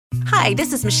Hi,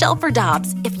 this is Michelle for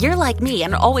Dobbs. If you're like me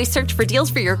and always search for deals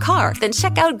for your car, then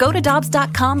check out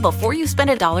gotodobbs.com before you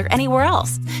spend $1 anywhere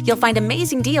else. You'll find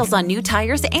amazing deals on new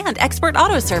tires and expert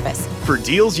auto service. For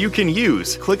deals you can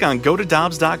use, click on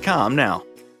gotodobbs.com now.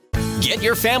 Get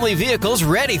your family vehicles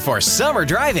ready for summer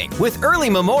driving with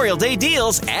early Memorial Day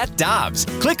deals at Dobbs.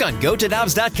 Click on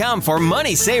gotodobbs.com for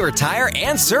money saver tire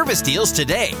and service deals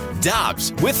today.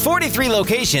 Dobbs, with 43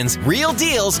 locations, real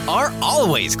deals are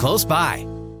always close by.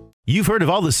 You've heard of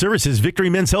all the services Victory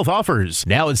Men's Health offers.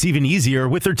 Now it's even easier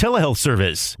with their telehealth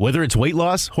service. Whether it's weight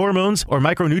loss, hormones, or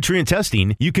micronutrient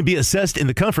testing, you can be assessed in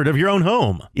the comfort of your own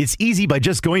home. It's easy by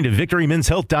just going to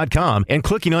victorymenshealth.com and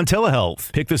clicking on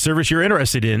telehealth. Pick the service you're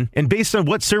interested in, and based on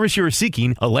what service you are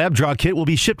seeking, a lab draw kit will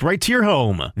be shipped right to your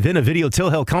home. Then a video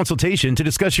telehealth consultation to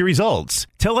discuss your results.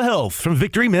 Telehealth from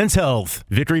Victory Men's Health.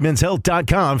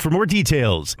 victorymenshealth.com for more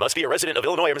details. Must be a resident of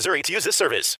Illinois or Missouri to use this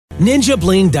service.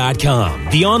 NinjaBling.com,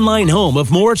 the online home of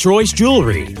Moritz Royce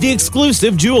Jewelry, the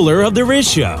exclusive jeweler of the Riz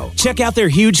Show. Check out their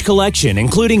huge collection,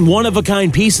 including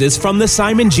one-of-a-kind pieces from the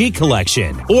Simon G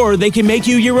collection. Or they can make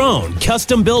you your own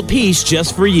custom-built piece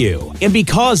just for you. And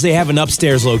because they have an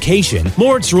upstairs location,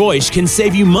 Moritz Royce can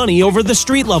save you money over the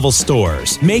street-level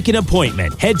stores. Make an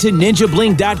appointment. Head to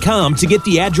NinjaBling.com to get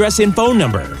the address and phone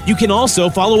number. You can also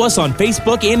follow us on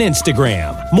Facebook and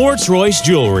Instagram. Moritz Royce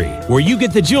Jewelry, where you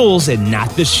get the jewels and not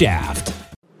the shaft.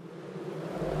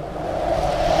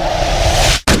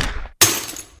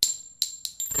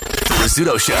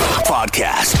 Rizzuto Show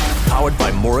podcast, powered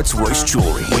by Moritz Royce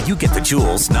Jewelry, where you get the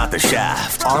jewels, not the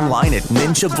shaft. Online at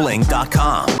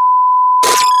ninjabling.com.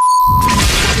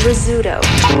 Rizzuto.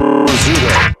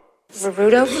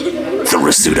 The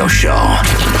Rizzuto Show.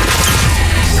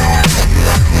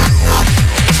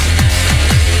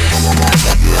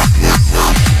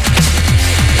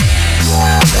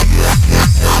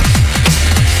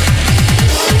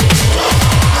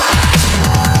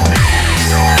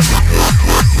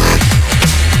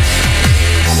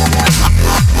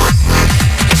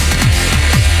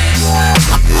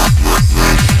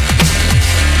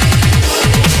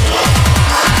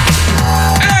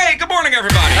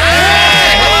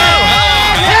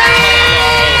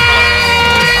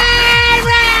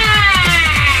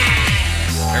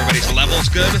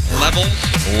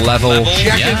 Level.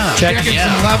 Checking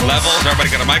some levels. Everybody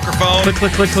got a microphone?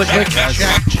 Click. Check. We're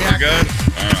good?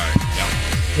 All right.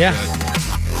 Yeah.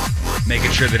 Good.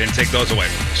 Making sure they didn't take those away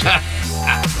from us.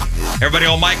 Everybody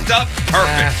all mic'd up?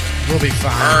 Perfect. We'll be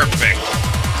fine. Perfect.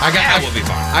 We'll be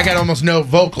fine. I got almost no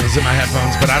vocals in my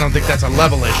headphones, but I don't think that's a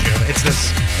level issue. It's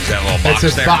this. Is that little box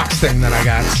It's this box thing that I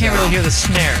got. Can't really hear the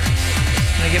snare.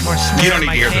 Can I get more snare? You don't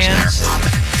need to hear the snare.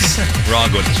 We're all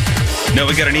good with the snare. No,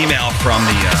 we got an email from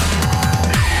the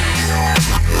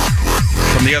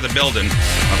other building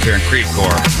up here in Creve Coeur.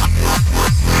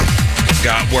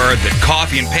 Got word that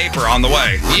coffee and paper on the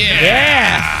way.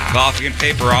 Yeah. Coffee and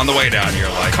paper on the way down here.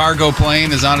 Like cargo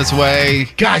plane is on its way.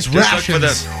 Guys, just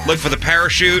rations. Look for the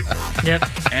parachute. Yep.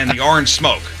 And the orange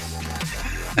smoke.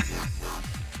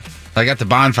 I got the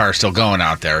bonfire still going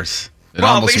out there. It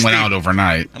almost went out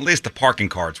overnight. At least the parking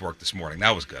cards worked this morning.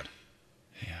 That was good.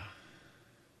 Yeah.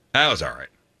 That was all right.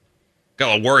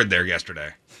 Got a word there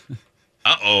yesterday.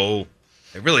 Uh-oh.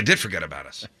 They really did forget about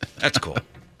us. That's cool.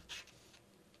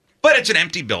 But it's an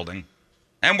empty building,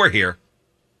 and we're here.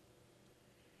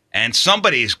 And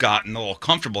somebody's gotten a little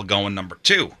comfortable going number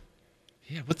 2.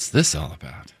 Yeah, what's this all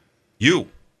about? You,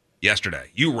 yesterday.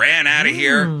 You ran out of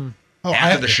here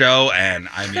after the show, and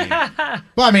I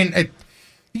mean...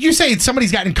 You say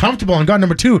somebody's gotten comfortable and gone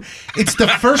number 2. It's the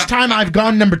first time I've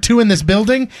gone number 2 in this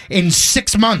building in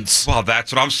 6 months. Well,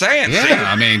 that's what I'm saying. Yeah, see?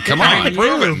 I mean, come on.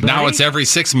 Proven. Now it's every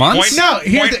 6 months?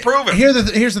 Here's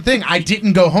the thing. I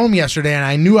didn't go home yesterday, and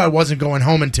I knew I wasn't going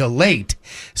home until late.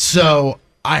 So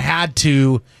I had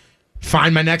to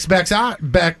find my next best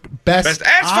option. That's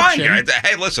fine, guys.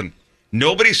 Hey, listen.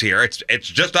 Nobody's here. It's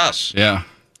just us. Yeah.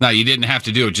 No, you didn't have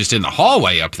to do it just in the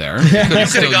hallway up there. You could have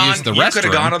still used the restroom. You could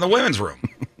have gone to the women's room.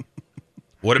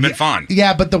 Would have been fun.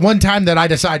 Yeah, but the one time that I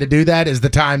decide to do that is the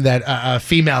time that a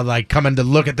female coming to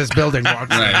look at this building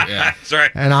walks in. Right, yeah. That's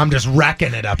right. And I'm just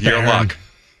wrecking it up there. Your luck.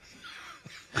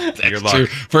 Your luck.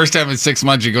 First time in 6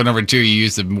 months, you go number 2, you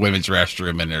use the women's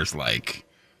restroom, and there's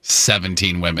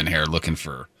 17 women here looking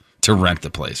to rent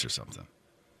the place or something.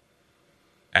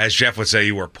 As Jeff would say,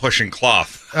 you were pushing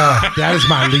cloth. That is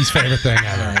my least favorite thing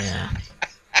ever. Yeah.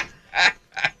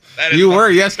 You were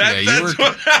yesterday. That's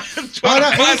one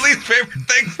of my least favorite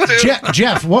things, too.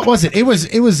 Jeff, what was it? It was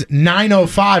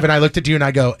 9:05, and I looked at you, and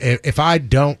I go, if I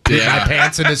don't get my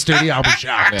pants in the studio, I'll be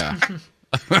shocked. Yeah.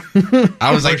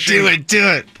 I was like, do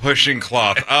it. Pushing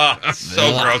cloth. Oh, it's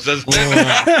so gross, isn't it?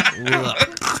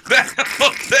 That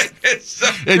whole thing is so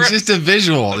gross. It's just a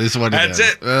visual is what it is.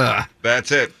 That's it. Ugh.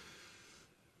 That's it.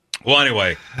 Well,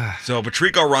 anyway, so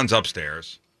Patrico runs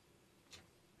upstairs,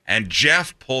 and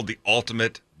Jeff pulled the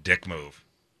ultimate dick move.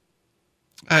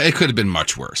 It could have been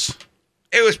much worse.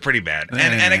 It was pretty bad.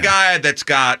 And a guy that's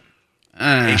got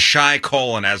a shy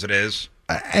colon as it is.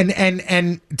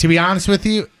 And to be honest with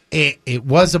you, it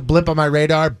was a blip on my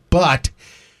radar, but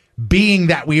being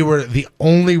that we were the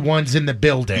only ones in the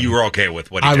building, you were okay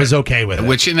with what he did. I was okay with it.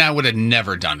 Which in that would have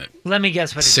never done it. Let me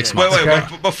guess what he 6 did. months.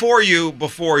 Wait, before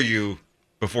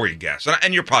you guess,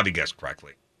 and you probably guessed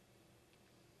correctly.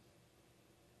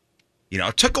 You know,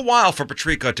 it took a while for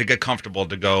Patrico to get comfortable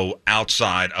to go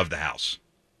outside of the house.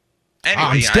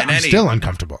 Anyway, I'm still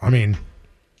uncomfortable. I mean,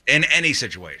 in any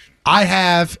situation. I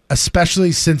have,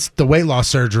 especially since the weight loss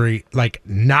surgery, like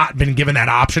not been given that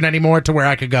option anymore to where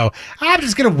I could go, I'm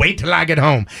just going to wait till I get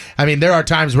home. I mean, there are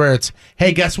times where it's,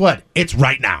 hey, guess what? It's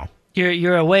right now.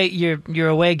 Your away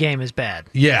game is bad.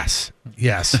 Yes.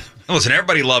 Listen,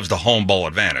 everybody loves the home bowl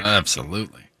advantage.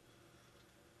 Absolutely.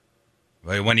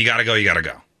 But when you got to go, you got to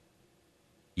go.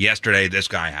 Yesterday, this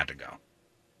guy had to go.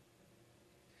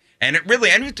 And it really,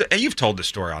 and you've told this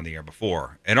story on the air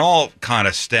before, it all kind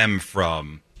of stemmed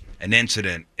from an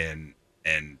incident in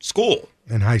school.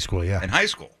 In high school, yeah. In high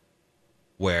school,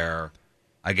 where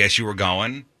I guess you were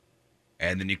going,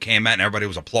 and then you came out and everybody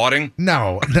was applauding.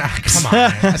 No, come on,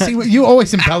 man. See, you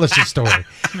always embellish the story.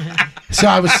 So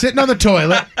I was sitting on the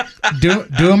toilet,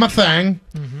 doing my thing,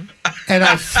 and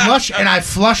I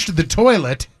flushed the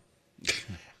toilet,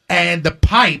 and the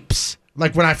pipes,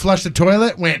 like when I flushed the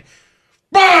toilet, went.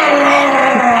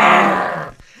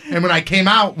 And when I came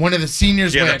out, one of the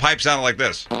seniors went... the pipe sounded like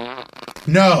this.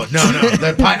 No.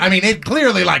 The pipe, I mean, it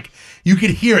clearly, like, you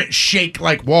could hear it shake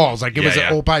like walls. Like, it was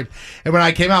an old pipe. And when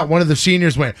I came out, one of the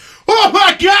seniors went, oh,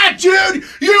 my God, dude!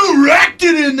 You wrecked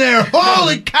it in there!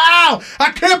 Holy cow!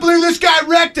 I can't believe this guy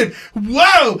wrecked it!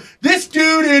 Whoa! This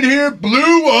dude in here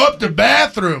blew up the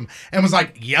bathroom! And was,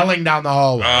 like, yelling down the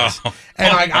hallways. Oh.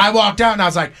 And, like, I walked out and I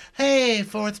was like, hey,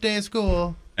 4th day of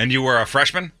school. And you were a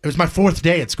freshman? It was my 4th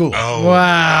day at school. Oh.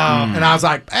 Wow. And I was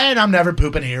like, and I'm never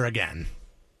pooping here again.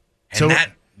 And so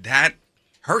that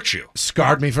hurt you.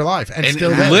 Scarred me for life. And still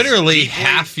does. Literally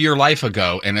half your life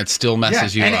ago, and it still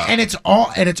messes you up. And it's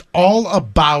all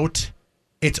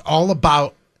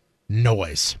about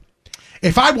noise.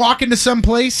 If I walk into some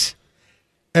place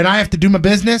and I have to do my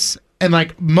business, and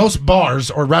like most bars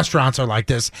or restaurants are like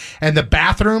this, and the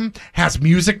bathroom has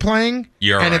music playing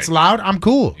it's loud, I'm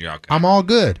cool. You're okay. I'm all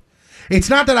good. It's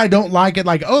not that I don't like it,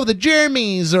 like, oh, the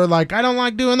Jeremys, or like, I don't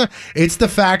like doing the... It's the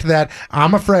fact that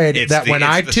I'm afraid that when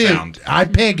I toot, I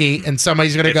piggy, and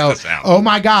somebody's going to go, oh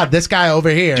my God, this guy over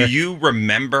here. Do you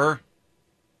remember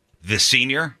the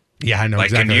senior? Yeah, I know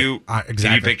like, exactly.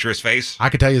 Can you picture his face? I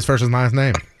could tell you his first and last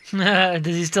name.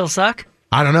 Does he still suck?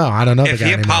 I don't know. If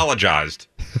he apologized.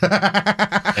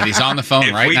 And he's on the phone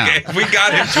now. If we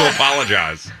got him to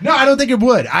apologize. No, I don't think it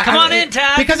would. Come on in,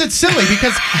 Todd. Because it's silly.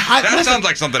 Because that sounds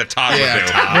like something that Todd would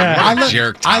do.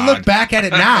 Todd. I look back at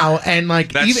it now and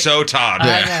like that's so Todd.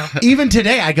 Even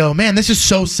today, I go, man, this is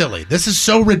so silly. This is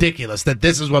so ridiculous that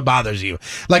this is what bothers you.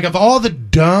 Like of all the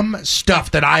dumb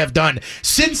stuff that I have done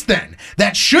since then,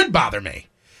 that should bother me.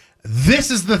 This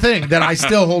is the thing that I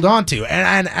still hold on to,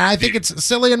 and I think it's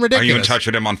silly and ridiculous. Are you in touch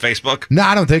with him on Facebook? No,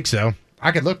 I don't think so.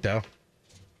 I could look though.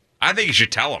 I think you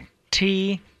should tell him.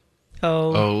 T-O-O-D.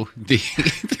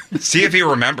 See if he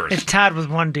remembers. It's Todd with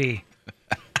 1 D.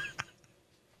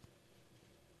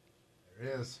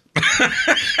 There it is.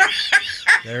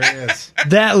 There he is.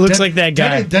 That looks like that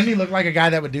guy. Doesn't he look like a guy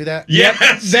that would do that?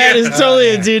 Yes. That is totally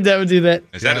a dude that would do that.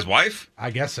 Is that his wife? I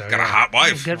guess so. Got a hot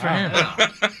wife. Good for him.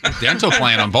 Dental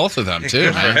plan on both of them,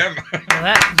 too. Good for him.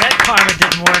 Well, that karma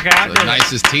didn't work out. The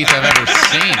nicest teeth I've ever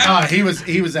seen.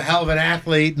 He was a hell of an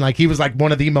athlete. And like he was like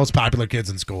one of the most popular kids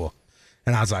in school.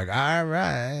 And I was like, all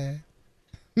right.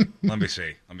 Let me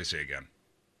see again.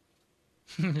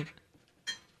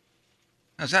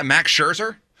 Is that Max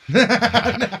Scherzer?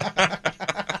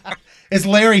 It's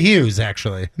Larry Hughes,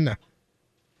 actually. No.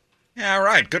 Yeah, all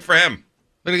right. Good for him.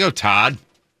 Way to go, Todd.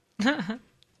 I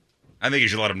think you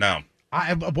should let him know.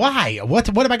 Why? What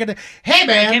am I gonna? Hey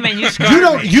man,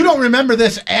 you don't remember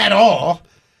this at all.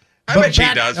 I bet she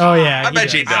does. Oh yeah, I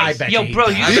bet she does. I bet Yo, bro,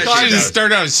 you This should just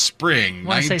start out spring.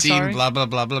 Wanna say 19 sorry? blah blah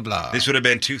blah blah blah. This would have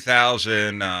been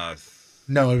 2000. No,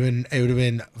 it would have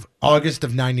been August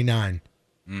of '99.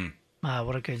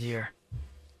 What a good year.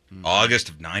 August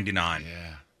of '99.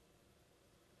 Yeah.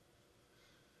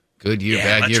 Good year,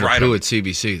 Yeah, bad year to let's poo write at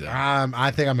CBC, though. I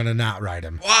think I'm going to not write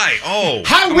him. Why? Oh.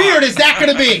 How weird is that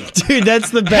going to be? Dude, that's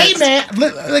the best. Hey, man.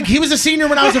 Like, he was a senior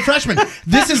when I was a freshman.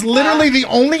 This is literally the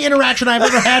only interaction I've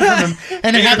ever had from him,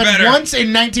 and it happened once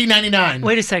in 1999.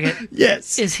 Wait a second.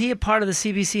 Yes. Is he a part of the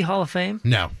CBC Hall of Fame?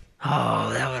 No. Oh,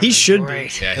 that would He should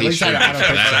great. be. Yeah, he should be for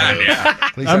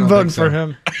that. Yeah. I'm voting for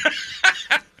him.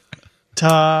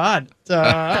 Todd.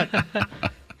 Todd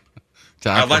for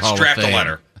Let's Hall of draft a Fame.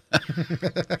 letter.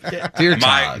 Dear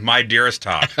Todd. My dearest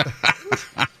Todd.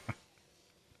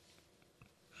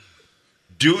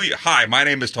 Hi, my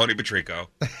name is Tony Patrico.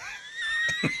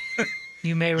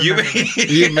 You may remember me.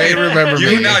 You may remember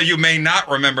me. No, you may not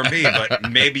remember me,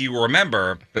 but maybe you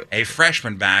remember a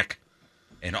freshman back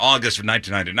in August of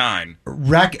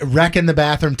 1999 wrecking the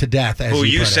bathroom to death, as who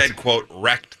you put said, it. quote,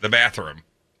 wrecked the bathroom.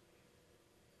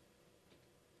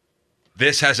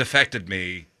 This has affected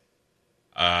me,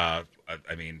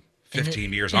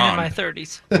 15 years on. In my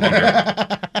 30s.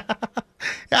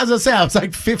 As I say, I was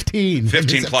like 15.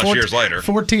 15 plus years later.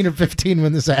 14 or 15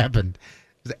 when this happened.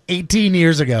 It was 18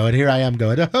 years ago, and here I am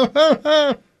going,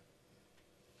 Yeah,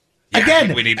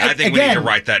 Again, I think we need to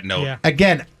write that note. Yeah.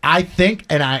 Again, I think,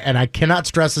 and I cannot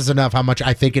stress this enough, how much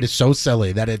I think it is so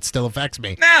silly that it still affects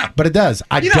me. Nah. But it does.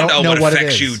 I You don't know what it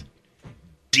affects is. you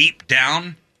deep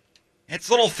down. It's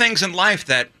little things in life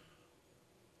that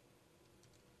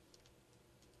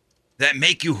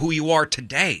make you who you are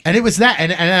today. And it was that,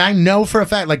 and I know for a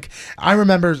fact, like, I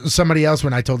remember somebody else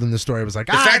when I told them the story was like,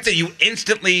 The fact that you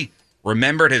instantly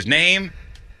remembered his name,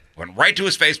 went right to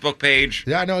his Facebook page.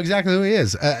 yeah, I know exactly who he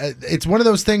is. It's one of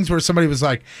those things where somebody was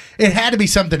like, it had to be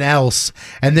something else,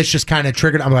 and this just kind of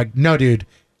triggered. I'm like, no, dude,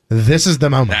 this is the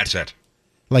moment. That's it.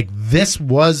 Like, this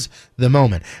was the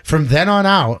moment. From then on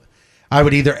out, I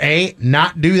would either A,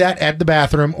 not do that at the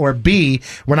bathroom, or B,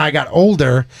 when I got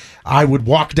older, I would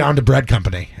walk down to Bread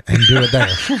Company and do it there.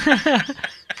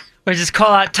 Or just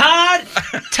call out, Todd!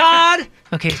 Todd!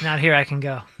 Okay, he's not here. I can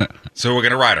go. So we're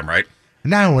going to write him, right?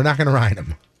 No, we're not going to ride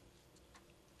him.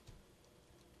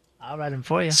 I'll write him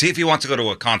for you. See if he wants to go to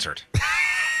a concert.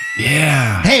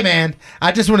 Yeah. Hey, man,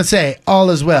 I just want to say, all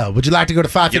is well. Would you like to go to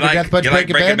Five Finger Death Punch Break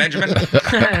Your Breaking Bed?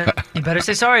 Benjamin? You better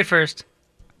say sorry first.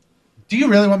 Do you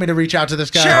really want me to reach out to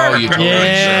this guy? Sure. Oh, you totally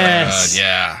Yes. should.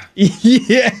 Yeah.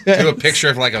 Yeah. Do a picture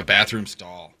of like a bathroom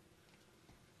stall.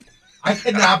 I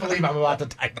cannot believe I'm about to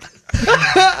type this.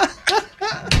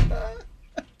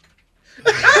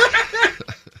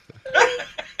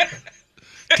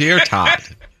 Dear Todd.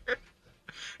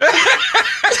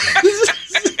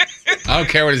 I don't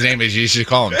care what his name is. You should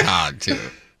call him Todd, too.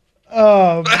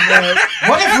 Oh, man.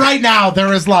 What if right now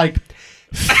there is like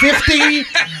 50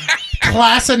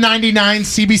 class of 99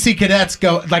 CBC cadets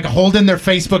go like holding their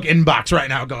Facebook inbox right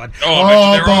now going, Oh, I bet you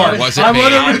there boy, are. Was it I me?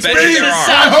 wonder I'll if it's bet me. you there are. I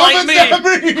Sounds hope like it's me. not me.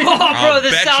 Oh, bro, I'll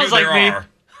this bet sounds you like there me. are.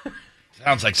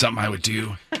 Sounds like something I would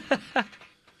do.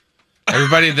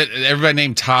 Everybody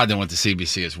named Todd that went to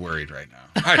CBC is worried right now.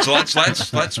 All right, so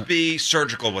let's be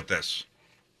surgical with this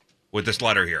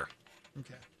letter here.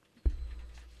 Okay.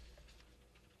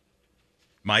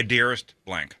 My dearest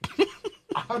blank.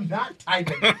 I'm not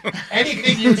typing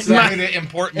anything you say. to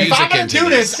import If I'm going to do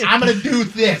this, I'm going to do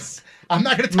this. I'm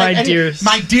not going to type My dearest.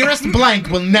 My dearest blank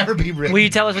will never be written. Will you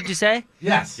tell us what you say?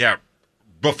 Yes. Yeah.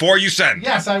 Before you send.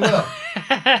 Yes, I will.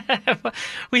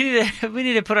 We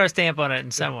need to put our stamp on it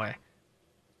in some way.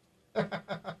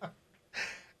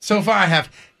 So far I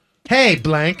have, hey,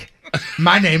 blank,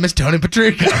 my name is Tony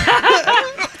Patrico.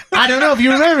 I don't know if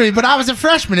you remember me, but I was a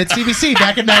freshman at CBC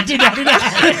back in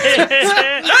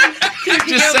 1999.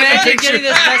 Just send a picture.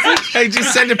 Hey,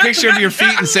 just send a picture of your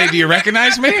feet and say, "Do you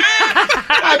recognize me?"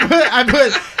 I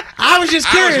was just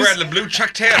I curious. was wearing the blue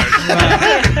Chuck Taylors.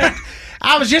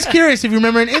 I was just curious if you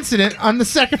remember an incident on the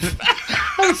second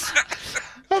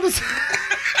on the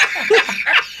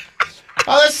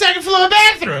second floor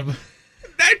bathroom.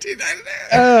 1999.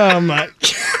 Oh, my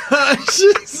gosh.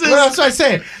 What else do I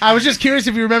say? I was just curious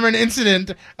if you remember an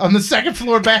incident on the second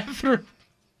floor bathroom.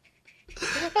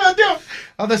 Oh, no.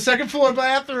 On the second floor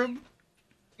bathroom.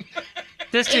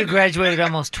 This dude graduated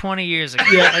almost 20 years ago.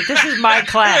 Yeah. Like, this is my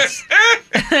class.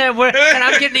 And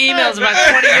I'm getting emails about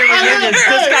 20-year reunions.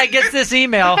 This guy gets this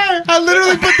email. I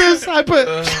literally put this.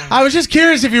 I was just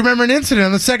curious if you remember an incident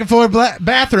on the second floor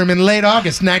bathroom in late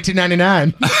August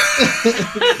 1999.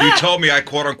 You told me I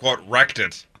quote unquote wrecked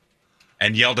it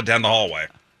and yelled it down the hallway.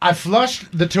 I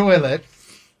flushed the toilet.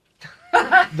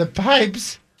 The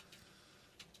pipes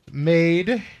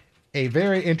made a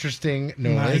very interesting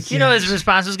noise. You know his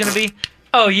response was going to be,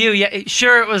 "Oh, you? Yeah,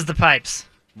 sure, it was the pipes."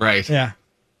 Right. Yeah.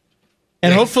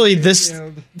 And hopefully this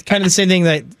kind of the same thing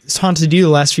that's haunted you the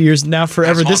last few years. Now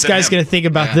forever, this guy's going to think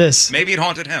about this. Maybe it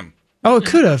haunted him. Oh, it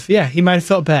could have. Yeah, he might have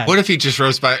felt bad. What if he just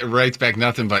writes back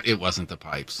nothing, but it wasn't the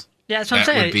pipes? Yeah, that's what I'm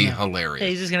saying. That would be hilarious. Yeah,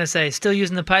 he's just going to say, still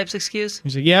using the pipes excuse?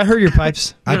 He's like, yeah, I heard your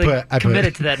pipes. Really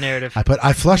committed to that narrative.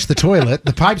 I flushed the toilet.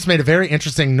 The pipes made a very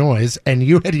interesting noise, and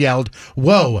you had yelled,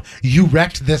 "Whoa, you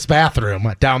wrecked this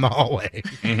bathroom" down the hallway.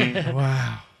 Mm-hmm.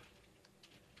 Wow.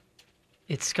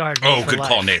 It scarred me Oh, for good life.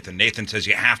 call, Nathan. Nathan says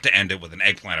you have to end it with an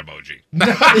eggplant emoji.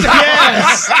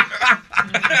 Yes.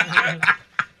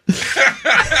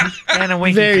 And a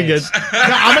winky Very face. good. No,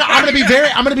 I'm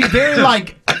gonna be very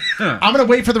like I'm gonna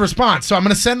wait for the response. So I'm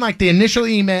gonna send like the initial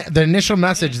email, the initial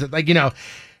message that like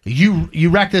you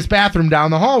wrecked this bathroom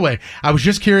down the hallway. I was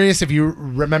just curious if you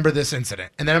remember this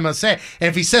incident, and then I'm gonna say, and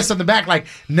if he says something back like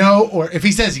no, or if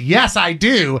he says yes, I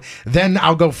do, then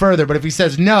I'll go further. But if he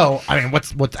says no, I mean,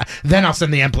 what's then I'll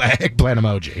send the eggplant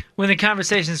emoji. When the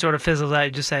conversation sort of fizzles out,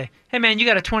 you just say, hey, man, you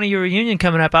got a 20-year reunion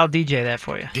coming up. I'll DJ that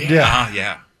for you.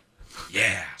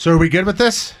 Yeah. So are we good with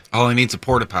this? All he needs a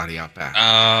porta potty out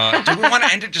back. Do we want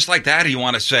to end it just like that, or you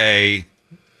want to say?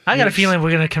 I got a feeling we're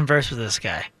going to converse with this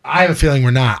guy. I have a feeling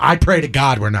we're not. I pray to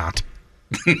God we're not.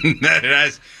 That it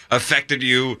has affected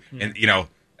you, and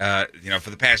for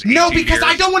the past 18 No, because years,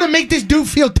 I don't want to make this dude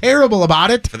feel terrible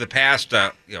about it. For the past,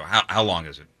 how long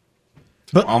is it?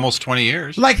 But almost 20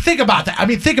 years. Like, think about that. I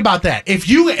mean, think about that. If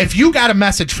you got a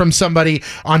message from somebody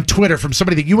on Twitter, from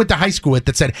somebody that you went to high school with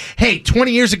that said, hey,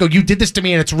 20 years ago you did this to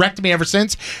me and it's wrecked me ever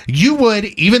since, you would,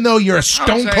 even though you're a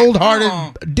stone cold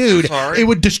hearted dude, it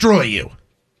would destroy you.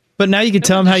 But now you can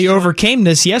tell him how you overcame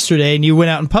this yesterday and you went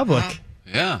out in public.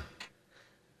 Yeah.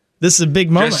 This is a big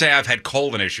moment. Just say I've had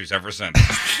colon issues ever since.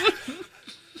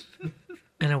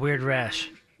 And a weird rash.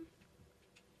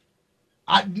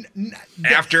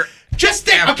 Just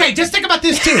think about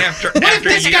this too.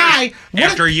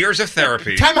 After years of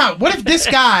therapy. Time out. What if this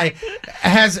guy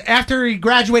has, after he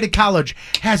graduated college,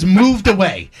 has moved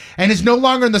away and is no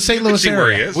longer in the St. Louis area?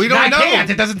 Where he is. We don't know.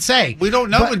 It doesn't say. We don't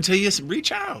know until you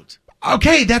reach out.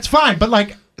 Okay, that's fine. But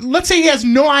like, let's say he has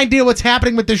no idea what's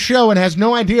happening with this show and has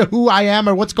no idea who I am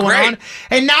or what's going on,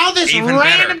 and now this Even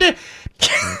random.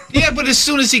 Yeah, but as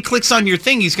soon as he clicks on your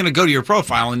thing, he's going to go to your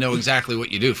profile and know exactly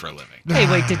what you do for a living. Hey,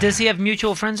 wait, does he have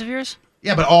mutual friends of yours?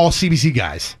 Yeah, but all CBC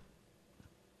guys.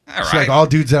 All It's right. like all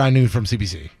dudes that I knew from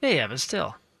CBC. Yeah, but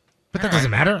still. But that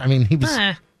doesn't matter. I mean, he was.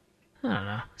 I don't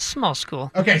know. Small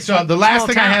school. Okay, so the last Small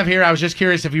thing I town. have here, I was just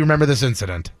curious if you remember this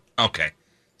incident. Okay.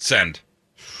 Send.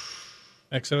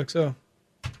 XOXO.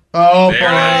 Oh, There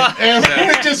boy. it is.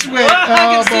 It just went.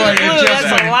 Oh, boy. It just That's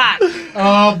a went. lot.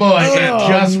 Oh, boy. It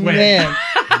just went. Man.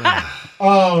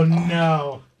 Oh,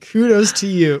 no. Kudos to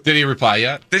you. Did he reply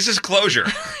yet? This is closure.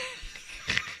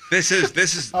 This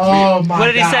is. Oh, my What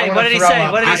did he God, say? I wanna What did he throw say?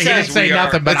 up. What did he I say? didn't say We are-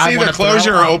 nothing, but It's I either want to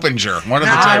closure throw or up. opener. One of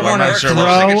the Now two. I I'm wanna not sure. throw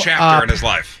Closing a up. chapter in his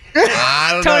life. I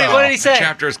don't Tony, know. what did he say?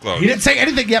 Chapter is closed. He didn't say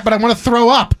anything yet, but I want to throw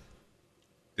up.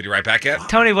 Did he write back yet?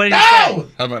 Tony, what did he say? No!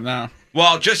 How about now?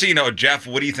 Well, just so you know, Jeff,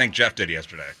 what do you think Jeff did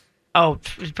yesterday? Oh,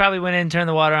 he probably went in, turned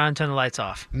the water on, turned the lights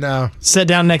off. No. Sat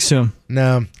down next to him.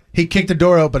 No. He kicked the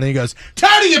door open and he goes,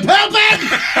 Tony, you pooping?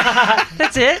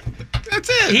 That's it. That's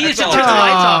it. He used to all. turn the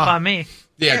lights off on me.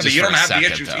 Yeah, but just you for don't a have second,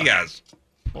 the issues though. he has.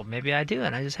 Well, maybe I do,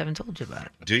 and I just haven't told you about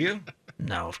it. Do you?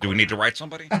 No, of Do we need to write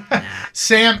somebody?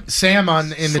 Sam in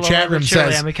the chat room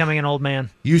surely says, I'm becoming an old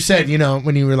man. you said,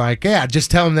 when you were like, yeah,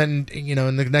 just tell him that,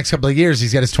 in the next couple of years,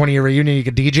 he's got his 20-year reunion, you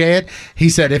could DJ it. He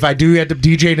said, if I do get to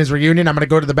DJ in his reunion, I'm going to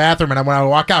go to the bathroom, and when I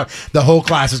walk out, the whole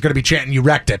class is going to be chanting, you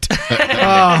wrecked it.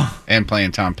 And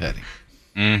playing Tom Petty.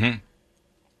 Mm-hmm.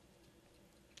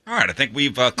 All right, I think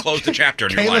we've closed the chapter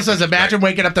in your Kayla life. says, imagine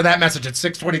waking up to that message at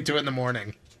 6:22 in the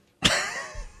morning.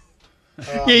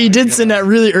 Yeah, you did send that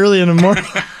really early in the morning.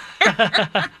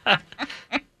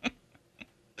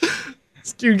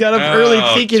 This dude got up early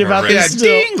thinking about Yeah, this still.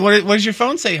 ding. What does your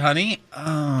phone say, honey?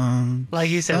 Like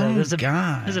you said, some there's a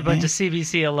guy. bunch of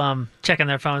CBC alum checking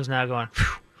their phones now going,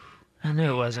 "Phew, I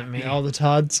knew it wasn't me. All the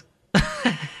Todds.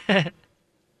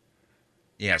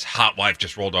 Yeah, his hot wife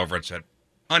just rolled over and said,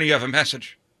 honey, you have a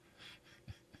message.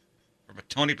 From a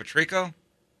Tony Patrico?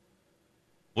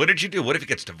 What did you do? What if he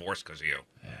gets divorced because of you?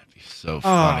 That'd be so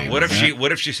funny. What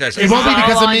if she says, It won't be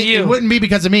because all of on me. you. It wouldn't be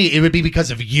because of me. It would be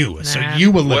because of you. So Nah. you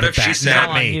will look What at if she that, said- not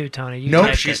All on me. you, Tony. You Nope. What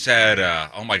if typed she it. said,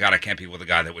 oh my God, I can't be with a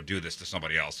guy that would do this to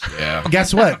somebody else? Yeah.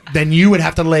 Guess what? Then you would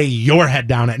have to lay your head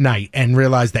down at night and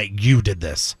realize that you did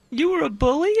this. You were a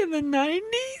bully in the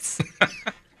 90s?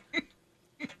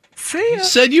 See ya. You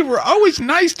said you were always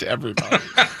nice to everybody.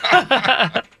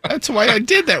 That's why I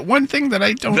did that one thing that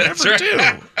I don't That's ever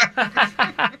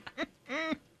right.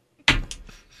 do.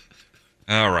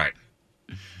 All right.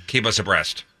 Keep us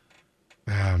abreast.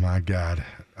 Oh, my God.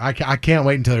 I can't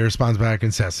wait until he responds back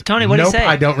and says, Tony, what do you say?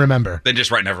 I don't remember. Then just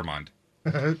write never mind.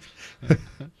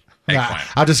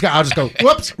 I'll just go,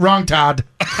 whoops, wrong Todd.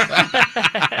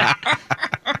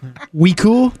 We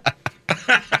cool?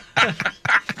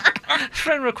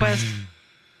 Friend request.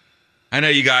 I know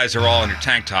you guys are all in your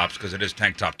tank tops because it is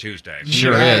Tank Top Tuesday.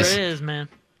 Sure It is, man.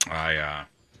 I'm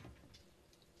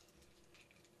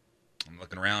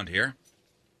looking around here.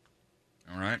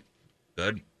 All right.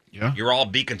 Good. Yeah. You're all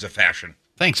beacons of fashion.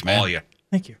 Thanks, man. All you.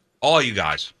 Thank you. All you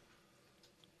guys.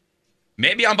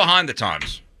 Maybe I'm behind the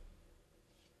times.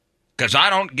 Because I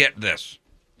don't get this.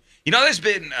 You know, there's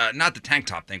been, not the tank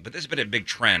top thing, but there's been a big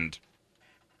trend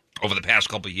over the past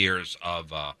couple of years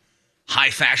of high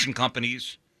fashion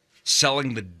companies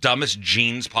selling the dumbest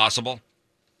jeans possible.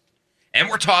 And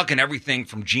we're talking everything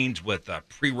from jeans with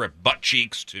pre-ripped butt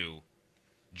cheeks to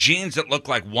jeans that look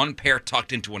like one pair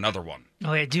tucked into another one.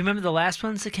 Oh, yeah. Do you remember the last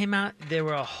ones that came out? There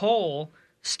were a hole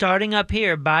starting up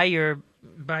here by your,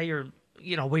 where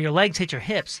your legs hit your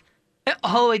hips,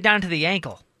 all the way down to the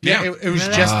ankle. Yeah, it was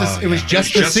just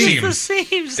the seams. The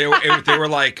seams. They were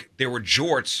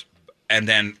jorts, and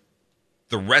then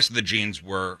the rest of the jeans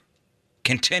were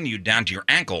continued down to your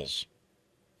ankles,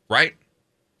 right?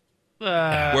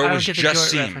 Where it was just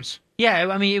seams. Reference. Yeah,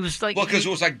 I mean, it was like... Well, because it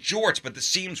was like jorts, but the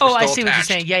seams were still attached. I see what you're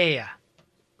saying. Yeah.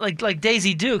 Like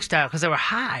Daisy Duke style, because they were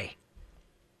high.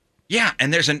 Yeah,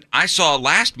 and I saw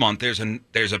last month there's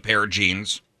a pair of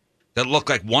jeans that looked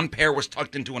like one pair was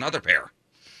tucked into another pair.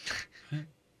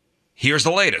 Here's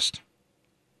the latest.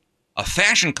 A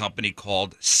fashion company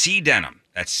called C Denim.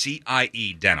 That's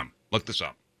C-I-E Denim. Look this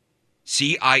up.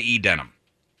 C-I-E Denim.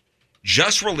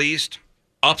 Just released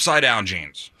upside-down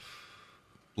jeans.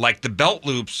 Like the belt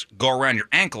loops go around your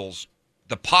ankles,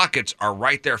 the pockets are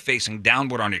right there facing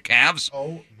downward on your calves,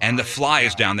 and the fly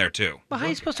is down there too. Well, how are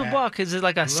you supposed to walk? Is it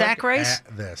like a sack race?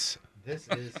 This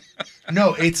is...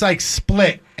 No, it's like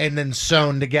split and then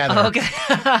sewn together. Oh, okay.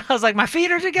 I was like, my feet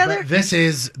are together? But this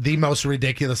is the most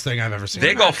ridiculous thing I've ever seen.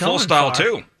 They go full style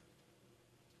too.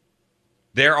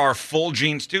 There are full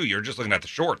jeans too. You're just looking at the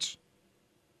shorts.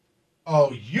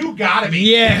 Oh, you gotta be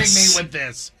kidding me with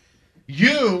this.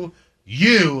 You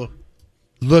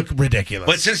look ridiculous.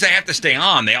 But since they have to stay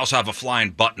on, they also have a flying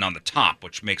button on the top,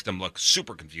 which makes them look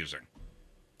super confusing.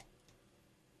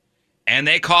 And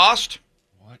they cost...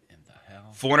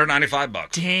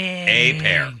 $495. Dang. A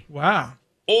pair. Wow.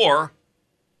 Or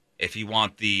if you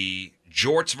want the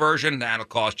jorts version, that'll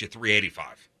cost you $385.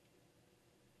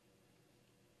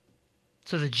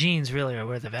 So the jeans really are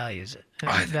where the value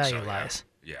lies.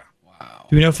 Yeah. Wow.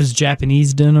 Do we know if it's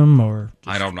Japanese denim or?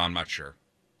 I don't know. I'm not sure.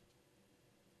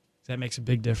 That makes a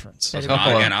big difference. A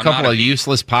couple of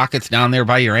useless pockets down there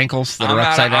by your ankles that are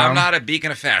upside down. I'm not a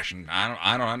beacon of fashion.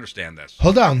 I don't understand this.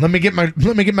 Hold on. Let me get my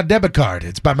debit card.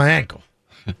 It's by my ankle.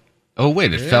 Oh,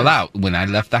 wait, it fell out when I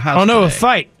left the house. Oh, no, today. a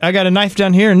fight. I got a knife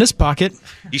down here in this pocket.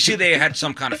 You see, they had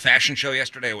some kind of fashion show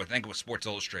yesterday. I think it was Sports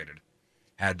Illustrated.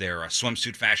 Had their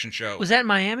swimsuit fashion show. Was that in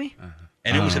Miami?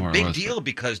 And it was a big deal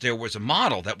because there was a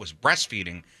model that was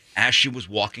breastfeeding as she was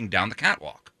walking down the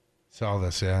catwalk. Saw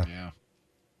this, yeah.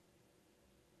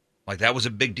 Like, that was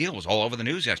a big deal. It was all over the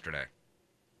news yesterday.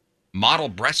 Model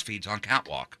breastfeeds on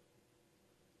catwalk.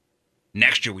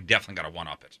 Next year, we definitely got to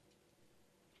one-up it.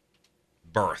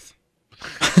 Birth.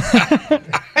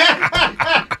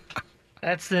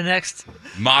 That's the next...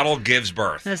 Model gives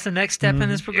birth. That's the next step in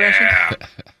this progression? Yeah.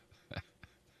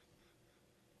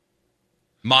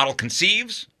 Model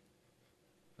conceives.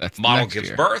 That's model gives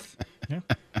year. birth.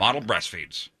 Model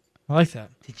breastfeeds. I like that.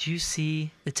 Did you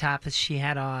see the top that she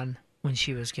had on when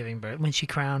she was giving birth, when she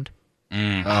crowned?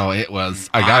 Oh, it was.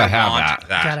 I gotta have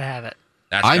that. Gotta have it.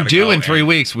 I'm due in 3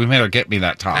 weeks. We better get me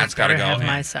that top. That's gotta go have in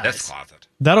my size. this closet.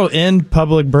 That'll end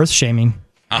public birth shaming.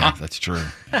 Yeah, that's true.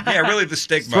 Yeah, really the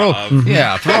stigma Throw of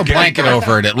a blanket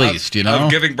over it at least, of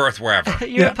giving birth wherever.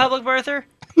 You're a public birther?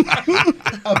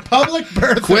 A public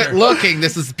birther. Quit looking.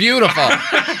 This is beautiful.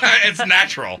 It's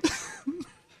natural.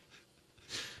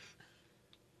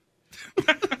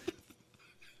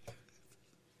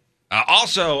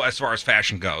 Also, as far as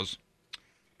fashion goes,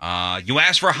 you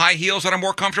asked for high heels that are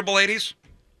more comfortable, ladies?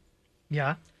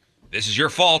 Yeah. This is your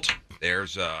fault.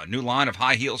 There's a new line of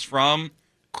high heels from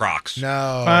Crocs.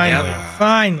 No.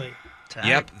 Finally.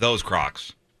 Yep, those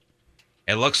Crocs.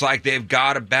 It looks like they've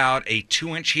got about a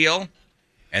 2-inch heel,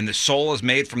 and the sole is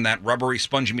made from that rubbery,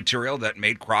 spongy material that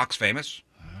made Crocs famous.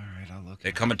 All right, I'll look.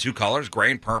 They come in 2 colors,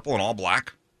 gray and purple and all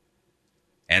black.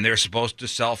 And they're supposed to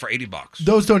sell for $80.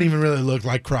 Those don't even really look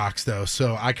like Crocs, though,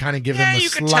 so I kind of give them a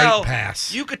slight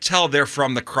pass. You could tell they're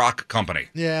from the Croc company.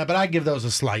 Yeah, but I give those a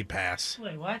slight pass.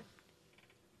 Wait, what?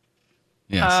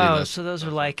 Yeah. Oh, so those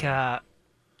are like, I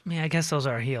guess those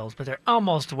are heels, but they're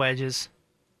almost wedges.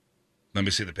 Let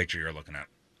me see the picture you're looking at.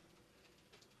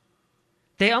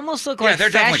 They almost look like they're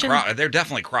fashion. they're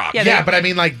definitely Crocs. Yeah, but I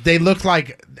mean, like they look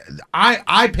like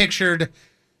I pictured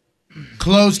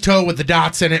closed toe with the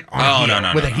dots in it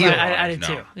on with a heel. I did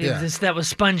too. Yeah. That was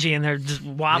spongy and they're just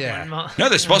wobbling. Yeah. No,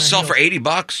 they're supposed to sell for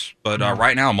 $80, but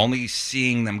right now I'm only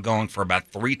seeing them going for about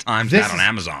 3 times that on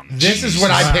Amazon. This is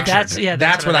what I pictured.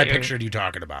 That's what I pictured. pictured you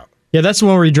talking about. Yeah, that's the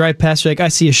one where you drive past. Like I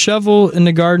see a shovel in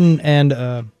the garden and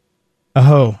a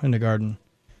hoe in the garden.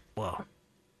 Whoa.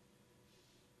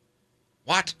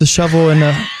 What? The shovel and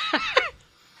the.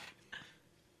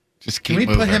 Just keep Can we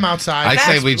moving. put him outside? I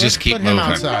say we just keep put him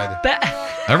moving. outside.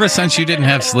 Ever since you didn't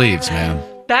have sleeves, man.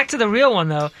 Back to the real one,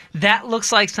 though. That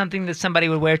looks like something that somebody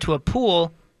would wear to a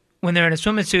pool when they're in a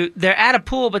swimming suit. They're at a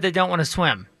pool, but they don't want to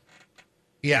swim.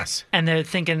 Yes. And they're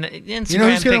thinking Instagram You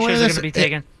know who's gonna wear pictures are this? going to be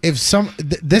taken.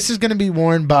 This is going to be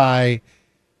worn by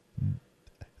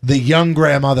the young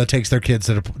grandma that takes their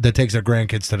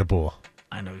grandkids to the pool.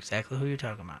 I know exactly who you're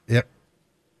talking about. Yep.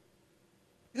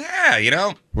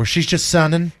 Yeah, where she's just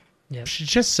sunning. Yep. She's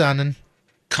just sunning.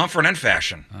 Comfort and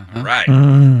fashion. All right.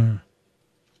 All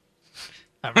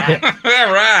right. All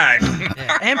right.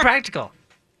 Yeah, and practical.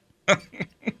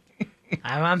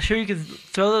 I'm sure you could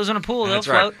throw those in a pool. That's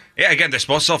They'll float. right. Yeah, again, they're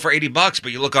supposed to sell for $80,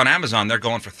 but you look on Amazon, they're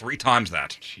going for 3 times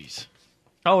that. Jeez.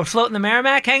 Oh, we're floating the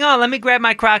Merrimack? Hang on, let me grab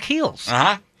my Croc heels.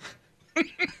 Uh-huh.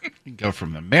 You go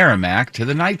from the Merrimack to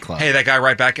the nightclub. Hey, that guy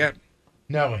right back yet?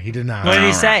 No, he did not. What did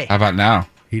he say? How about now?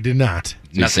 He did not.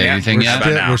 Did he say anything yet?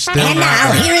 We're still And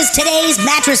now, here is today's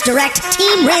Mattress Direct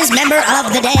Team Riz member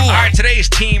of the day. All right, today's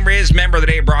Team Riz member of the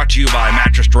day brought to you by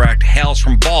Mattress Direct, hails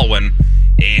from Baldwin.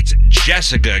 It's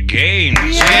Jessica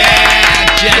Gaines.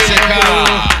 Yeah,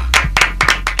 Jessica.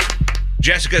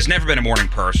 Jessica's never been a morning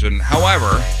person.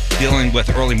 However, dealing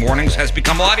with early mornings has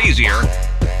become a lot easier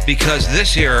because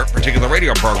this here particular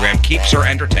radio program keeps her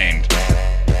entertained.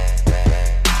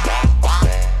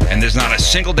 And there's not a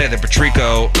single day that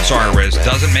Riz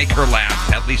doesn't make her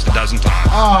laugh at least a dozen times.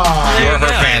 Oh, You're her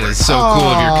That favorite. is so cool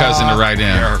of your cousin to write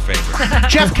in. You're her favorite.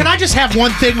 Jeff, can I just have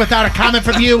one thing without a comment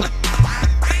from you?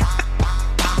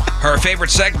 Her favorite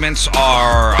segments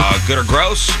are Good or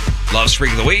Gross, Love's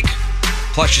Freak of the Week.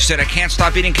 Plus, she said, I can't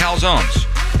stop eating calzones.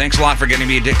 Thanks a lot for getting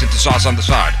me addicted to sauce on the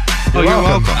side. Oh, you're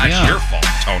welcome. That's Yeah. your fault,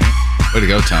 Tony. Way to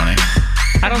go, Tony.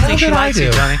 I don't think she likes you,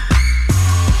 Tony.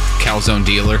 Calzone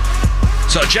dealer.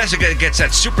 So Jessica gets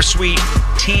that super sweet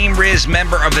Team Riz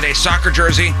member of the day soccer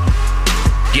jersey.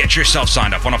 Get yourself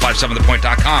signed up,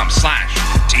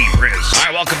 1057thepoint.com/Team Riz. All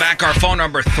right, welcome back. Our phone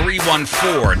number,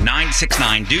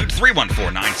 314-969-DUDE,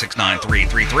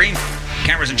 314-969-333.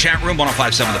 Cameras in chat room,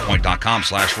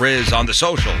 1057thepoint.com/Riz. On the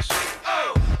socials,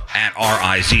 at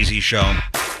RIZZ Show.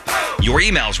 Your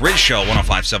emails, RizShow,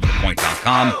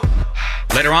 1057thepoint.com.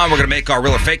 Later on, we're going to make our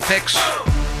real or fake picks.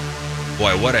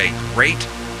 Boy, what a great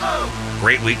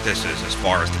week this is as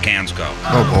far as the cans go.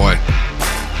 Oh, boy.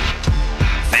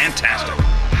 Fantastic.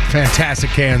 Fantastic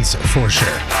cans for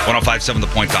sure.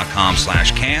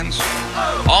 1057thepoint.com/cans.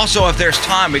 Also, if there's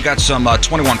time, we got some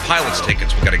 21 Pilots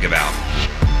tickets we got to give out.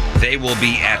 They will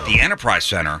be at the Enterprise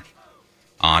Center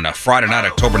on Friday night,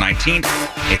 October 19th.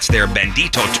 It's their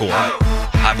Bandito tour.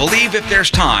 I believe if there's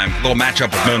time, a little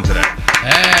matchup with Moon today.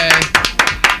 Hey.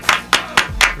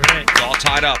 Great. It's all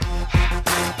tied up.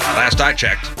 Last I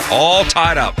checked, all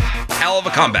tied up. Hell of a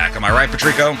comeback. Am I right,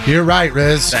 Patrico? You're right,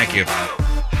 Riz. Thank you.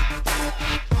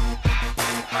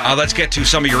 Let's get to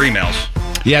some of your emails.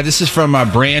 Yeah, this is from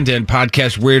Brandon,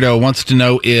 Podcast Weirdo, wants to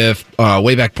know if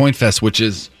Wayback Point Fest, which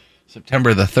is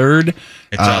September the 3rd.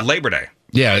 It's Labor Day.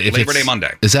 Yeah. If Labor Day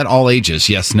Monday. Is that all ages?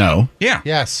 Yes, no? Yeah.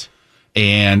 Yes.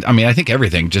 And, I mean, I think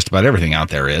just about everything out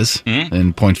there is. Mm-hmm.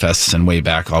 And Point Fests and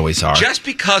Wayback always are. Just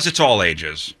because it's all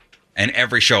ages, and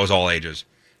every show is all ages,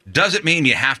 doesn't mean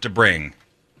you have to bring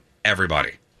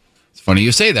everybody. It's funny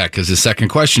you say that, because the second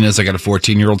question is, I got a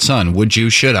 14-year-old son.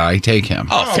 Should I take him?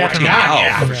 Oh, 14.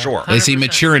 Yeah. For sure. 100%. Is he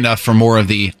mature enough for more of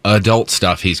the adult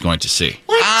stuff he's going to see?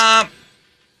 What?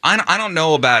 I don't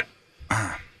know about...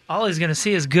 All he's going to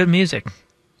see is good music.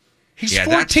 He's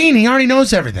 14. He already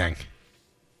knows everything.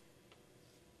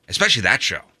 Especially that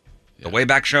show. The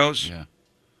Wayback shows. Yeah.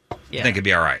 I think it'd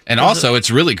be all right. And also, it's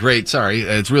really great.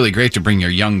 It's really great to bring your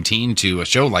young teen to a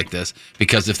show like this,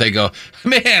 because if they go,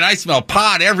 man, I smell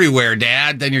pot everywhere,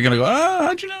 Dad, then you're going to go, oh,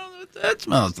 how'd you know what that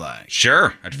smells like?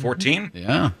 Sure. At 14?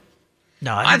 Yeah.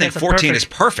 No, I think 14 is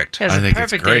perfect. That's I a think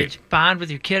perfect it's great. age. Bond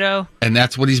with your kiddo. And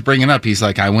that's what he's bringing up. He's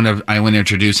like, I want to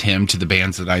introduce him to the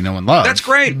bands that I know and love. That's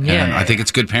great. And Yeah. I think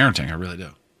it's good parenting. I really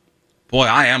do. Boy,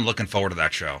 I am looking forward to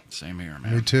that show. Same here,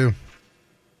 man. Me too.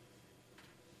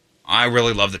 I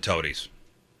really love the Toadies.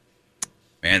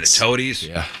 Man, the Toadies.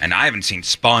 Yeah. And I haven't seen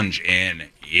Sponge in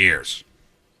years.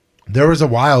 There was a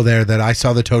while there that I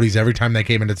saw the Toadies every time they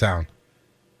came into town.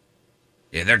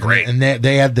 Yeah, they're great. And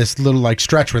they had this little like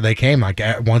stretch where they came like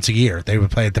once a year. They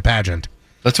would play at the pageant.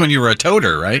 That's when you were a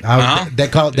toter, right? They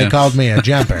called me a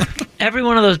jumper. Every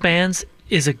one of those bands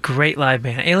is a great live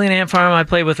band. Alien Ant Farm I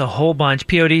played with a whole bunch.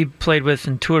 POD played with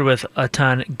and toured with a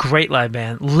ton. Great live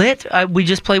band. Lit we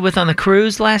just played with on the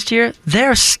cruise last year.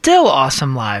 They're still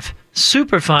awesome live.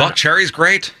 Super fun. Buck Cherry's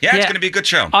great. Yeah, it's going to be a good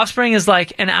show. Offspring is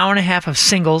like an hour and a half of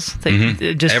singles.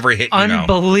 Just every hit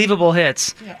unbelievable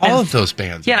hits. Yeah, all of those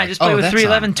bands. Yeah, I just played with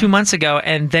 311 2 months ago,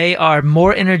 and they are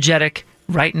more energetic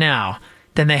right now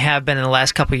than they have been in the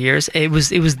last couple of years. It was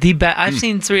the best. I've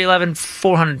seen 311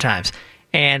 400 times,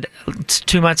 and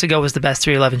 2 months ago was the best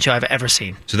 311 show I've ever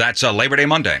seen. So that's Labor Day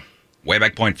Monday,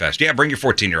 Wayback Point Fest. Yeah, bring your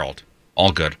 14-year-old.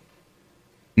 All good.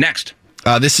 Next.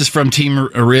 This is from Team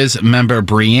Riz member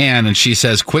Brianne, and she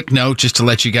says, quick note just to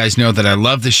let you guys know that I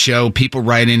love the show. People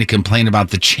write in to complain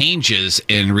about the changes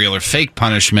in real or fake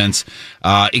punishments.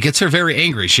 It gets her very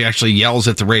angry. She actually yells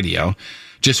at the radio.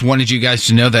 Just wanted you guys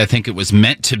to know that I think it was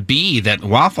meant to be that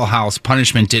Waffle House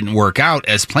punishment didn't work out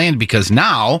as planned, because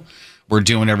now we're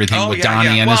doing everything with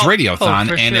Donnie and his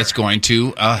Radiothon, and it's going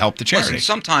to help the charity. Listen,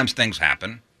 sometimes things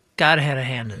happen. God had a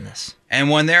hand in this.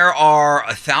 And when there are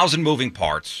 1,000 moving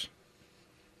parts,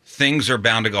 things are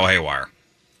bound to go haywire.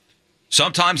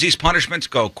 Sometimes these punishments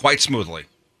go quite smoothly.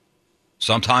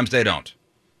 Sometimes they don't.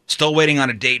 Still waiting on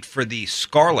a date for the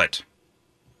Scarlet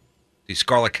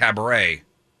Cabaret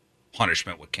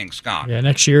punishment with King Scott. Yeah,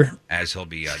 next year. As he'll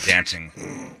be dancing,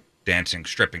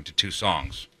 stripping to 2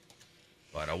 songs.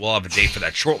 But we'll have a date for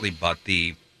that shortly. But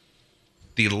the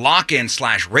lock-in /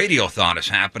 Radiothon is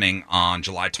happening on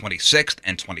July 26th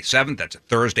and 27th. That's a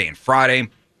Thursday and Friday.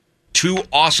 2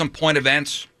 awesome point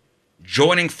events,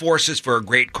 joining forces for a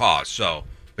great cause. So,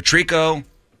 Patrico,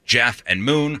 Jeff, and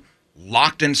Moon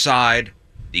locked inside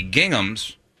the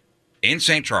Ginghams in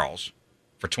St. Charles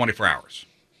for 24 hours,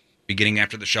 beginning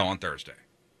after the show on Thursday.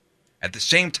 At the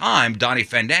same time, Donnie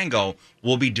Fandango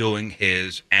will be doing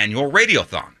his annual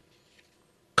Radiothon,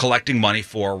 collecting money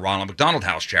for Ronald McDonald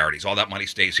House charities. All that money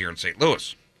stays here in St.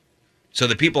 Louis. So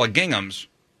the people at Gingham's,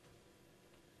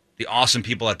 the awesome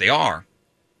people that they are,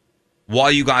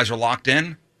 while you guys are locked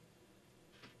in,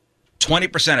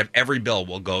 20% of every bill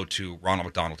will go to Ronald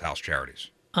McDonald House charities.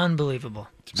 Unbelievable.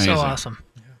 So awesome.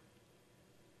 Yeah.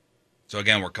 So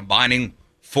again, we're combining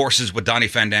forces with Donnie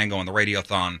Fandango on the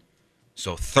Radiothon.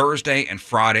 So Thursday and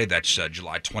Friday, that's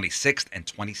July 26th and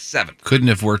 27th. Couldn't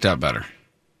have worked out better.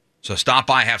 So stop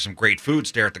by, have some great food,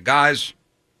 stare at the guys.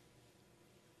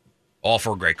 All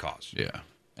for a great cause. Yeah.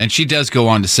 And she does go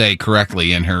on to say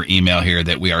correctly in her email here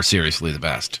that we are seriously the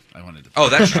best. I wanted to. Oh,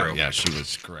 that's true. Yeah, she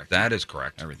was correct. That is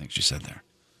correct. Everything she said there.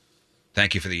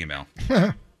 Thank you for the email.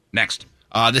 Next.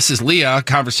 This is Leah, a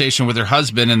conversation with her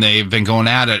husband, and they've been going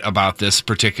at it about this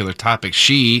particular topic.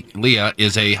 Leah,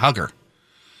 is a hugger.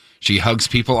 She hugs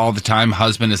people all the time.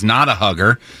 Husband is not a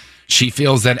hugger. She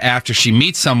feels that after she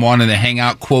meets someone and they hang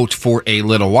out, quote, for a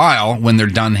little while, when they're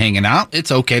done hanging out,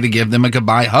 it's okay to give them a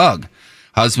goodbye hug.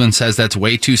 Husband says that's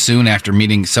way too soon after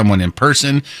meeting someone in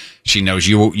person. She knows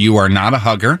you are not a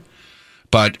hugger.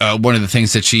 But one of the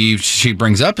things that she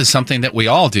brings up is something that we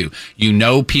all do. You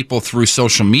know people through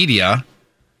social media,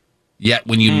 yet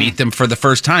when you meet them for the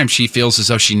first time, she feels as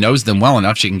though she knows them well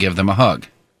enough she can give them a hug.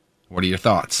 What are your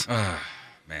thoughts?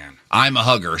 Man. I'm a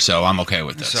hugger, so I'm okay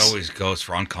with this. This always goes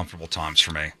for uncomfortable times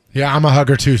for me. Yeah, I'm a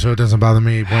hugger too, so it doesn't bother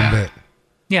me one bit.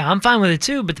 Yeah, I'm fine with it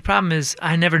too, but the problem is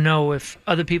I never know if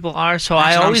other people are, so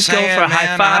I always go for a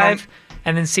high five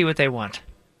and then see what they want.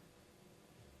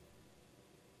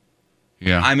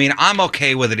 Yeah. I mean, I'm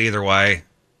okay with it either way.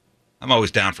 I'm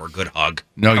always down for a good hug.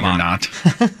 No, you're not.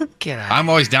 Get out. I'm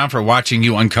always down for watching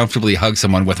you uncomfortably hug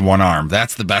someone with one arm.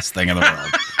 That's the best thing in the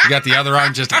world. You got the other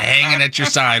arm just hanging at your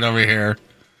side over here.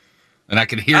 And I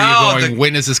can hear you going,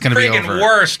 when is this going to be over? The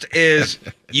worst is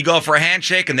you go for a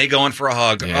handshake and they go in for a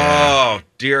hug. Yeah. Oh,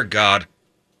 dear God.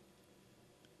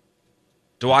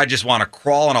 Do I just want to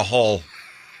crawl in a hole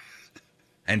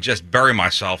and just bury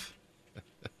myself?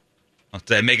 I'll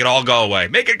say, make it all go away.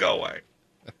 Make it go away.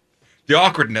 The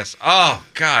awkwardness. Oh,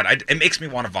 God. It makes me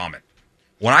want to vomit.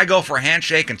 When I go for a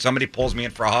handshake and somebody pulls me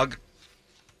in for a hug,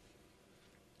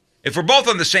 if we're both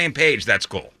on the same page, that's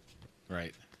cool.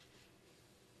 Right.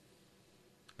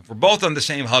 If we're both on the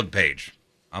same hug page,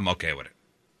 I'm okay with it.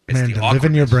 It's Man, to live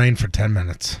in your brain for 10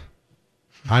 minutes.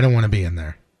 I don't want to be in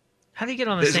there. How do you get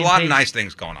on the same page? There's a lot of nice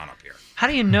things going on up here. How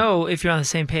do you know if you're on the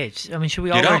same page? I mean, should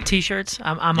we all wear T-shirts?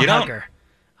 I'm a hugger.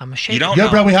 I'm a shaker. You don't Yo,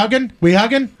 know. bro, we hugging? We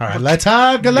hugging? All right, let's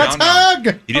hug. Let's hug.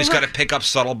 You just got to pick up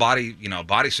subtle body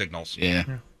signals. Yeah.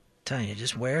 I'm telling you,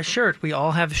 just wear a shirt. We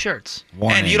all have shirts.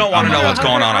 And you don't want to know what's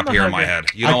going on up here in my head.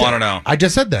 You don't want to know. I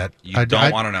just said that. You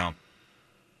don't want to know.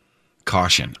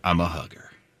 Caution, I'm a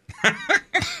hugger.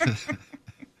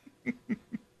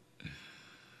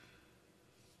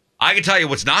 I can tell you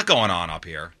what's not going on up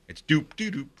here. It's doop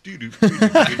doop doop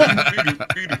doop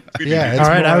doop. Yeah. All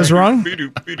right, I was wrong.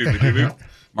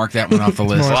 Mark that one off the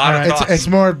list. It's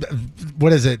more,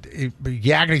 what is it?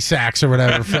 Yagny Sax or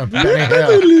whatever from Benny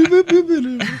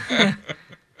Hill.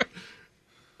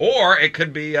 Or it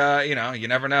could be, you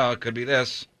never know. It could be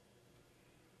this.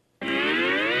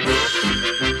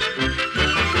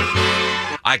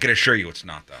 I can assure you it's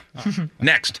not, though.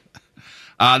 Next.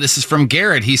 This is from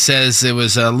Garrett. He says it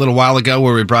was a little while ago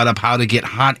where we brought up how to get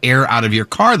hot air out of your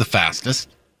car the fastest.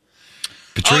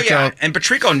 Oh, yeah. And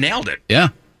Patrico nailed it. Yeah.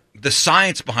 The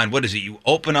science behind what is it? You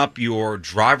open up your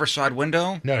driver's side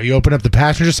window? No, you open up the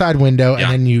passenger side window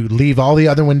and then you leave all the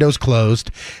other windows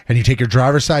closed and you take your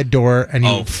driver's side door and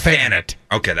you fan it.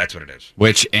 Okay, that's what it is.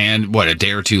 A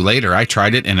day or two later, I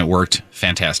tried it and it worked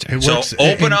fantastic. It works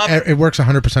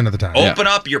 100% of the time. Open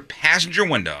up your passenger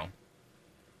window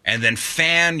and then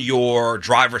fan your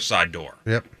driver's side door.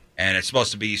 Yep. And it's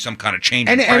supposed to be some kind of change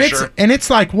in pressure. And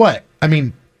it's like what?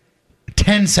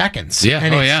 10 seconds. Yeah.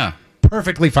 And it's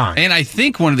perfectly fine. And I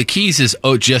think one of the keys is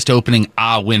just opening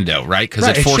a window, right? Because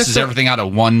it forces everything out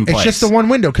of one place. It's just the one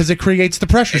window because it creates the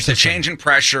pressure system. It's a change in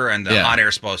pressure, and the hot air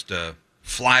is supposed to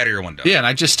fly to your window. Yeah, and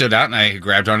I just stood out and I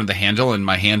grabbed onto the handle and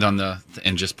my hand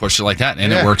and just pushed it like that,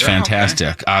 and it worked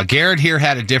fantastic. Okay. Garrett here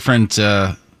had a different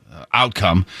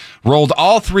outcome. Rolled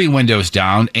all 3 windows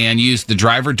down and used the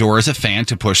driver door as a fan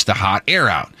to push the hot air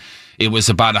out. It was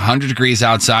about 100 degrees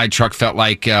outside. Truck felt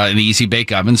like an easy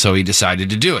bake oven, so he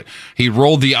decided to do it. He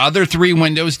rolled the other 3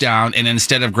 windows down, and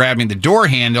instead of grabbing the door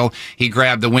handle, he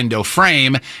grabbed the window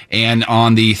frame, and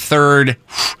on the third,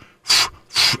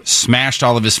 smashed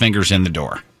all of his fingers in the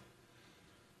door.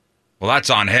 Well, that's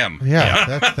on him.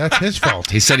 Yeah. That's his fault.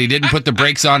 He said he didn't put the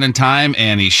brakes on in time,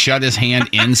 and he shut his hand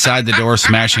inside the door,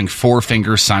 smashing 4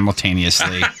 fingers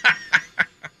simultaneously.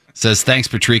 Says, thanks,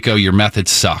 Patrico. Your method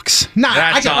sucks. Nah,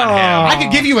 I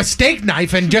could give you a steak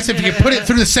knife, and just if you put it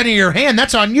through the center of your hand,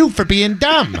 that's on you for being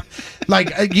dumb.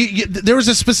 There was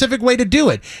a specific way to do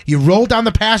it. You roll down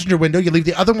the passenger window, you leave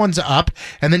the other ones up,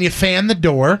 and then you fan the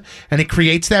door, and it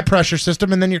creates that pressure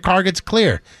system, and then your car gets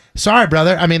clear. Sorry,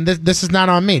 brother. This is not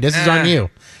on me. This is on you.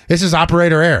 This is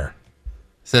operator error.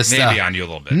 Maybe on you a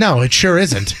little bit. No, it sure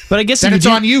isn't. But I guess then it's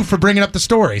on you for bringing up the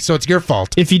story, so it's your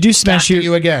fault. If you do smash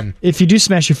you again, if you do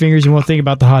smash your fingers, you won't think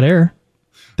about the hot air.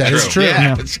 That is true.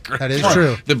 Yeah, that's great. That is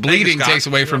true. The bleeding takes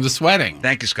away from the sweating.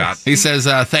 Thank you, Scott. He says,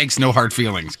 thanks, no hard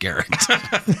feelings, Garrett.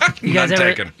 You guys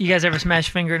ever smash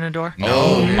a finger in a door?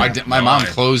 No. My mom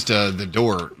closed the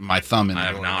door, my thumb in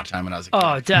the door one time when I was a kid.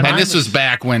 Oh, damn. And this was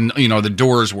back when, the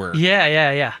doors were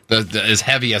Yeah. as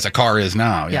heavy as a car is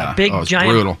now. Yeah, big giant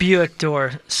brutal. Buick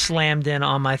door slammed in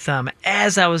on my thumb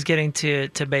as I was getting to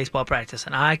baseball practice,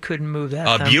 and I couldn't move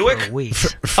that thumb Buick? for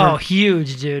weeks.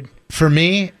 Huge, dude. For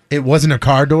me, it wasn't a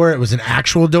car door. It was an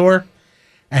actual door.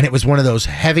 And it was one of those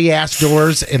heavy-ass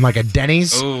doors in like a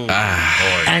Denny's. Ooh,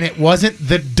 and it wasn't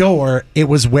the door. It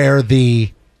was where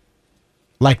the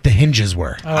hinges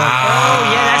were. Oh,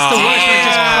 yeah, that's the worst. Where it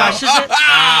just crushes it.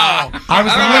 I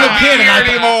was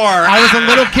a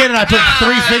little kid, and I put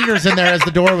 3 fingers in there as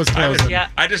the door was closing.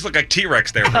 I just look like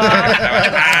T-Rex there.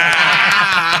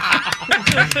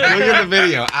 Look at the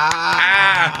video.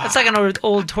 That's like an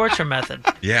old torture method.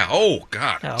 Yeah. Oh,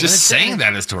 God. Just saying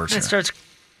that is torture. It starts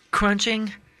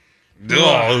crunching. It was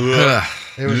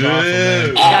awful,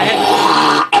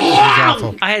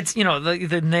 man. I had,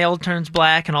 the nail turns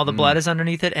black and all the blood is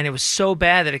underneath it, and it was so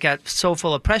bad that it got so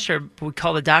full of pressure. We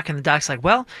called the doc, and the doc's like,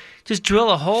 well, just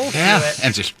drill a hole through it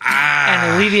and just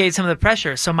and alleviate some of the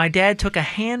pressure. So my dad took a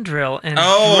hand drill and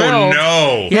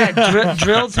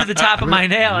drilled through the top of my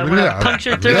nail, and when it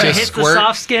punctured through, it hit the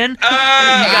soft skin. You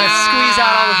got to squeeze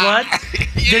out all the blood.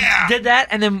 Did that,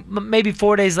 and then maybe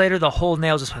 4 days later, the whole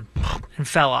nail just went and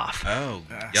fell off. Oh,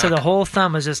 so the whole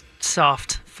thumb was just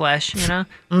soft flesh,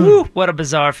 Woo, what a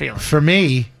bizarre feeling. For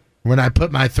me, when I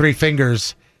put my 3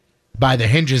 fingers by the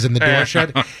hinges and the door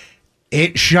shut,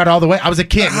 it shut all the way. I was a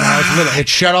kid when I was little. It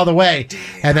shut all the way.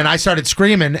 And then I started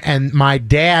screaming, and my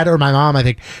dad or my mom, I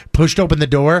think, pushed open the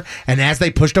door. And as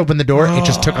they pushed open the door, it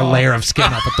just took a layer of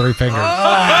skin off of 3 fingers.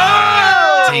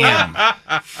 Damn.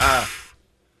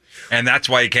 And that's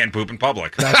why you can't poop in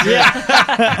public.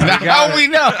 Now we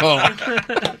know.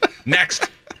 Next.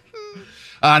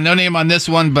 No name on this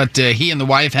one, but he and the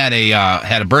wife had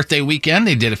a birthday weekend.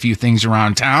 They did a few things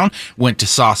around town. Went to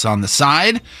Sauce on the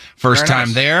Side. First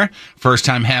time there. First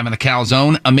time having a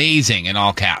calzone. Amazing in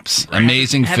all caps.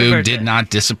 Amazing food. Did not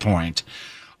disappoint.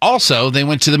 Also, they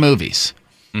went to the movies.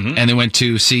 Mm-hmm. And they went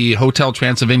to see Hotel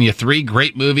Transylvania 3.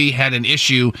 Great movie. Had an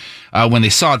issue when they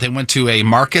saw it. They went to a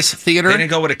Marcus Theater. They didn't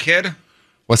go with a kid?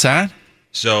 What's that?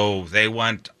 So they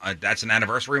went, that's an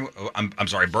anniversary, I'm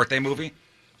sorry, birthday movie?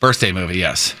 Birthday movie,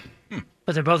 yes.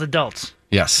 But they're both adults.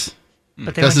 Yes.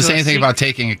 But they doesn't say anything about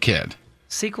taking a kid.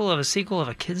 Sequel of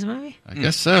a kids movie? I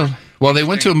guess so. Well, they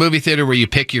went to a movie theater where you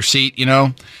pick your seat,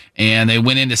 and they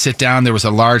went in to sit down. There was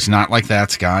a large, not like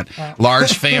that, Scott,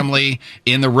 large family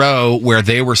in the row where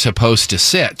they were supposed to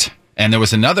sit. And there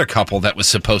was another couple that was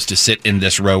supposed to sit in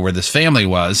this row where this family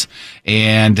was.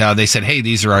 And they said, hey,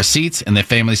 these are our seats. And the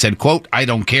family said, quote, I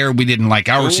don't care. We didn't like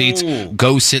our seats.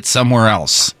 Go sit somewhere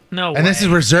else. No way. And this is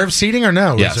reserved seating or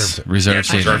no? Yes, reserved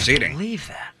seating. Reserved seating. I believe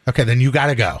that. Okay, then you got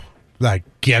to go. Like,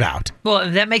 get out. Well,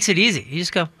 that makes it easy. You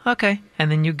just go, okay. And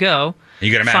then you go.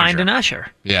 You get a manager. Find an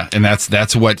usher. Yeah, and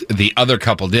that's what the other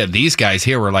couple did. These guys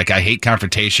here were like, I hate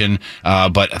confrontation,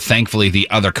 but thankfully the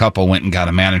other couple went and got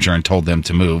a manager and told them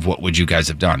to move. What would you guys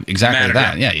have done? Exactly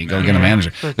that. Yeah, you go get a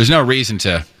manager. There's no reason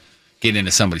to get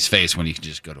into somebody's face when you can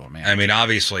just go to a manager. I mean,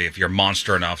 obviously, if you're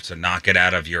monster enough to knock it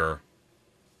out of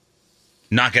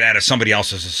somebody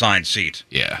else's assigned seat,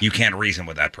 you can't reason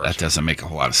with that person. That doesn't make a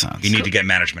whole lot of sense. You need to get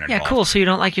management involved. Yeah, cool. So you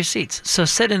don't like your seats. So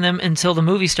sit in them until the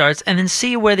movie starts and then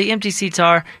see where the empty seats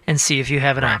are and see if you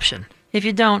have an option. If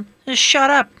you don't, just shut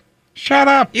up. Shut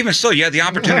up. Even still, you had the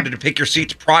opportunity to pick your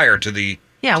seats prior to the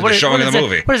showing of the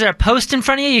movie. What is there, a post in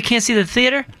front of you? You can't see the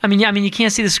theater? I mean, you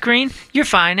can't see the screen? You're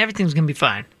fine. Everything's going to be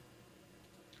fine.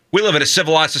 We live in a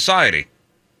civilized society.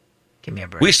 Give me a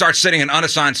break. We start sitting in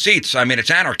unassigned seats. I mean, it's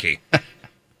anarchy.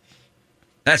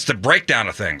 That's the breakdown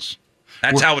of things.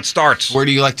 That's how it starts. Where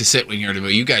do you like to sit when you're at a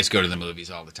movie? You guys go to the movies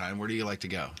all the time. Where do you like to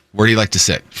go? Where do you like to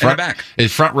sit? In the back.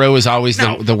 Front row is always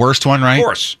the worst one, right? Of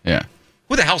course. Yeah.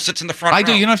 Who the hell sits in the front row? I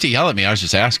do. You don't have to yell at me. I was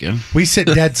just asking. We sit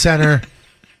dead center.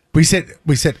 We sit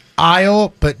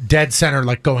aisle, but dead center,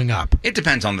 like going up. It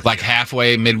depends on the theater. Like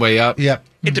halfway, midway up? Yep.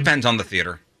 It depends on the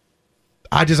theater.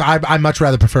 I much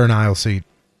rather prefer an aisle seat.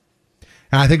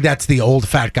 And I think that's the old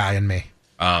fat guy in me.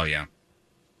 Oh, yeah.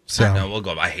 So no, we'll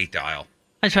go. I hate the aisle.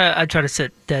 I try to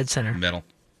sit dead center. Middle.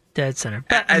 Dead center.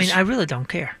 But, I mean, I really don't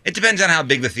care. It depends on how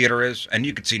big the theater is. And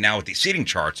you can see now with these seating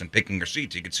charts and picking your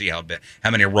seats, you can see how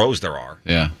many rows there are.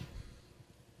 Yeah.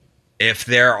 If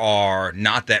there are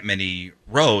not that many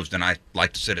rows, then I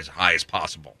like to sit as high as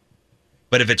possible.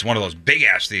 But if it's one of those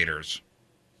big-ass theaters,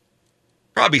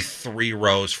 probably 3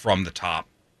 rows from the top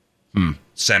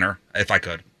center, if I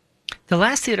could. The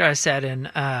last theater I sat in,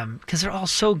 because they're all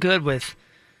so good with,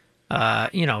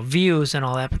 views and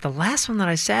all that. But the last one that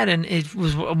I sat in, it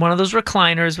was one of those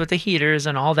recliners with the heaters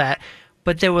and all that.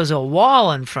 But there was a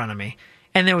wall in front of me,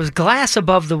 and there was glass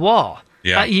above the wall.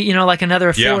 Yeah. Like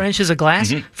another 4 inches of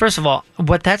glass. Mm-hmm. First of all,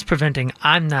 what that's preventing,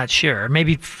 I'm not sure.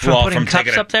 Maybe from putting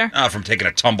cups up there? From taking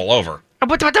a tumble over.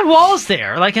 But the wall's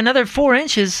there, like another 4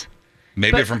 inches.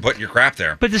 Maybe from putting your crap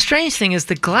there. But the strange thing is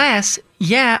the glass,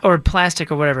 or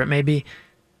plastic or whatever it may be,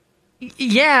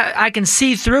 I can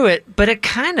see through it, but it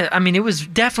kind of, it was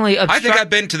definitely I think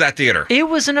I've been to that theater. It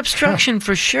was an obstruction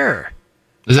for sure.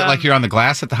 Is it like you're on the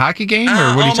glass at the hockey game,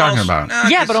 or what are you talking about?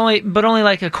 But only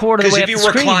like a quarter of the way up the screen.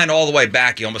 Because if you recline all the way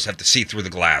back, you almost have to see through the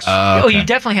glass. Okay. Oh, you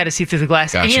definitely had to see through the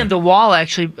glass, and the wall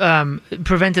actually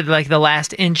prevented like the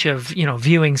last inch of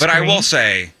viewing screen. But I will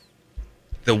say,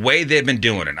 the way they've been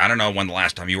doing it, I don't know when the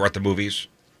last time you were at the movies.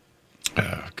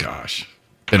 Oh gosh,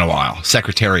 been a while.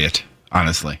 Secretariat,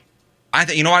 honestly. I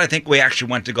think we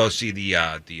actually went to go see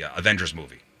the Avengers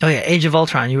movie. Oh yeah, Age of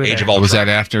Ultron. You were there. Age of Ultron. Was that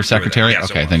after Secretariat?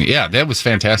 Yes, okay, yeah, that was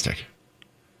fantastic.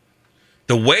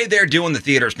 The way they're doing the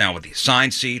theaters now with the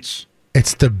assigned seats,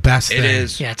 it's the best thing. It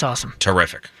is. Yeah, it's awesome.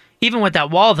 Terrific. Even with that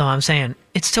wall, though, I'm saying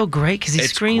it's still great because these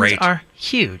screens are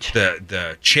huge.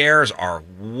 The chairs are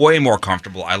way more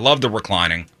comfortable. I love the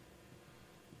reclining.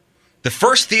 The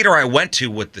first theater I went to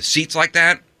with the seats like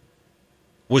that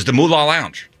was the Moolah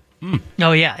Lounge.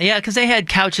 Oh yeah, because they had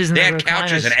couches and they had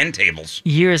couches and end tables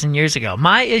years and years ago.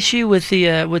 My issue with the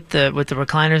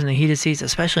recliners and the heated seats,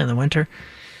 especially in the winter,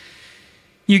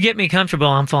 you get me comfortable,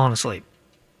 I'm falling asleep.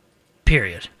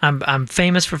 Period. I'm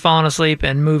famous for falling asleep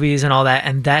in movies and all that,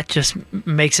 and that just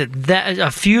makes it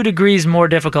a few degrees more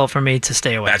difficult for me to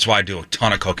stay awake. That's why I do a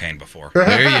ton of cocaine before.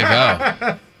 There you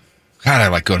go. God, I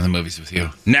like going to the movies with you.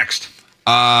 Next.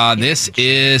 This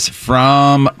is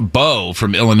from Bo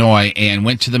from Illinois and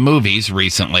went to the movies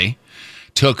recently.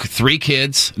 took 3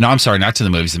 kids. No, I'm sorry, not to the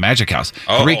movies, the Magic House.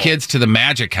 3 kids to the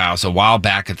Magic House a while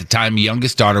back. At the time,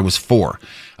 youngest daughter was 4.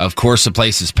 Of course, the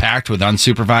place is packed with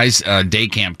unsupervised day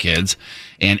camp kids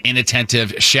and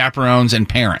inattentive chaperones and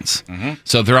parents.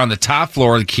 So they're on the top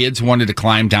floor. The kids wanted to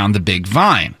climb down the big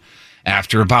vine.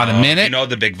 After about a minute, you know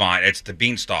the big vine. It's the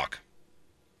beanstalk.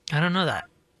 I don't know that.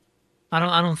 I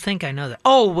don't think I know that.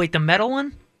 Oh, wait, the metal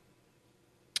one?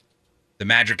 The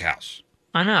Magic House.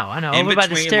 I know. In Over by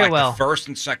the stairwell. Like the first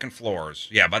and second floors.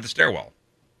 Yeah, by the stairwell.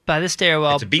 By the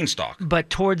stairwell. It's a beanstalk. But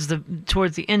towards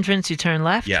the entrance, you turn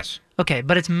left? Yes. Okay,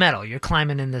 but it's metal. You're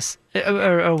climbing in this,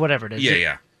 or whatever it is.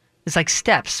 Yeah. It's like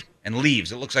steps. And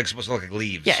leaves. It looks like it's supposed to look like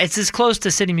leaves. Yeah, it's as close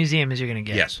to City Museum as you're going to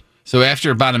get. Yes. So after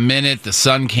about a minute, the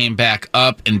son came back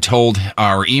up and told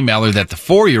our emailer that the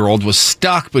 4-year-old was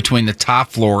stuck between the top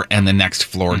floor and the next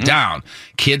floor down.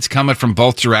 Kids coming from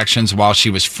both directions while she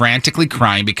was frantically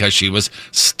crying because she was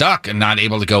stuck and not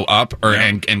able to go up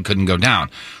and couldn't go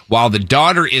down. While the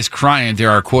daughter is crying,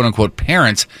 there are quote-unquote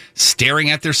parents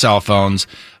staring at their cell phones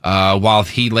while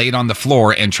he laid on the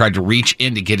floor and tried to reach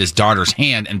in to get his daughter's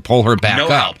hand and pull her back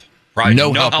up.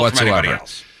 No help whatsoever.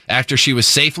 After she was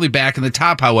safely back in the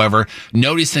top, however,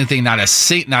 noticing not a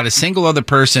single other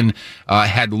person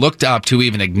had looked up to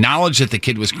even acknowledge that the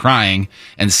kid was crying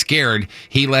and scared,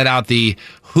 he let out the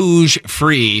 "Who's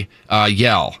free"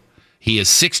 yell. He is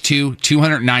 6'2",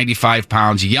 295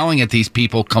 pounds, yelling at these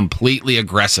people completely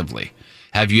aggressively.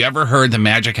 Have you ever heard the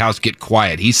Magic House get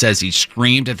quiet? He says he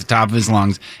screamed at the top of his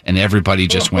lungs, and everybody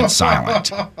just went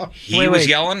silent. He was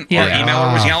yelling? Yeah. Our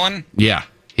emailer was yelling? Yeah.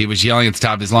 He was yelling at the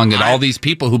top of his lungs at all these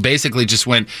people who basically just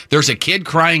went, there's a kid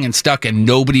crying and stuck, and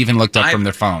nobody even looked up from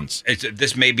their phones.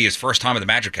 This may be his first time at the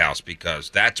Magic House because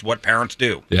that's what parents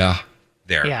do. Yeah.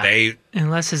 They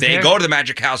go to the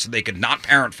Magic House and they could not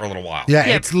parent for a little while. Yeah,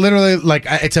 it's literally like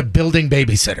it's a building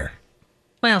babysitter.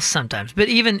 Well, sometimes, but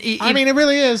even I mean, it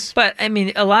really is. But I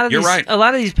mean, a lot of You're these right. a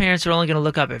lot of these parents are only going to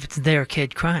look up if it's their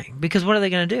kid crying, because what are they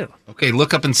going to do? Okay,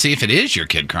 look up and see if it is your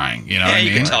kid crying. You know what I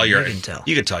mean? You can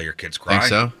tell your kid's crying. Think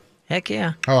so? Heck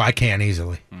yeah. Oh, I can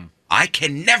easily. I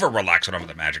can never relax when I'm at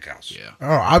the Magic House. Yeah. Oh,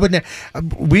 I would.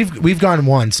 We've gone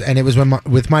once, and it was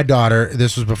with my daughter.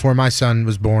 This was before my son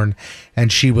was born,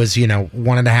 and she was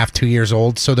 1.5, 2 years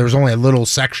old. So there was only a little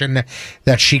section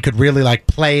that she could really like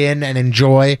play in and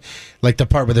enjoy, like the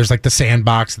part where there's like the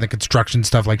sandbox and the construction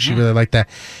stuff. Like she really liked that.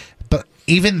 But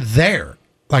even there,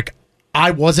 like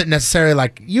I wasn't necessarily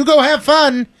like, you go have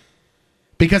fun,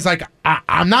 because like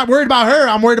I'm not worried about her.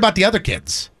 I'm worried about the other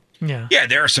kids. Yeah,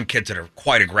 there are some kids that are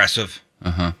quite aggressive.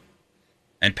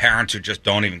 And parents who just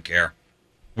don't even care.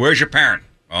 Where's your parent?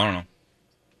 I don't know.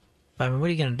 I mean, what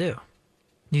are you going to do?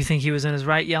 Do you think he was in his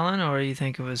right yelling, or do you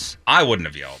think it was... I wouldn't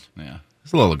have yelled. Yeah.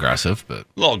 It's a little aggressive, but...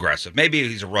 A little aggressive. Maybe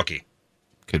he's a rookie.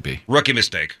 Could be. Rookie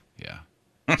mistake. Yeah.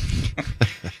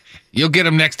 You'll get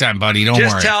him next time, buddy. Don't worry.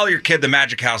 Just tell your kid the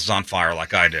Magic House is on fire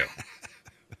like I do.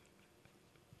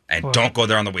 And don't go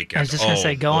there on the weekends. I was just going to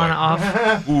say, go on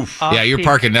off. Oof. Yeah, you're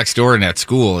parking next door in that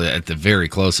school at the very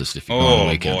closest if you go on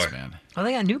the weekends, man. Oh,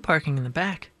 they got new parking in the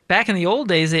back. Back in the old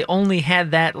days, they only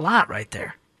had that lot right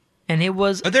there. And it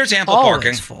was there's ample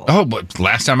parking. Full. Oh, but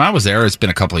last time I was there, it's been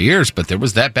a couple of years, but there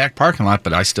was that back parking lot,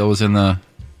 but I still was in the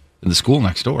school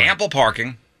next door. Ample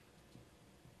parking.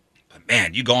 But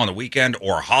man, you go on the weekend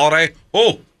or a holiday,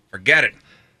 forget it.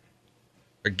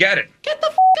 Forget it. Get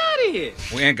the out of here.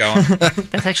 We ain't going.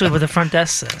 That's actually what the front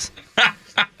desk says.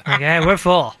 Okay, we're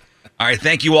full. All right,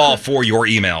 thank you all for your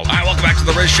emails. All right, welcome back to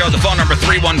the Riz Show. The phone number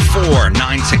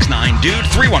 314-969-DUDE,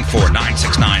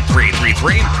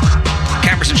 314-969-3833.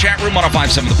 Cameras and chat room,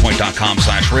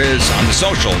 1057thepoint.com/Riz. On the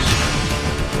socials,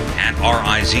 at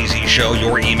RIZZ Show.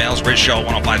 Your emails, Riz Show,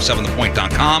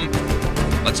 1057thepoint.com.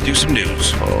 Let's do some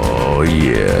news. Oh,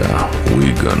 yeah.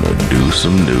 We're gonna do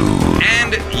some news.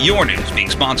 And your news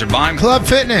being sponsored by Club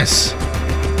Fitness.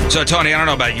 So, Tony, I don't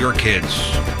know about your kids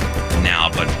now,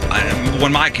 but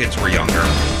when my kids were younger,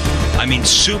 I mean,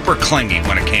 super clingy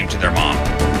when it came to their mom.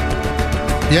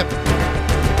 Yep.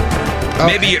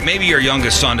 Maybe your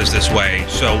youngest son is this way,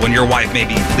 so when your wife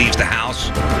maybe leaves the house,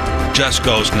 just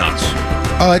goes nuts.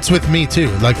 Oh, it's with me,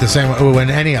 too. Like the same way when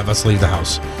any of us leave the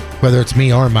house, whether it's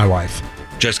me or my wife.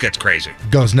 Just gets crazy.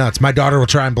 Goes nuts. My daughter will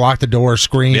try and block the door,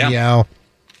 scream, yell.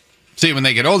 See, when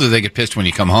they get older, they get pissed when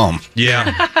you come home.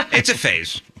 Yeah. It's a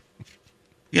phase.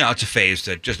 It's a phase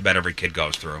that just about every kid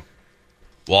goes through.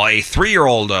 Well, a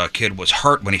 3-year-old kid was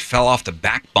hurt when he fell off the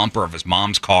back bumper of his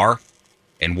mom's car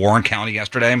in Warren County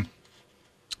yesterday.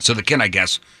 So the kid, I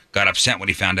guess, got upset when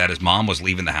he found out his mom was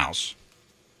leaving the house.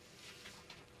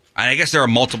 And I guess there are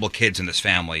multiple kids in this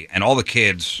family, and all the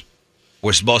kids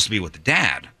were supposed to be with the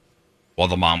dad while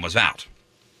the mom was out.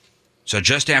 So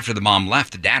just after the mom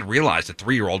left, the dad realized the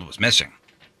 3-year-old was missing.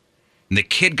 And the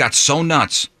kid got so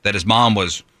nuts that his mom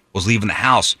was leaving the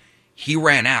house. He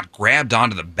ran out, grabbed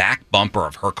onto the back bumper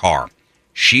of her car.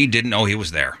 She didn't know he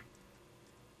was there.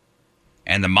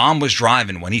 And the mom was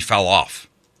driving when he fell off.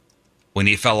 When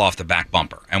he fell off the back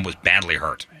bumper and was badly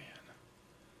hurt.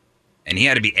 And he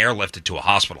had to be airlifted to a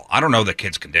hospital. I don't know the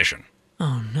kid's condition.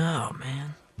 Oh, no,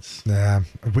 man. Yeah,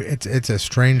 it's a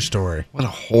strange story. What a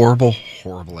horrible,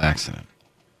 horrible accident.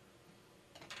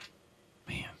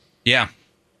 Man. Yeah.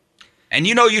 And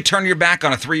you turn your back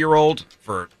on a 3-year-old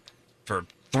for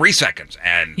 3 seconds,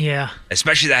 and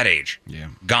especially that age,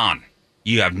 gone.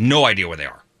 You have no idea where they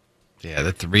are.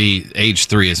 Yeah, age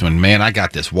 3 is when, man, I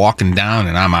got this walking down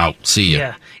and I'm out. See ya.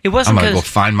 Yeah, it wasn't. I'm gonna go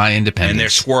find my independence. And they're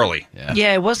squirrely.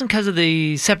 Yeah, it wasn't because of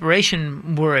the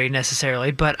separation worry necessarily,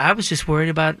 but I was just worried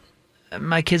about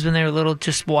my kids when they were little,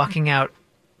 just walking out,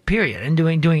 period, and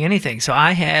doing anything. So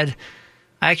I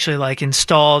actually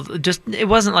installed it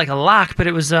wasn't like a lock, but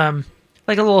it was like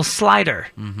a little slider,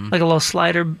 like a little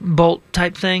slider bolt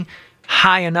type thing,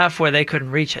 high enough where they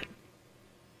couldn't reach it.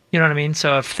 You know what I mean?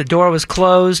 So if the door was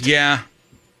closed, and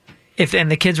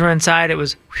the kids were inside, it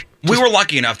was. We were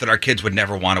lucky enough that our kids would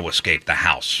never want to escape the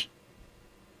house.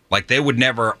 Like they would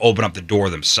never open up the door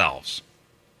themselves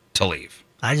to leave.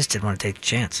 I just didn't want to take the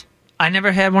chance. I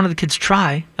never had one of the kids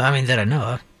try. I mean, that I know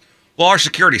of. Well, our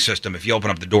security system, if you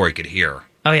open up the door, you could hear.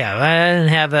 Oh yeah, I didn't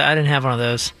have that. I didn't have one of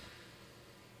those.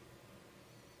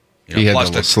 You had the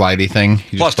little slidey thing.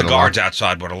 Plus the guards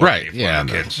outside would alert right, you. Yeah,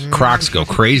 the kids. Crocs go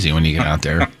crazy when you get out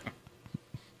there.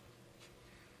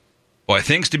 Boy,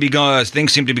 things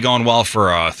seem to be going well for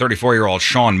 34-year-old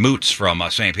Sean Moots from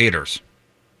St. Peter's.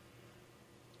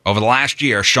 Over the last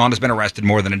year, Sean has been arrested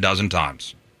more than a dozen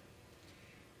times.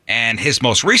 And his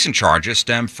most recent charges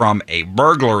stem from a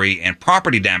burglary and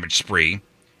property damage spree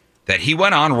that he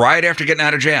went on right after getting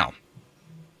out of jail.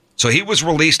 So he was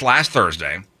released last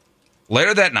Thursday.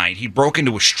 Later that night, he broke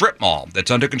into a strip mall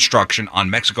that's under construction on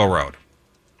Mexico Road.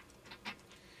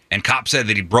 And cops said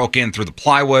that he broke in through the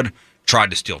plywood,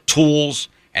 tried to steal tools,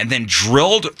 and then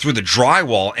drilled through the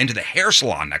drywall into the hair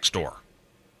salon next door.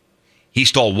 He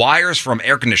stole wires from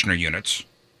air conditioner units.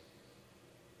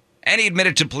 And he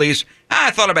admitted to police,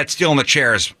 I thought about stealing the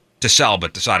chairs to sell,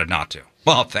 but decided not to.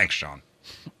 Well, thanks, Sean.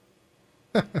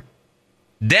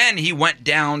 Then he went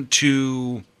down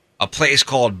to a place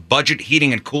called Budget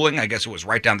Heating and Cooling. I guess it was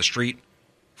right down the street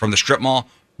from the strip mall.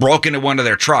 Broke into one of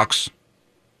their trucks.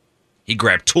 He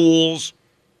grabbed tools,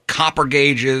 copper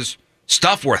gauges,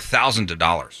 stuff worth thousands of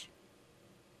dollars.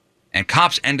 And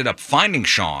cops ended up finding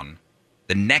Sean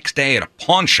the next day at a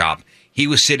pawn shop. He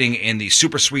was sitting in the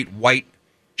super sweet white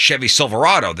Chevy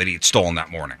Silverado that he had stolen that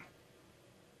morning.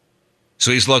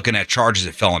 So he's looking at charges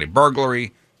of felony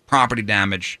burglary, property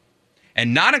damage,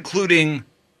 and not including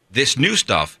this new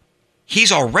stuff,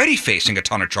 he's already facing a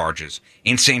ton of charges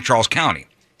in St. Charles County.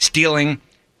 Stealing,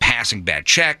 passing bad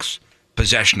checks,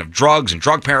 possession of drugs and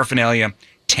drug paraphernalia,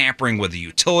 tampering with a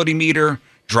utility meter,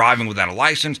 driving without a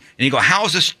license. And you go, how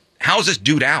is this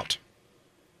dude out?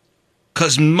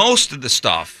 Because most of the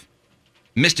stuff,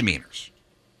 misdemeanors.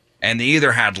 And they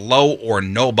either had low or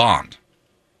no bond.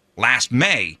 Last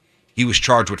May, he was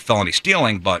charged with felony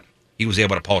stealing, but he was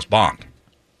able to post bond.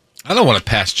 I don't want to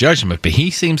pass judgment, but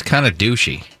he seems kind of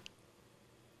douchey.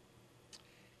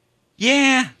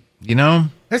 Yeah. You know?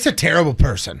 That's a terrible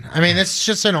person. I mean, that's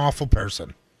just an awful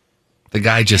person. The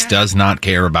guy just does not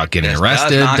care about getting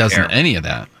arrested, doesn't any of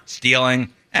that.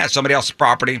 Stealing, somebody else's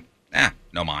property,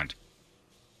 no mind.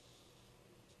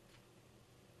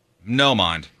 No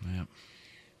mind. Yep.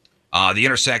 The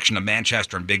intersection of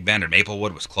Manchester and Big Bend and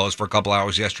Maplewood was closed for a couple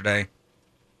hours yesterday.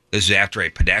 This is after a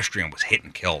pedestrian was hit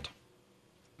and killed.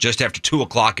 Just after 2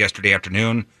 o'clock yesterday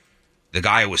afternoon, the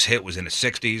guy who was hit was in his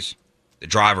 60s. The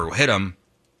driver who hit him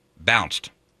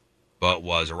bounced, but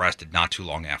was arrested not too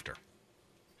long after.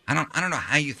 I don't know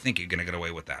how you think you're going to get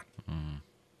away with that.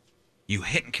 You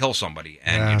hit and kill somebody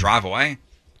and you drive away?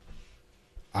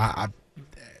 I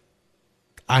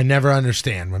never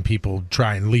understand when people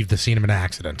try and leave the scene of an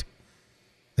accident.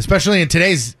 Especially in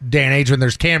today's day and age when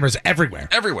there's cameras everywhere.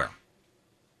 Everywhere.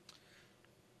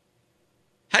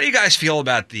 How do you guys feel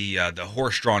about the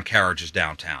horse-drawn carriages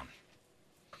downtown?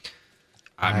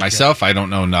 Myself, I don't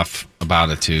know enough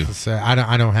about it to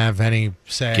I don't have any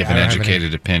say. Give an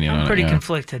educated opinion on it. I'm pretty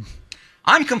conflicted.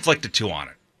 I'm conflicted too on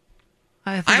it.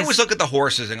 I always look at the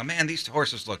horses and go, man, these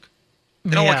horses they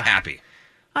don't look happy.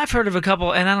 I've heard of a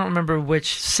couple, and I don't remember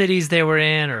which cities they were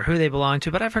in or who they belong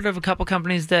to, but I've heard of a couple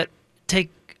companies that take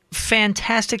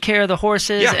fantastic care of the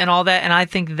horses and all that, and I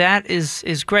think that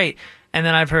is great. And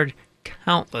then I've heard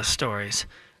countless stories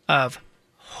of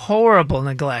horrible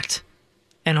neglect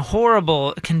and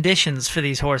horrible conditions for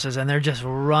these horses, and they're just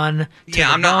run to the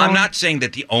I'm bone. not saying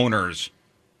that the owners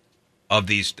of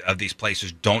these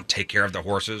places don't take care of their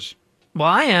horses. Well,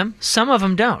 I am. Some of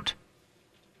them don't.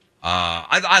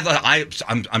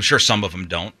 I'm sure some of them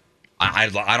don't. I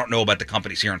don't know about the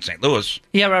companies here in St. Louis.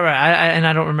 Yeah, right.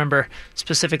 I don't remember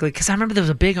specifically because I remember there was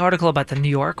a big article about the New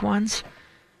York ones.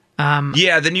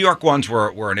 Yeah, the New York ones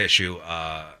were an issue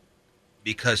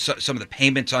because some of the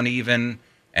payments uneven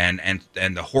and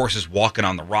the horses walking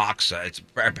on the rocks. It's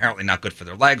apparently not good for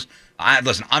their legs.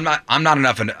 Listen, I'm not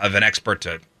enough of an expert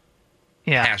to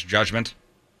pass judgment.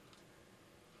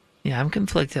 Yeah, I'm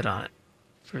conflicted on it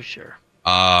for sure.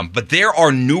 But there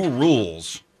are new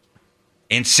rules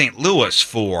in St. Louis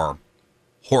for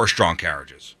horse-drawn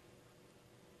carriages.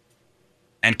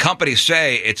 And companies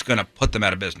say it's going to put them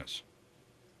out of business.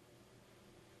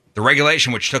 The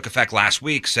regulation, which took effect last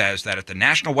week, says that if the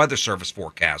National Weather Service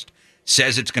forecast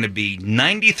says it's going to be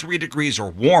 93 degrees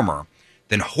or warmer,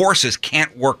 then horses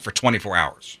can't work for 24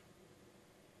 hours.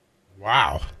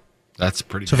 Wow. That's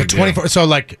pretty So big for 24, so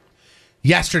like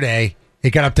yesterday,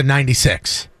 it got up to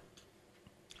 96.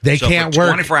 They can't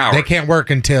work. 24 hours. They can't work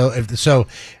until so.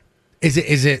 Is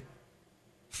it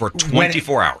for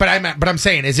 24 hours? But I'm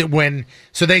saying, is it when?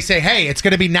 So they say, hey, it's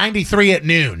going to be 93 at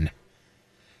noon.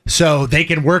 So they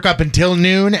can work up until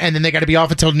noon, and then they got to be off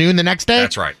until noon the next day.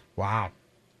 That's right. Wow.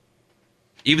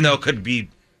 Even though it could be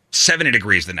 70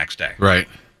 degrees the next day. Right.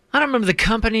 I don't remember the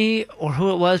company or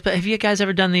who it was, but have you guys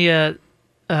ever done the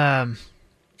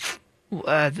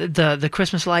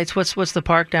Christmas lights? What's the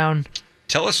park down?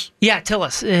 Tillis? Yeah,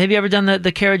 Tillis. Have you ever done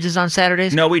the carriages on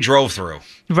Saturdays? No, we drove through.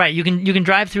 Right, you can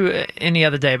drive through any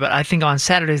other day, but I think on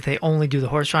Saturdays they only do the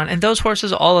horse drawn, and those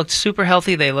horses all looked super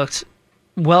healthy. They looked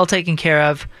well taken care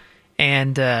of,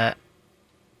 and I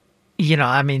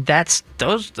mean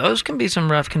those can be some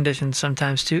rough conditions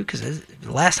sometimes too. Because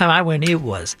the last time I went, it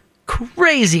was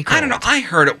crazy cold. I don't know. I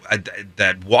heard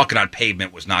that walking on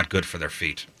pavement was not good for their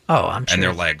feet. Oh, I'm sure. And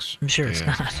their legs. I'm sure it's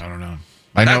not. I don't know.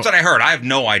 That's what I heard. I have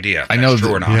no idea. I know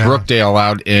true or not. Brookdale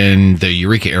out in the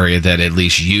Eureka area that at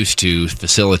least used to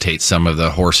facilitate some of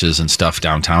the horses and stuff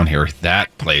downtown here.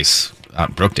 That place out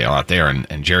in Brookdale out there,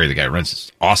 and Jerry, the guy who runs,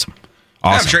 is awesome.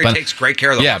 Yeah, I'm sure he takes great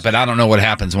care of them. Yeah, but I don't know what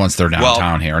happens once they're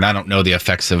downtown here, and I don't know the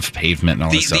effects of pavement and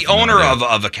all this stuff. The owner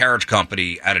of a carriage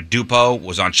company at a Dupo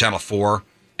was on Channel 4,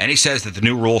 and he says that the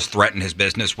new rules threaten his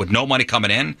business. With no money coming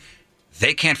in,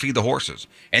 they can't feed the horses.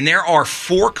 And there are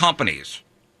 4 companies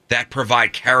that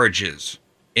provide carriages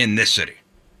in this city.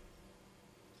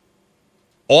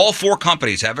 All 4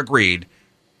 companies have agreed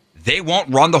they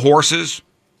won't run the horses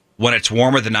when it's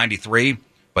warmer than 93,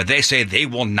 but they say they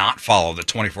will not follow the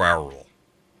 24-hour rule.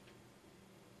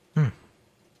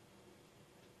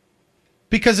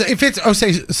 Because if it's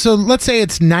so let's say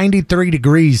it's 93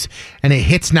 degrees and it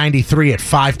hits 93 at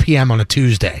 5 p.m. on a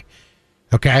Tuesday.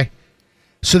 Okay?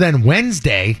 So then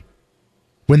Wednesday,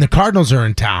 when the Cardinals are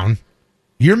in town,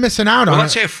 you're missing out on.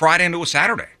 Let's say a Friday into a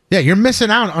Saturday. Yeah, you're missing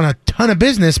out on a ton of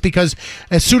business because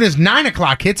as soon as 9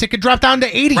 o'clock hits, it could drop down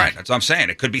to 80. Right, that's what I'm saying.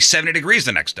 It could be 70 degrees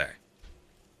the next day.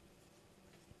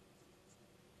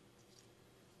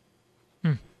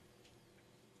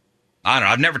 I don't know.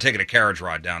 I've never taken a carriage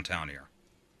ride downtown here.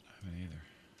 I haven't either.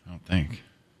 I don't think.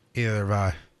 Either have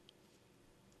I.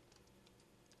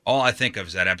 All I think of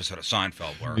is that episode of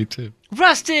Seinfeld where... Me too.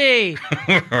 Rusty!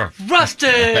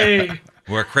 Rusty!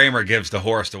 Where Kramer gives the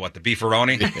horse to what, the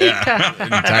beefaroni? Yeah.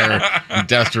 Entire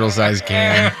industrial-sized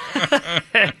can.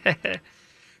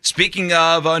 Speaking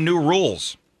of new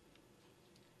rules,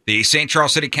 the St.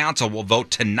 Charles City Council will vote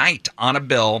tonight on a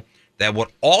bill that would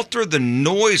alter the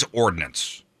noise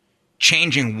ordinance,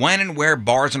 changing when and where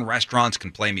bars and restaurants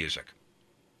can play music.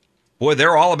 Boy,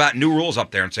 they're all about new rules up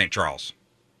there in St. Charles.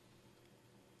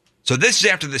 So this is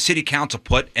after the city council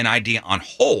put an idea on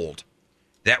hold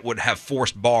that would have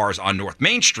forced bars on North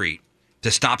Main Street to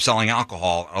stop selling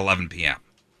alcohol at 11 p.m.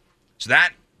 So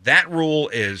that rule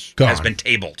has been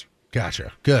tabled.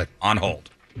 Gotcha. Good. On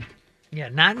hold. Yeah,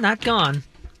 not gone,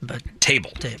 but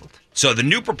tabled. Tabled. So the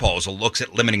new proposal looks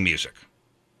at limiting music.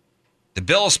 The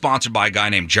bill is sponsored by a guy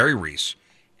named Jerry Reese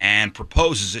and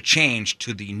proposes a change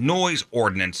to the noise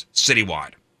ordinance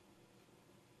citywide.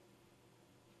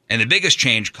 And the biggest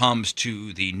change comes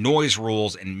to the noise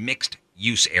rules in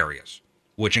mixed-use areas,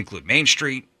 which include Main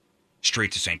Street,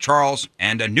 streets of St. Charles,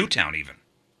 and Newtown even.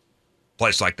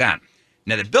 Place like that.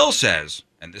 Now, the bill says,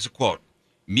 and this is a quote,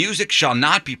 music shall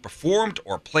not be performed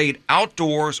or played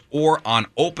outdoors or on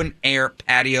open-air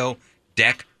patio,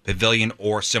 deck, pavilion,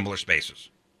 or similar spaces.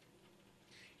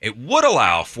 It would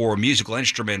allow for musical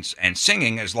instruments and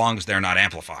singing as long as they're not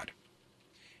amplified.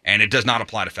 And it does not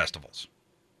apply to festivals.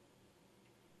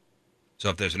 So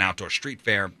if there's an outdoor street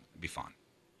fair, it'd be fun.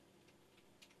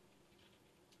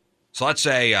 So let's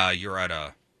say you're at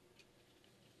a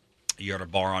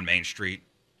bar on Main Street,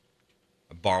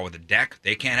 a bar with a deck.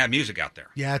 They can't have music out there.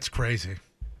 Yeah, it's crazy.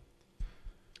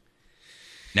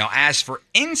 Now, as for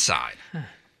inside,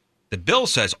 the bill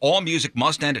says all music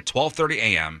must end at 12:30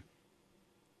 a.m.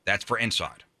 That's for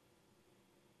inside.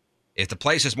 If the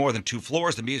place has more than 2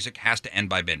 floors, the music has to end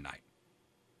by midnight.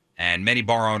 And many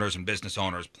bar owners and business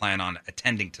owners plan on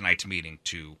attending tonight's meeting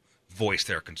to voice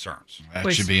their concerns.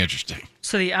 That should be interesting.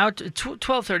 So the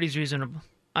 12:30 is reasonable,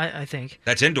 I think.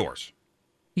 That's indoors.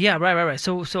 Yeah, right.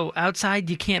 So outside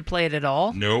you can't play it at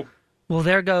all? Nope. Well,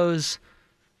 there goes,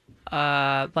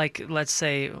 let's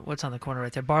say, what's on the corner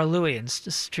right there? Bar Louie and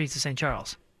Streets of St.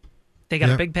 Charles. They got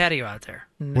a big patio out there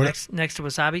next to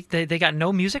Wasabi. They got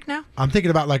no music now? I'm thinking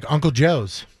about like Uncle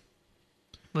Joe's.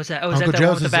 What's that? Oh, is Uncle that the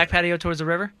one Joe's with the back patio towards the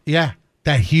river? Yeah,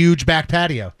 that huge back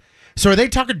patio. So are they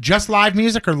talking just live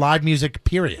music or live music,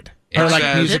 period? Or like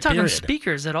they're talking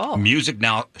speakers at all. Music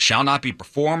now shall not be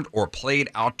performed or played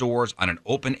outdoors on an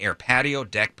open-air patio,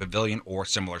 deck, pavilion, or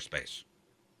similar space.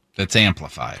 That's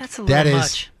amplified. That's a little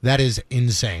much. That is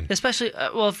insane. Especially,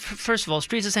 first of all,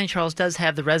 Streets of St. Charles does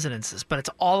have the residences, but it's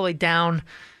all the way down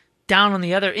on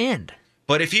the other end.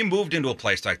 But if you moved into a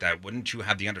place like that, wouldn't you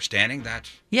have the understanding that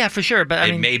Yeah, for sure. But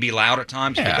it may be loud at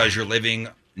times because you're living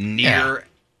near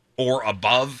or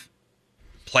above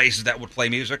places that would play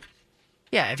music?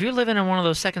 Yeah, if you're living in one of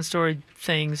those second-story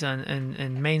things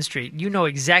on Main Street, you know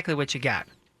exactly what you got.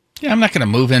 Yeah, I'm not going to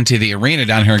move into the arena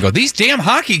down here and go, these damn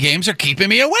hockey games are keeping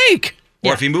me awake.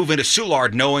 Or if you move into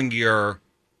Soulard knowing you're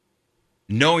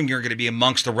going to be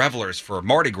amongst the revelers for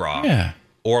Mardi Gras,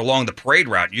 or along the parade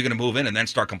route, you're going to move in and then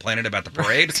start complaining about the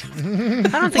parade? I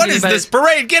don't think What is this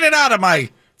parade? Get it out of my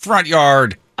front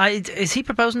yard. Is he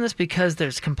proposing this because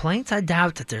there's complaints? I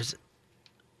doubt that there's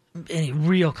any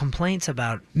real complaints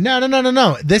about. No.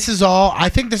 This is all. I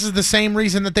think this is the same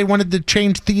reason that they wanted to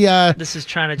change the. This is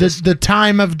trying to the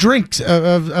time of drinks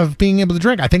of being able to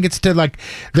drink. I think it's to like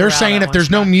they're saying if there's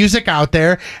no music out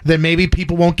there, then maybe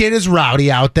people won't get as rowdy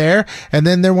out there, and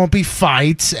then there won't be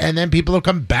fights, and then people will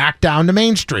come back down to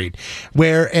Main Street.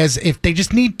 Whereas if they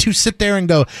just need to sit there and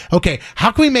go, okay,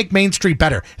 how can we make Main Street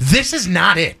better? This is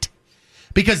not it,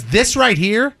 because this right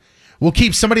here will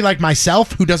keep somebody like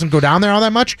myself, who doesn't go down there all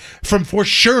that much, from for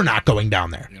sure not going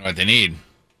down there. You know what they need?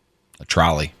 A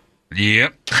trolley.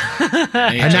 Yep.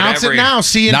 Announce it now.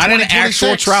 See you in Not an 2026.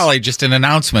 actual trolley, just an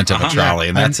announcement of a trolley,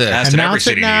 and that's it. Announce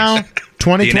it now.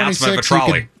 2026. trolley.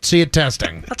 You can see it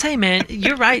testing. I'll tell you, man,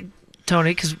 you're right,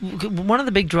 Tony, because one of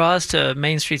the big draws to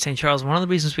Main Street St. Charles, one of the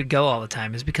reasons we go all the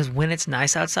time is because when it's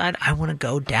nice outside, I want to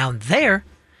go down there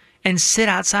and sit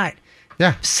outside.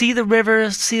 Yeah. See the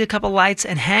river, see a couple lights,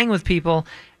 and hang with people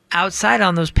outside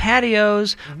on those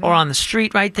patios or on the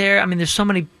street right there. I mean, there's so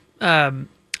many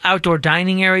outdoor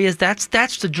dining areas. That's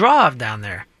the draw of down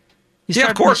there.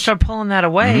 Of course. You start pulling that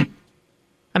away. Mm-hmm.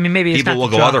 I mean, maybe it's people not will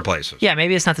the go draw. other places. Yeah,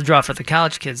 maybe it's not the draw for the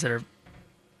college kids that are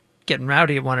getting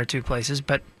rowdy at one or two places,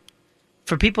 but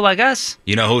for people like us.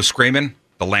 You know who's screaming?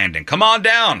 The Landing. Come on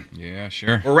down. Yeah,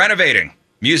 sure. We're renovating.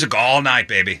 Music all night,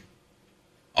 baby.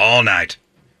 All night.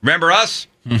 Remember us?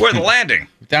 We're the Landing.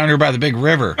 Down here by the big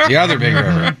river. The other big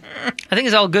river. I think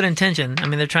it's all good intention. I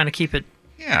mean, they're trying to keep it.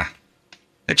 Yeah.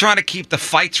 They're trying to keep the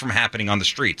fights from happening on the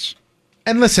streets.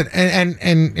 And listen,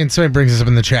 and somebody brings this up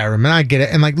in the chat room, and I get it.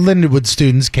 And like Lindenwood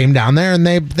students came down there, and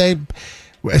they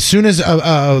as soon as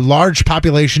a large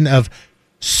population of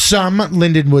some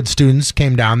Lindenwood students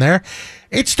came down there,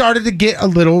 it started to get a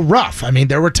little rough. I mean,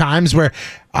 there were times where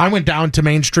I went down to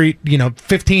Main Street,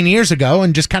 15 years ago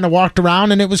and just kind of walked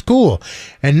around and it was cool.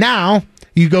 And now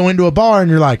you go into a bar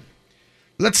and you're like,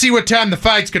 let's see what time the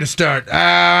fight's going to start.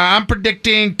 I'm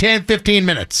predicting 10, 15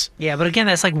 minutes. Yeah, but again,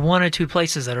 that's like one or two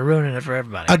places that are ruining it for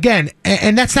everybody. Again,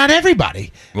 and that's not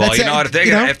everybody. Well, That's what?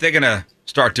 If they're gonna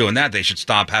start doing that, they should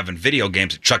stop having video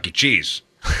games at Chuck E. Cheese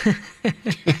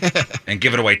and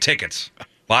giving away tickets.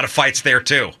 A lot of fights there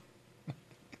too.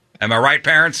 Am I right,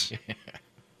 parents?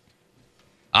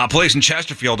 Police in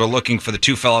Chesterfield are looking for the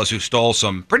two fellows who stole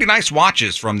some pretty nice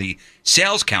watches from the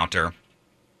sales counter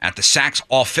at the Saks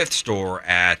All Fifth store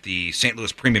at the St.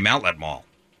 Louis Premium Outlet Mall.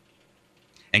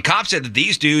 And cops said that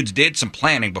these dudes did some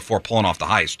planning before pulling off the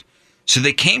heist. So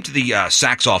they came to the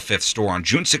Saks All Fifth store on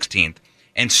June 16th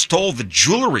and stole the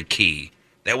jewelry key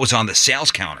that was on the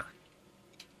sales counter.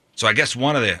 So I guess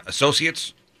one of the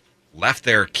associates left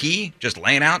their key just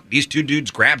laying out. These two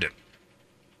dudes grabbed it.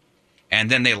 And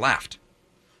then they left.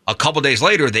 A couple days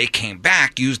later, they came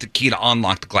back, used the key to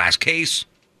unlock the glass case,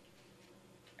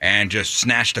 and just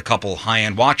snatched a couple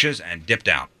high-end watches and dipped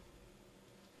out.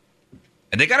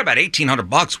 And they got about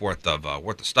 $1,800 worth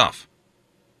of stuff.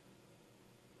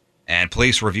 And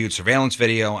police reviewed surveillance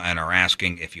video and are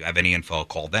asking if you have any info,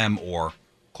 call them or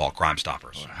call Crime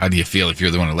Stoppers. How do you feel if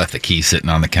you're the one who left the key sitting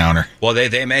on the counter? Well,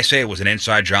 they may say it was an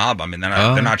inside job. I mean,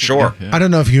 they're not sure. I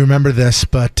don't know if you remember this,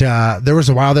 but there was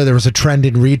a while there was a trend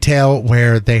in retail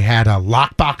where they had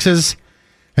lock boxes,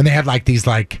 and they had like these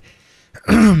like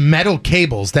metal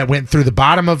cables that went through the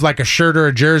bottom of like a shirt or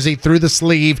a jersey, through the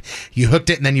sleeve. You hooked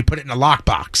it, and then you put it in a lock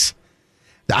box.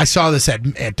 I saw this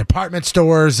at department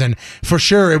stores, and for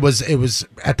sure it was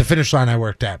at the Finish Line I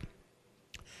worked at.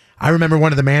 I remember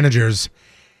one of the managers,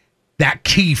 that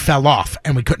key fell off,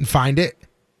 and we couldn't find it.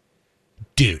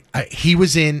 Dude, he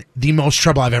was in the most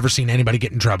trouble I've ever seen anybody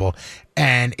get in trouble.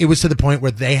 And it was to the point where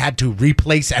they had to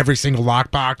replace every single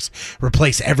lockbox,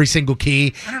 replace every single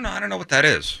key. I don't know what that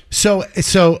is. So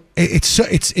it's a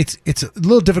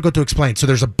little difficult to explain. So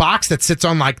there's a box that sits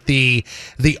on like the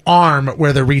arm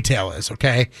where the retail is,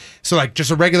 okay? So like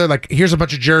just a regular, like here's a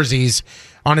bunch of jerseys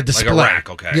on a display. Like a rack,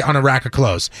 okay. Yeah, on a rack of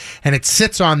clothes. And it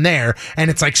sits on there, and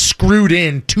it's like screwed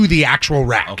in to the actual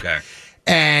rack. Okay.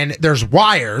 And there's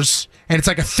wires, and it's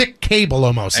like a thick cable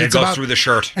almost. And it goes through the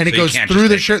shirt. And it goes through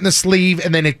the shirt and the sleeve,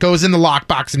 and then it goes in the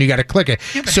lockbox, and you got to click it.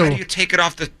 Yeah, but so how do you take it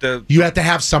off the... You have to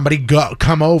have somebody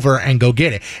come over and go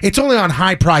get it. It's only on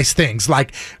high-priced things.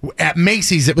 Like at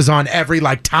Macy's, it was on every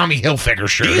like Tommy Hilfiger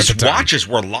shirt. These watches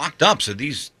were locked up, so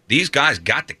these guys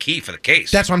got the key for the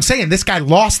case. That's what I'm saying. This guy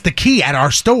lost the key at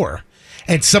our store,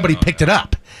 and somebody picked it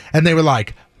up, and they were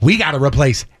like, "We got to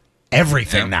replace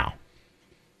everything now."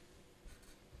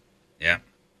 Yeah.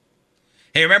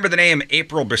 Hey, remember the name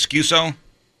April Briscuso?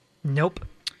 Nope.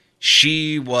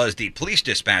 She was the police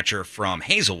dispatcher from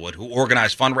Hazelwood who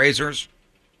organized fundraisers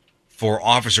for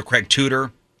Officer Craig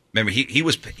Tudor. Remember, he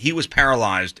was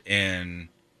paralyzed in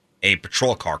a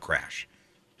patrol car crash.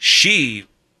 She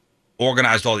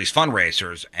organized all these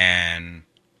fundraisers and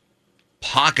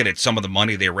pocketed some of the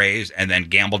money they raised and then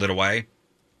gambled it away.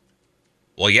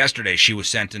 Well, yesterday she was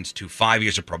sentenced to 5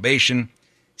 years of probation,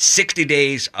 60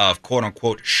 days of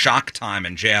quote-unquote shock time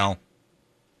in jail,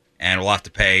 and will have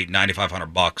to pay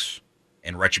 $9,500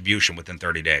 in retribution within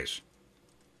 30 days.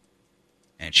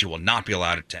 And she will not be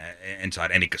allowed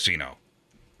inside any casino.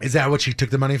 Is that what she took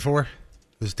the money for?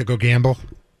 Was to go gamble?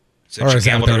 So she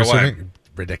gambled it away.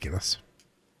 Ridiculous.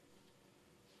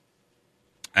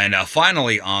 And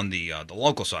finally, on the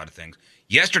local side of things,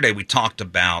 yesterday we talked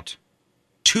about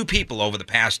 2 people over the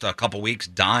past couple weeks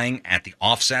dying at the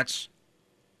offsets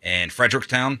in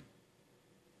Fredericktown.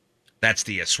 That's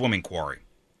the swimming quarry.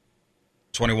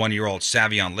 21-year-old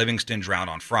Savion Livingston drowned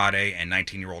on Friday, and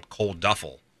 19-year-old Cole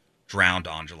Duffel drowned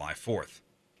on July 4th.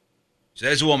 So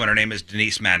there's a woman, her name is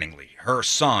Denise Mattingly. Her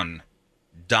son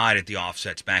died at the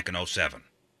offsets back in 2007.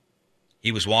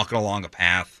 He was walking along a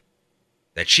path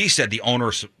that she said the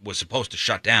owner was supposed to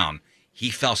shut down.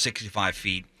 He fell 65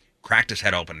 feet, cracked his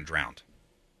head open, and drowned.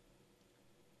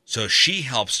 So she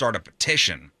helped start a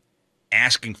petition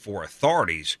asking for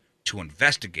authorities to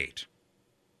investigate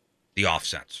the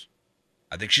offsets.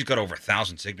 I think she's got over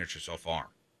 1,000 signatures so far.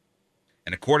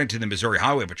 And according to the Missouri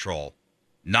Highway Patrol,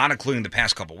 not including the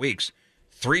past couple weeks,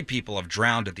 3 people have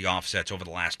drowned at the offsets over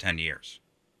the last 10 years.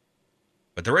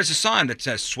 But there is a sign that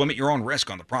says swim at your own risk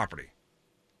on the property.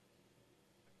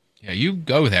 Yeah, you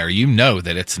go there, you know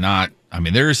that it's not, I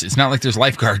mean, it's not like there's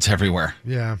lifeguards everywhere.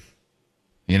 Yeah.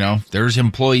 You know, there's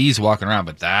employees walking around,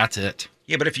 but that's it.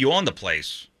 Yeah, but if you own the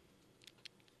place,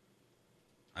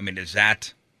 I mean, is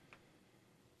that...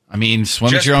 I mean,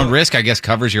 swim at your own risk, I guess,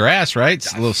 covers your ass, right?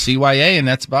 It's a little CYA, and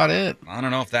that's about it. I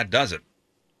don't know if that does it.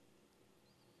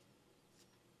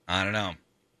 I don't know.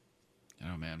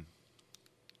 Oh, man.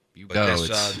 You but go.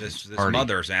 This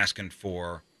mother's asking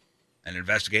for an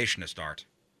investigation to start.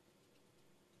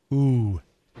 Ooh.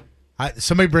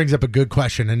 Somebody brings up a good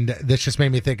question, and this just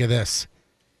made me think of this.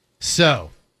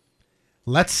 So,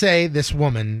 let's say this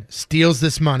woman steals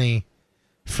this money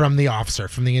from the officer,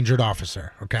 from the injured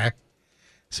officer, okay?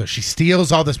 So she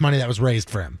steals all this money that was raised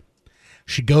for him.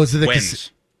 She goes to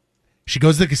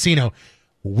the casino,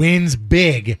 wins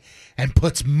big, and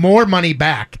puts more money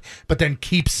back, but then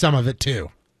keeps some of it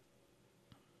too.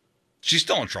 She's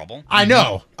still in trouble. I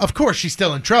know. Of course she's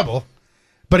still in trouble.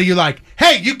 But are you like,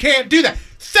 hey, you can't do that.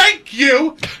 Thank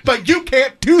you, but you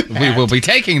can't do that. We will be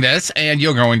taking this, and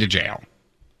you're going to jail.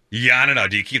 Yeah, I don't know.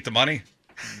 Do you keep the money?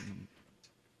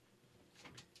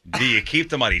 Do you keep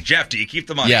the money? Jeff, do you keep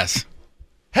the money? Yes.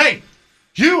 Hey,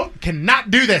 you cannot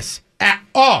do this at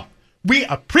all. We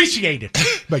appreciate it,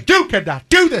 but you cannot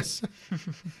do this.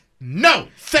 No,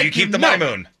 thank you. Do you keep the money,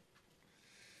 Moon?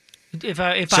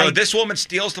 If this woman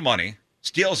steals the money,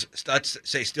 let's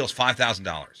say steals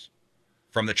 $5,000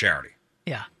 from the charity.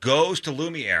 Yeah. Goes to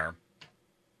Lumiere,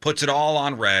 puts it all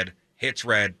on red, hits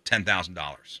red,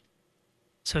 $10,000.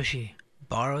 So she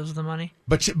borrows the money?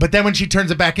 But then when she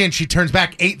turns it back in, she turns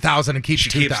back $8,000 and keeps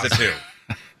 $2,000. She keeps the two.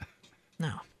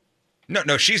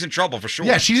 No, she's in trouble for sure.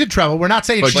 Yeah, she's in trouble. We're not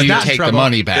saying But she's do you not in take trouble. the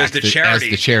money back Does the charity,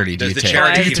 as the charity? Do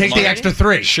you take the extra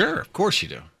 $3? Sure, of course you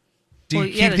do. Do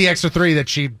you keep the extra $3 that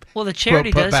she Well, the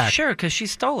charity put does, back? sure, because she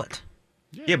stole it.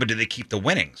 Yeah, but do they keep the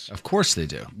winnings? Of course they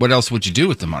do. What else would you do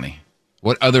with the money?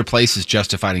 What other place is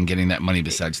justified in getting that money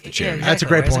besides the charity? That's a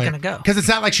great point. Because it's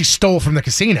not like she stole from the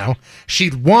casino.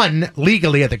 She won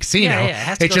legally at the casino. Yeah, it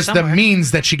has to it's go just somewhere. the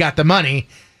means that she got the money.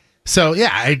 So,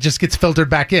 yeah, it just gets filtered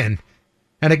back in.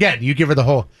 And again, you give her the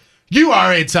whole, you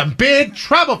are in some big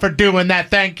trouble for doing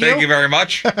that, thank you. Thank you very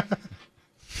much.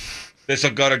 This will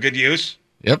go to good use.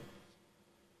 Yep.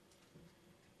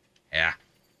 Yeah.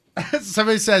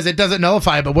 Somebody says it doesn't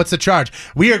nullify it, but what's the charge?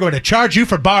 We are going to charge you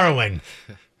for borrowing.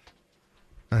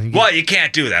 Well, you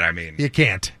can't do that, I mean. You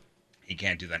can't. You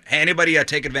can't do that. Hey, anybody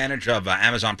take advantage of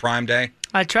Amazon Prime Day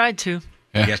I tried to.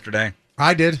 yesterday?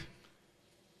 I did.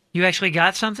 You actually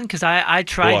got something? Because I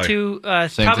tried Boy. to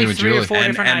Same probably thing with 3 or Julie. 4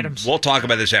 different and items. We'll talk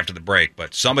about this after the break,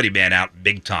 but somebody banned out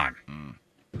big time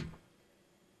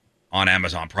on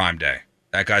Amazon Prime Day.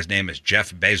 That guy's name is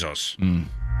Jeff Bezos.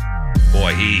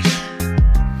 Boy,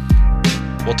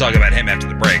 we'll talk about him after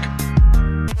the break.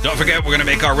 Don't forget, we're going to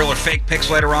make our real or fake picks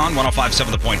later on.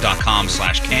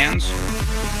 1057thepoint.com/cans.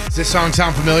 Does this song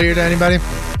sound familiar to anybody?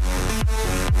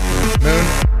 Moon?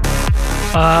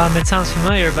 It sounds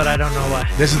familiar, but I don't know why.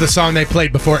 This is the song they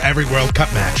played before every World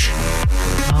Cup match.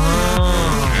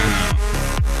 Oh.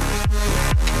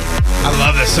 I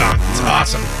love this song. It's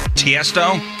awesome.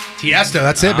 Tiesto? Tiesto,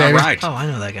 that's it, baby. All right. Oh, I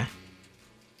know that guy.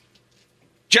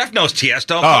 Jeff knows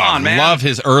Tiesto. Oh, Come on, man. love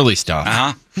his early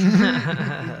stuff.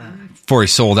 Before he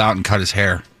sold out and cut his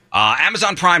hair.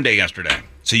 Amazon Prime Day yesterday.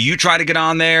 So you tried to get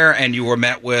on there, and you were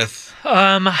met with...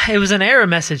 It was an error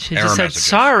message. It just said, messages.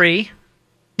 sorry.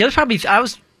 It was probably, I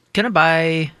was going to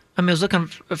buy, I was looking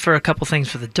for a couple things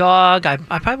for the dog. I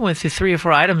probably went through 3 or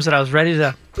 4 items that I was ready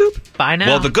to buy now.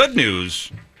 Well, the good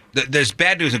news, there's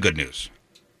bad news and good news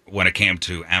when it came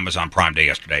to Amazon Prime Day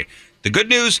yesterday. The good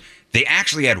news, they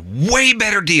actually had way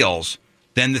better deals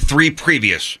than the 3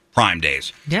 previous Prime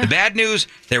Days. Yeah. The bad news,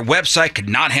 their website could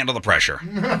not handle the pressure.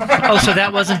 Oh, so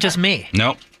that wasn't just me.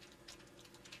 Nope.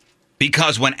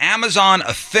 Because when Amazon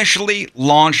officially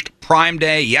launched Prime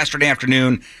Day yesterday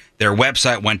afternoon, their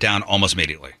website went down almost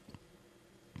immediately.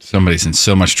 Somebody's in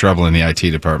so much trouble in the IT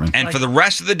department. And for the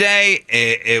rest of the day,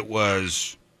 it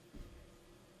was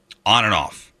on and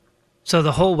off. So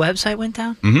the whole website went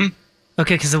down? Mm-hmm.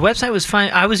 Okay, because the website was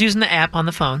fine. I was using the app on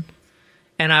the phone,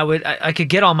 and I could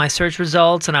get all my search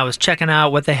results, and I was checking out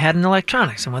what they had in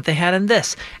electronics and what they had in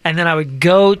this. And then I would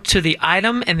go to the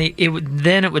item, and it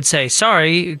would say,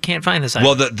 sorry, you can't find this item.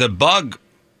 Well, the bug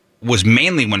was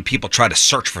mainly when people try to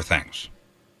search for things.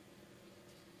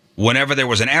 Whenever there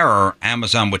was an error,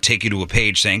 Amazon would take you to a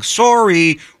page saying,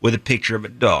 sorry, with a picture of a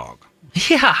dog.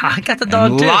 Yeah, I got the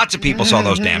dog, And too. lots of people saw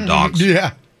those damn dogs.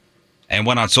 Yeah. And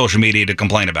went on social media to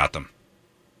complain about them.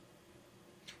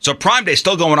 So Prime Day's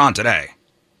still going on today.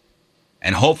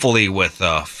 And hopefully with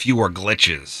fewer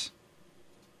glitches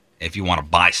if you want to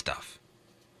buy stuff.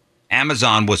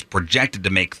 Amazon was projected to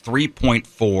make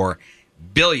 $3.4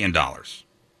 billion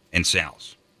in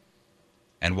sales.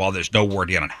 And while there's no word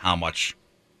yet on how much,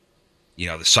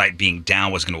 the site being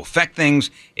down was going to affect things,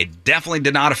 it definitely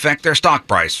did not affect their stock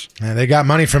price. Yeah, they got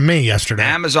money from me yesterday.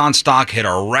 Amazon stock hit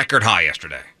a record high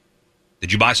yesterday.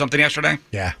 Did you buy something yesterday?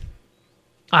 Yeah.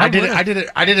 I did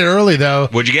it early though.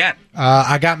 What'd you get?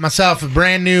 I got myself a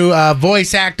brand new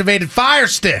voice activated Fire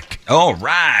Stick. Oh,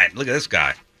 right. Look at this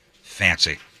guy.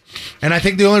 Fancy. And I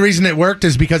think the only reason it worked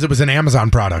is because it was an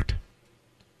Amazon product.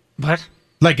 What?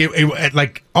 Like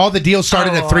like all the deals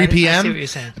started at 3 p.m. I see what you're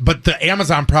saying. But the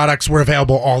Amazon products were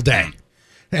available all day.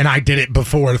 And I did it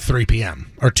before 3 p.m.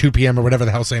 or 2 p.m. or whatever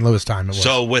the hell St. Louis time it was.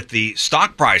 So with the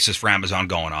stock prices for Amazon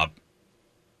going up,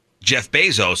 Jeff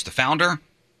Bezos, the founder,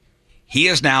 he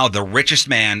is now the richest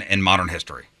man in modern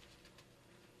history.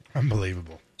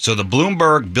 Unbelievable. So the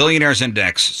Bloomberg Billionaires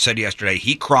Index said yesterday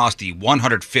he crossed the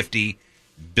 $150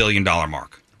 billion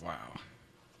mark. Wow.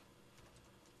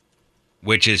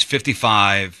 Which is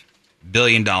 $55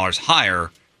 billion higher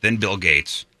than Bill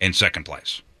Gates in second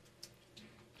place.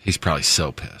 He's probably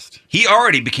so pissed. He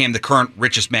already became the current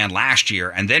richest man last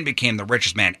year and then became the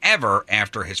richest man ever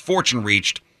after his fortune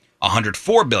reached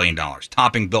 $104 billion,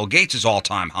 topping Bill Gates'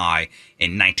 all-time high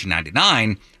in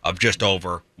 1999 of just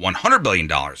over $100 billion.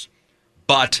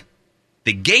 But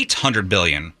The Gates $100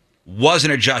 billion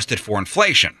wasn't adjusted for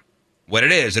inflation. What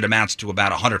it is, it amounts to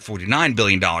about $149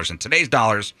 billion in today's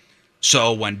dollars.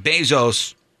 So when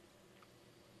Bezos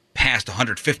passed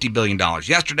 $150 billion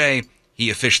yesterday, he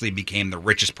officially became the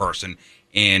richest person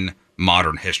in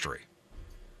modern history.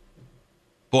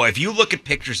 Boy, if you look at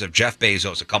pictures of Jeff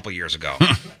Bezos a couple years ago,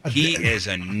 he is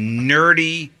a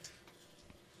nerdy,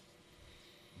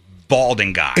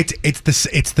 balding guy. It's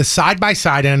the side by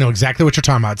side, and I know exactly what you're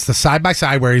talking about. It's the side by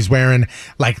side where he's wearing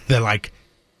the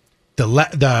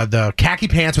khaki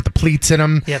pants with the pleats in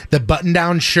them, the button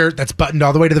down shirt that's buttoned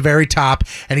all the way to the very top,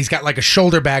 and he's got like a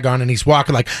shoulder bag on, and he's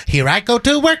walking like, here I go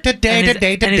to work today.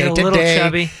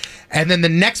 Chubby. And then the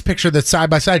next picture that's side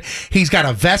by side, he's got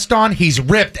a vest on, he's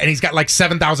ripped, and he's got like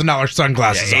 $7,000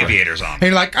 sunglasses on. Aviators on. And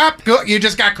you're like, cool, you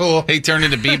just got cool. He turned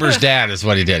into Bieber's dad is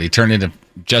what he did. He turned into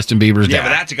Justin Bieber's dad. Yeah,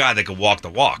 but that's a guy that could walk the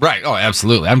walk. Right. Oh,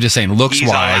 absolutely. I'm just saying,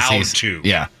 looks-wise, he's allowed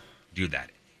to do that.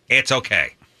 It's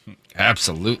okay.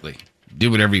 Absolutely. Do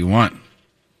whatever you want.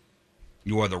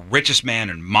 You are the richest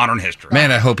man in modern history.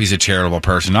 Man, I hope he's a charitable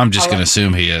person. I'm just going to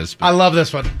assume he is. I love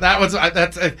this one.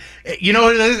 You know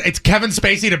what it is? It's Kevin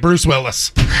Spacey to Bruce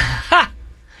Willis.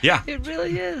 Yeah. It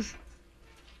really is.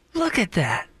 Look at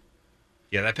that.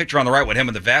 Yeah, that picture on the right with him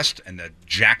in the vest and the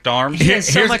jacked arms. He has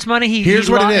so much money, here's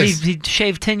what it is. He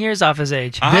shaved 10 years off his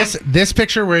age. This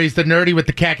picture where he's the nerdy with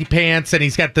the khaki pants and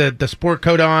he's got the sport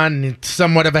coat on and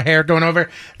somewhat of a hair going over,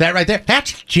 that right there,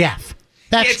 that's Jeff.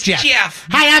 That's Jeff.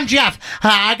 Hi, I'm Jeff.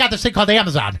 I got this thing called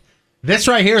Amazon. This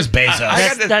right here is Bezos.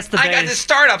 I got this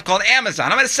startup called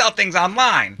Amazon. I'm going to sell things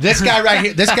online. This guy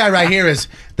right here is,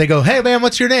 they go, hey, man,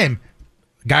 what's your name?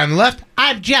 Guy on the left,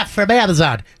 I'm Jeff from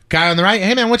Amazon. Guy on the right,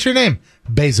 hey, man, what's your name?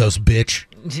 Bezos, bitch.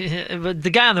 But the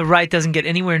guy on the right doesn't get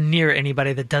anywhere near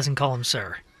anybody that doesn't call him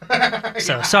sir.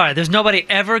 So, sorry, there's nobody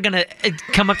ever going to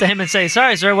come up to him and say,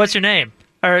 sorry, sir, what's your name?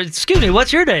 Or, excuse me,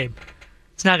 what's your name?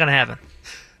 It's not going to happen.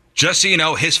 Just so you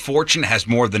know, his fortune has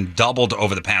more than doubled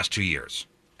over the past 2 years,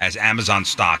 as Amazon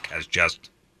stock has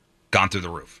just gone through the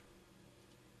roof.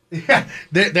 Yeah,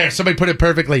 there. Somebody put it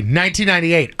perfectly.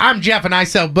 1998. I'm Jeff and I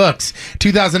sell books.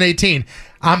 2018.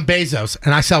 I'm Bezos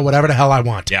and I sell whatever the hell I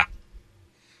want. Yeah.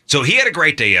 So he had a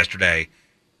great day yesterday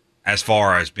as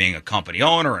far as being a company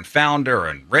owner and founder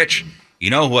and rich. You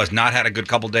know who has not had a good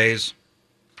couple days?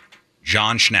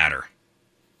 John Schnatter.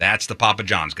 That's the Papa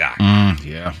John's guy.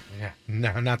 Yeah.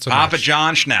 No, not so Papa much.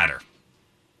 John Schnatter.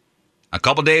 A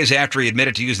couple days after he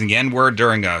admitted to using the N-word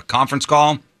during a conference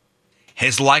call,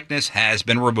 his likeness has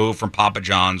been removed from Papa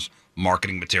John's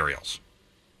marketing materials.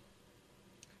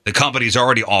 The company's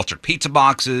already altered pizza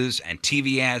boxes and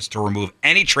TV ads to remove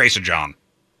any trace of John.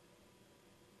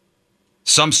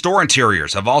 Some store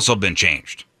interiors have also been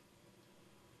changed.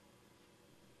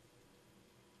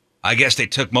 I guess they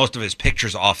took most of his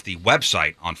pictures off the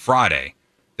website on Friday.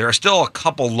 There are still a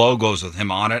couple logos with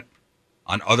him on it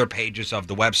on other pages of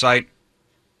the website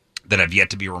that have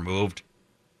yet to be removed.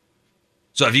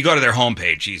 So if you go to their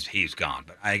homepage, he's gone.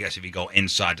 But I guess if you go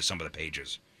inside to some of the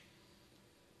pages,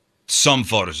 some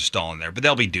photos are still in there, but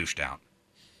they'll be douched out.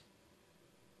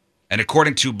 And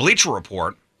according to Bleacher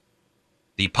Report,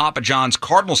 the Papa John's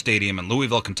Cardinal Stadium in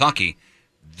Louisville, Kentucky,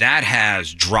 that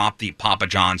has dropped the Papa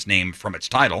John's name from its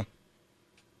title.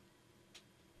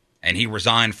 And he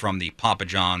resigned from the Papa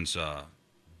John's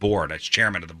board as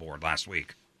chairman of the board last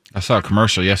week. I saw a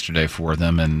commercial yesterday for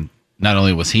them, and not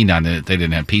only was he not in it, they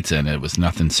didn't have pizza in it. It was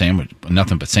nothing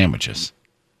but sandwiches.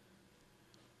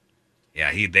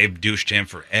 Yeah, they've douched him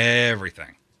for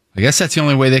everything. I guess that's the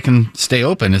only way they can stay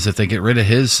open is if they get rid of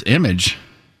his image.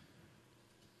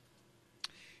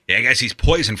 Yeah, I guess he's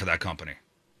poison for that company.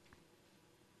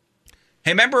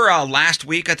 Hey, remember last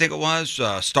week, I think it was,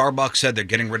 Starbucks said they're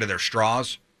getting rid of their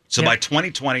straws? So by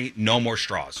 2020, no more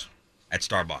straws at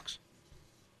Starbucks.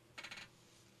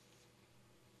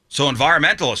 So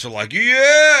environmentalists are like,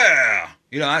 yeah!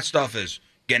 You know, that stuff is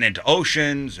getting into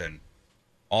oceans and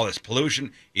all this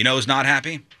pollution. You know who's not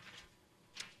happy?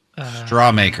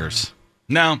 Straw makers.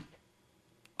 No.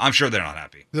 I'm sure they're not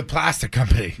happy. The plastic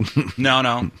company.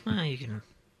 No. You can...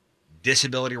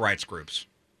 Disability rights groups.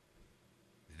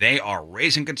 They are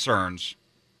raising concerns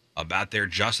about their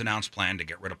just announced plan to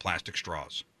get rid of plastic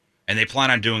straws. And they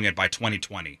plan on doing it by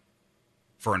 2020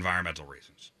 for environmental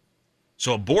reasons.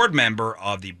 So a board member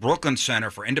of the Brooklyn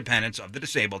Center for Independence of the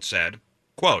Disabled said,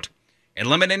 quote,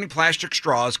 eliminating plastic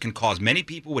straws can cause many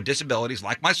people with disabilities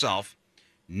like myself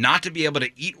not to be able to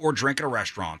eat or drink at a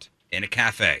restaurant, in a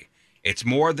cafe. It's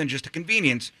more than just a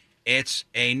convenience. It's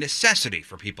a necessity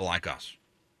for people like us.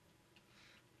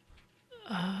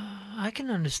 I can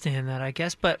understand that, I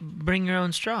guess, but bring your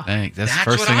own straw. That's the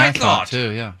first thing I thought,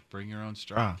 too. Yeah, bring your own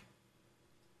straw.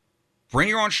 bring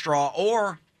your own straw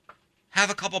or have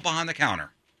a couple behind the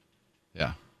counter.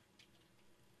 Yeah.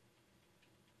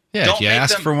 Yeah, if you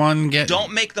ask for one,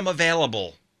 don't make them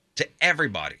available to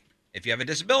everybody. If you have a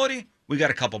disability, we got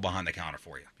a couple behind the counter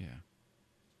for you. Yeah.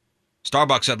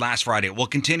 Starbucks said last Friday it will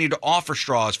continue to offer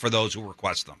straws for those who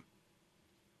request them.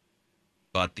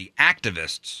 But the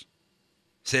activists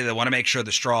say they want to make sure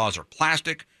the straws are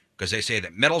plastic because they say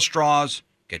that metal straws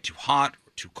get too hot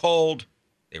or too cold,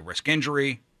 they risk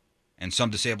injury, and some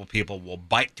disabled people will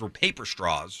bite through paper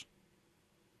straws,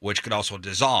 which could also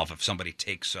dissolve if somebody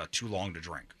takes too long to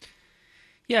drink.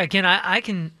 Yeah, again, I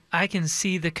can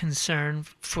see the concern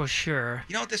for sure.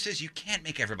 You know what this is? You can't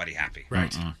make everybody happy.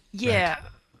 Right. Yeah. Right.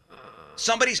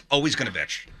 Somebody's always going to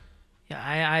bitch. Yeah,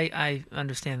 I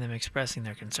understand them expressing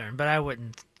their concern, but I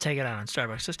wouldn't take it out on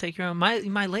Starbucks. Just take your own.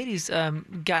 My lady's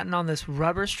gotten on this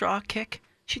rubber straw kick.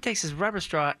 She takes this rubber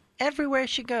straw everywhere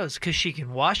she goes because she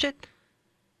can wash it.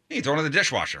 You throw it in the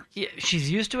dishwasher. Yeah, she's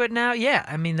used to it now. Yeah,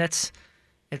 I mean it's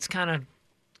kind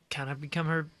of become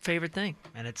her favorite thing,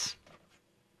 and it's.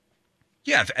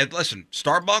 Yeah, listen,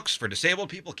 Starbucks for disabled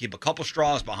people keep a couple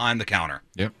straws behind the counter.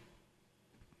 Yep.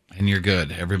 And you're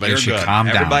good. Everybody should calm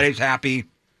down. Everybody's happy.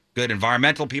 Good.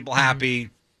 Environmental people happy.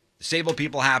 Disabled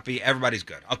people happy. Everybody's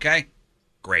good. Okay?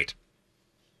 Great.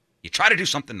 You try to do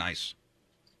something nice.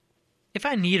 If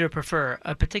I need or prefer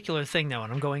a particular thing, though,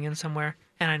 and I'm going in somewhere,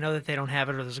 and I know that they don't have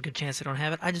it or there's a good chance they don't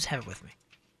have it, I just have it with me.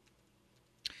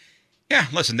 Yeah,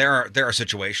 listen, there are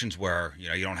situations where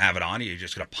you don't have it on you. You're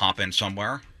just going to pop in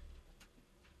somewhere.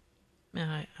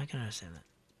 Yeah, I can understand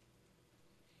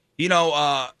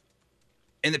that.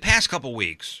 In the past couple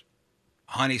weeks,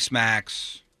 Honey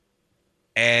Smacks,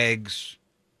 eggs,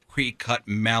 pre-cut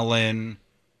melon.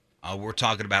 We're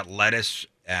talking about lettuce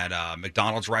at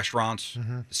McDonald's restaurants,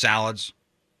 salads,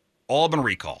 all been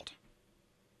recalled.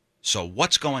 So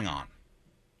what's going on?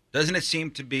 Doesn't it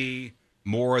seem to be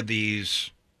more of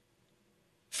these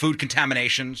food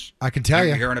contaminations? I can tell you.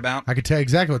 You're hearing about? I can tell you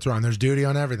exactly what's wrong. There's duty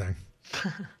on everything.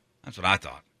 That's what I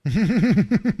thought.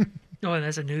 Oh, and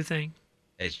that's a new thing?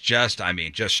 It's just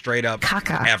straight up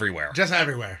everywhere. Just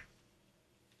everywhere.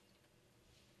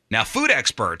 Now, food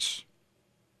experts,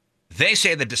 they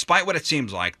say that despite what it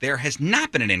seems like, there has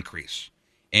not been an increase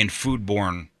in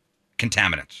foodborne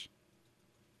contaminants.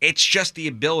 It's just the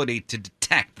ability to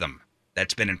detect them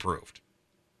that's been improved.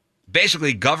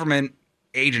 Basically, government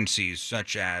agencies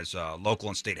such as local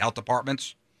and state health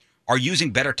departments are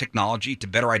using better technology to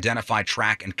better identify,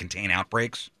 track, and contain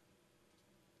outbreaks.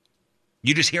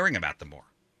 You're just hearing about them more.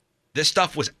 This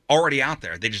stuff was already out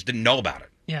there. They just didn't know about it.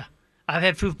 Yeah. I've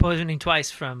had food poisoning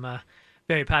twice from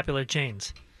very popular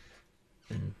chains.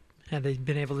 And have they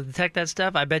been able to detect that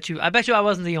stuff? I bet you I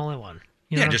wasn't the only one.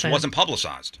 It just wasn't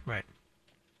publicized. Right.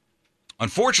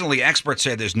 Unfortunately, experts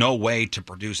say there's no way to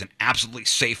produce an absolutely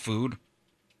safe food,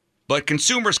 but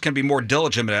consumers can be more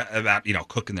diligent about,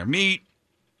 cooking their meat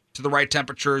to the right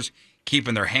temperatures,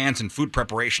 keeping their hands and food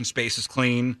preparation spaces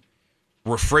clean,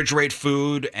 refrigerate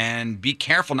food, and be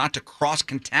careful not to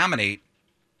cross-contaminate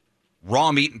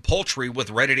raw meat and poultry with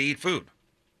ready-to-eat food.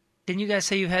 Didn't you guys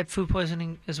say you had food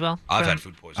poisoning as well? I've had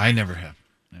food poisoning. I never have.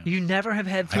 No. You never have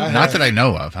had food poisoning? Not that I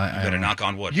know of. I better knock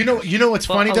on wood. You know what's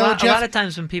funny, though, Jeff? A lot of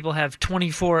times when people have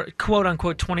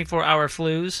quote-unquote 24-hour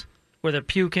flus, where they're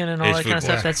puking and all that kind of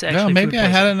stuff, that's actually maybe food I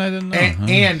had it poisoning. and I didn't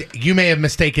know. And you may have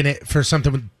mistaken it for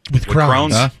something with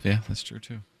Crohn's. Yeah, that's true,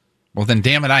 too. Well, then,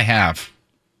 damn it, I have.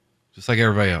 Just like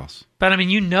everybody else. But,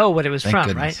 you know what it was Thank from,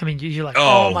 goodness. right? You're like,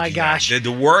 oh my gosh.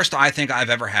 The worst I think I've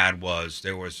ever had was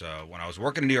there was, when I was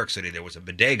working in New York City, there was a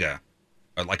bodega,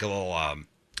 or like a little, a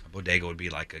bodega would be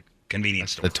like a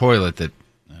convenience store. The toilet that,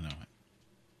 I know.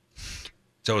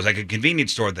 So it was like a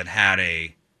convenience store that had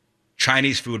a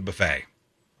Chinese food buffet.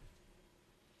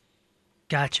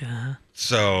 Gotcha, huh?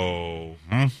 So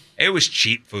it was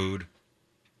cheap food.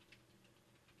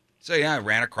 So yeah, I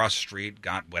ran across the street,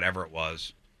 got whatever it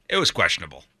was. It was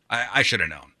questionable. I should have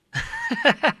known.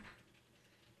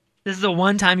 This is the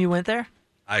one time you went there?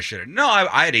 I should have. No,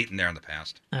 I had eaten there in the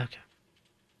past. Okay.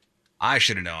 I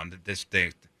should have known that this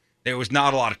thing, there was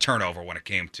not a lot of turnover when it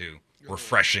came to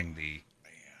refreshing the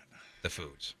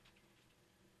foods.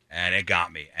 And it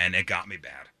got me. And it got me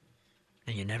bad.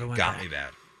 And you never went back. Got me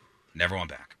bad. Never went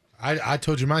back. I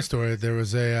told you my story. There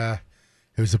was it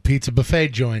was a pizza buffet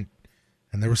joint.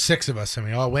 And there were 6 of us, and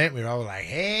we all went. We were all like,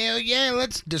 hell yeah,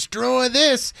 let's destroy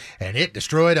this. And it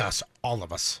destroyed us, all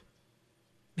of us.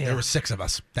 Yeah. There were 6 of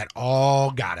us that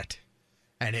all got it.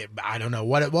 And I don't know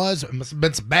what it was. It must have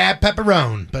been some bad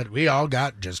pepperoni, but we all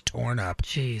got just torn up.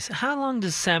 Jeez. How long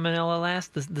does salmonella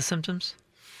last, the symptoms?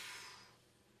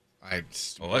 I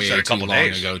said a couple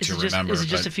days ago to remember. Is it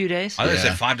just a few days? I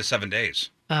said 5 to 7 days.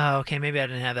 Oh, okay. Maybe I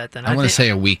didn't have that then. I want to say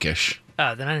a weekish.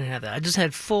 Oh, then I didn't have that. I just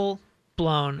had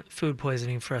full-blown food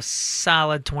poisoning for a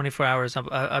solid 24 hours,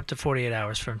 up to 48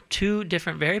 hours from 2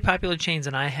 different very popular chains,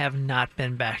 and I have not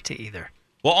been back to either.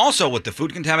 Well, also with the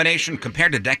food contamination,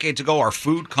 compared to decades ago, our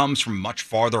food comes from much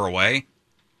farther away.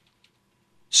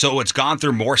 So it's gone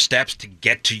through more steps to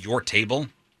get to your table,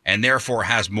 and therefore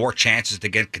has more chances to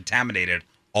get contaminated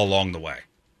along the way.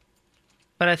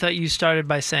 But I thought you started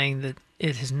by saying that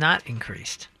it has not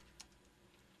increased.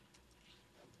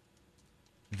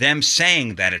 Them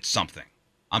saying that it's something.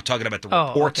 I'm talking about the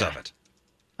reports of it.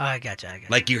 Oh, I gotcha.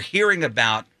 Like you're hearing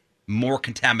about more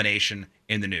contamination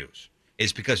in the news.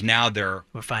 It's because now they're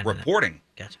reporting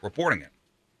it.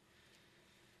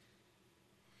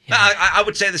 Yeah. I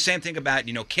would say the same thing about,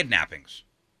 kidnappings.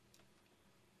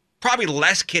 Probably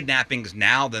less kidnappings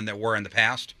now than there were in the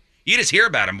past. You just hear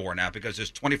about them more now because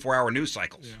there's 24-hour news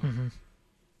cycles. Yeah. Mm-hmm.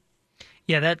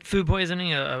 Yeah, that food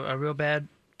poisoning, a real bad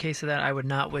case of that, I would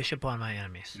not wish upon my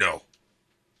enemies. No.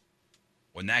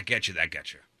 When that gets you, that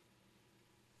gets you.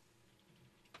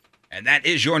 And that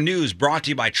is your news, brought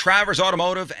to you by Travers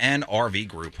Automotive and RV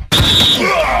Group.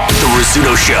 The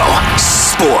Rizzuto Show.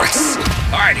 Sports.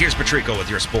 All right, here's Patrico with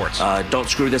your sports. Don't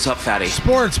screw this up, fatty.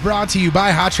 Sports brought to you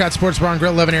by Hot Shot Sports Bar and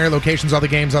Grill, 11 area locations, all the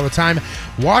games, all the time.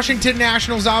 Washington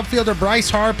Nationals outfielder Bryce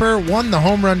Harper won the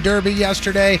home run derby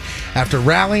yesterday after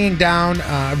rallying, being down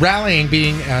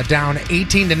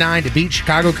 18-9 to beat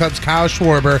Chicago Cubs Kyle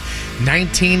Schwarber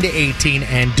 19-18,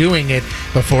 and doing it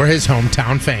before his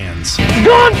hometown fans.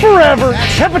 Gone forever.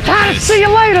 Hepatitis. See you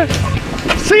later.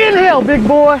 See you in hell, big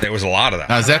boy. There was a lot of that.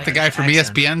 Now, is that the guy from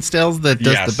ESPN still that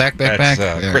does the back?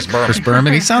 Chris Berman. Chris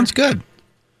Berman. He sounds good.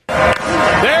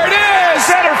 There it is,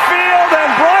 center field,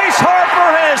 and Bryce Harper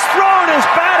has thrown his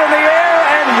bat in the air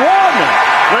and won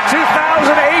the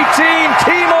 2018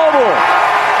 T-Mobile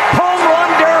Home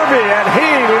Run Derby, and he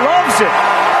loves it.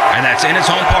 And that's in his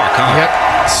home park, huh? Yep.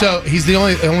 So he's the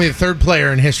only third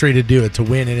player in history to do it, to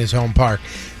win in his home park.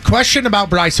 Question about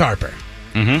Bryce Harper.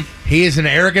 Mm-hmm. He is an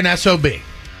arrogant SOB.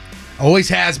 Always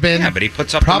has been. Yeah, but he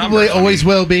puts up probably the numbers. always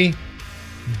will be.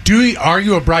 Are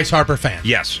you a Bryce Harper fan?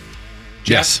 Yes.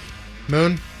 Yes.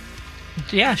 Moon?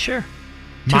 Yeah, sure.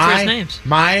 Two first names.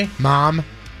 My mom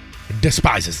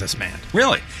despises this man.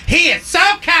 Really? He is so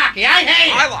cocky. I hate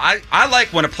him. I like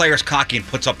when a player's cocky and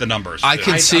puts up the numbers. I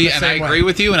can see, and I agree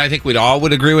with you, and I think we'd all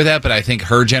would agree with that, but I think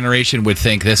her generation would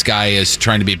think this guy is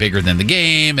trying to be bigger than the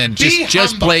game and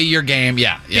just play your game.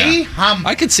 Yeah. Be humble.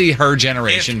 I could see her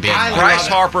generation being if Bryce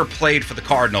Harper played for the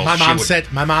Cardinals,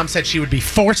 my mom said she would be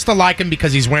forced to like him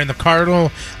because he's wearing the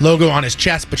Cardinal logo on his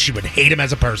chest, but she would hate him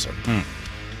as a person.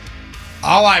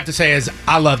 All I have to say is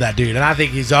I love that dude, and I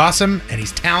think he's awesome, and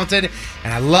he's talented,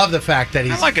 and I love the fact that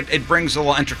he's... I like it. It brings a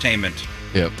little entertainment.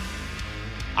 Yep.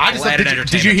 I just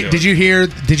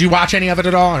did you watch any of it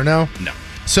at all, or no? No.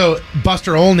 So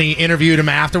Buster Olney interviewed him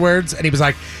afterwards, and he was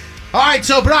like, all right,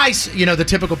 so Bryce, the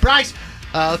typical Bryce,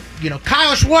 Kyle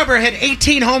Schwarber hit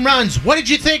 18 home runs. What did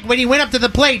you think when he went up to the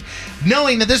plate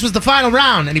knowing that this was the final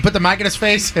round? And he put the mic in his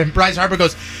face, and Bryce Harper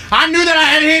goes, I knew that I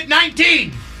had hit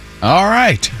 19. All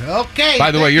right. Okay.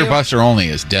 By the way, your Buster Only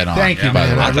is dead on. Thank you,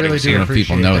 man. I really do appreciate if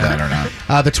people know that or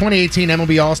not. The 2018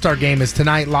 MLB All-Star Game is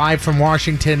tonight, live from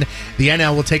Washington. The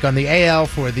NL will take on the AL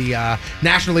for the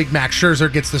National League. Max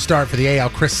Scherzer gets the start for the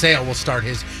AL. Chris Sale will start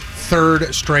his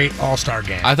third straight All-Star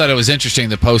game. I thought it was interesting,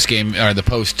 the post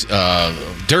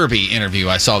Derby interview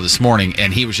I saw this morning,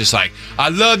 and he was just like, I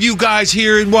love you guys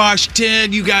here in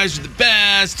Washington. You guys are the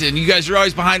best, and you guys are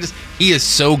always behind us. He is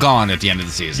so gone at the end of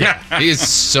the season. Yeah. He is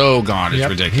so gone. It's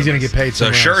ridiculous. He's going to get paid.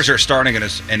 So Scherzer starting in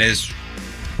his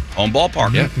home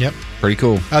ballpark. Yep. Pretty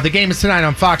cool. The game is tonight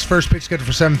on Fox. First pitch scheduled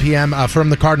for 7 p.m. From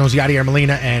the Cardinals, Yadier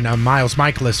Molina and Miles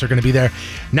Michaelis are going to be there.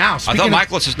 Now, I thought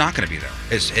Michaelis is not going to be there.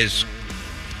 His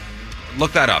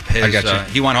look that up. I got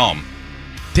you. He went home.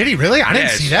 Did he really? I didn't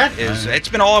see that. It's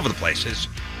been all over the place.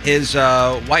 His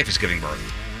wife is giving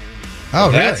birth.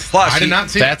 Oh, really? Plus, I did not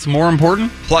see that. That's more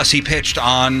important? Plus, he pitched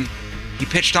on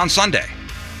Sunday.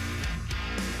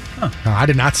 No, I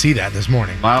did not see that this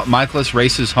morning. Michaelis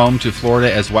races home to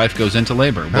Florida as wife goes into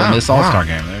labor. We'll miss All-Star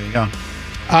game. There you go.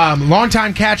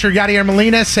 Longtime catcher Yadier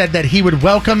Molina said that he would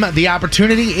welcome the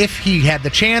opportunity if he had the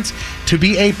chance to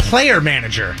be a player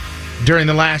manager during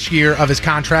the last year of his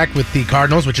contract with the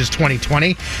Cardinals, which is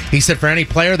 2020. He said for any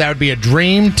player, that would be a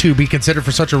dream to be considered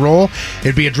for such a role.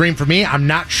 It'd be a dream for me. I'm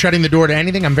not shutting the door to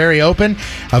anything. I'm very open.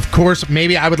 Of course,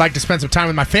 maybe I would like to spend some time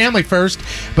with my family first,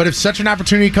 but if such an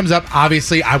opportunity comes up,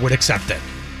 obviously I would accept it.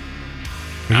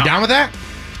 Are you down with that?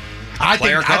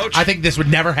 I think this would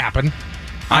never happen.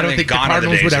 I don't think the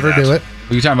Cardinals would ever do it.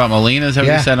 Were you talking about Molina? Is that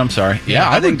what you said? I'm sorry. Yeah,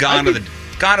 I think gone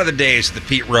are the days of the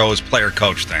Pete Rose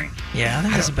player-coach thing. Yeah, I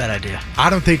think that's a bad idea. I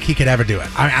don't think he could ever do it.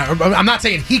 I'm not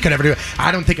saying he could ever do it.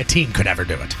 I don't think a team could ever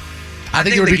do it. I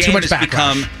think there would be too much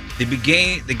backlash.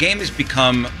 The game has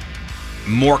become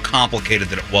more complicated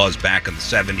than it was back in the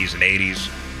 70s and 80s,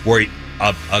 where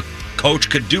a coach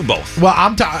could do both. Well,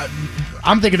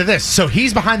 I'm thinking of this. So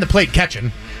he's behind the plate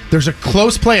catching. There's a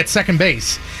close play at second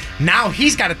base. Now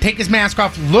he's got to take his mask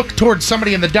off, look towards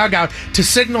somebody in the dugout to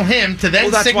signal him to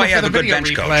then signal for the video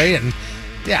replay. And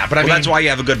yeah, but I mean, that's why you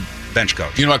have a good bench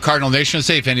coach. You know what Cardinal Nation would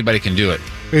say if anybody can do it?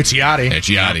 It's Yachty. It's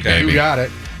Yachty, baby. You got it.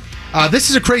 This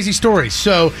is a crazy story.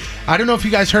 So I don't know if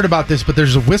you guys heard about this, but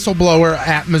there's a whistleblower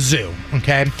at Mizzou,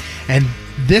 okay? And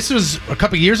this was a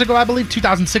couple years ago, I believe,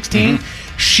 2016.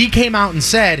 Mm-hmm. She came out and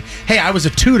said, hey, I was a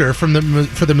tutor for the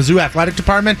Mizzou athletic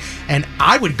department, and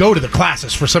I would go to the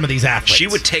classes for some of these athletes. She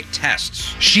would take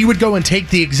tests. She would go and take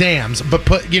the exams, but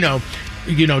put,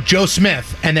 Joe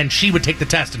Smith, and then she would take the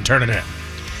test and turn it in.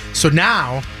 So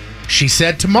now, she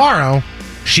said tomorrow,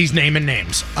 she's naming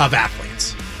names of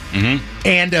athletes. Mm-hmm.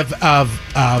 And of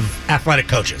athletic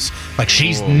coaches. Like,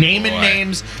 she's naming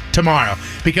names tomorrow.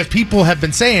 Because people have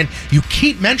been saying, you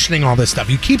keep mentioning all this stuff.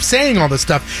 You keep saying all this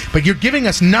stuff, but you're giving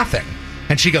us nothing.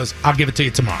 And she goes, I'll give it to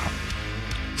you tomorrow.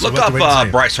 So look up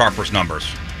Bryce Harper's numbers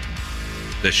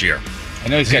this year. I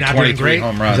know he's got 23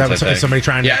 home runs. Is that somebody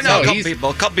trying to... Yeah, no, a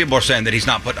couple people are saying that he's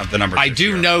not putting up the numbers I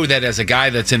do know that as a guy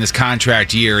that's in his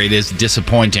contract year, it is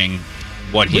disappointing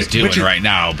what he's doing right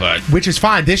now, but which is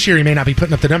fine. This year he may not be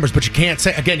putting up the numbers, but you can't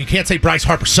say Bryce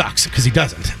Harper sucks because he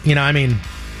doesn't. I mean,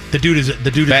 the dude is a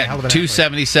hell of an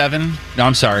 277. No,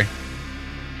 I'm sorry.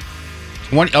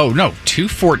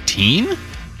 214.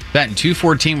 Batting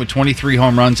 214 with 23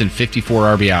 home runs and 54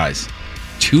 RBIs.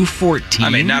 214. I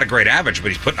mean, not a great average,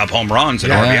 but he's putting up home runs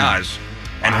and RBIs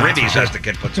and ribbies, as the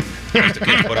kid puts them.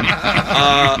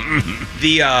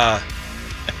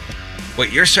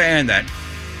 Wait, you're saying that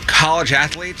college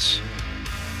athletes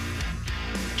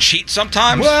cheat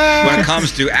sometimes when it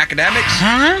comes to academics?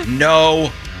 Huh?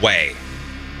 No way.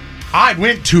 I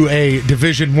went to a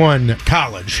Division I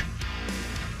college,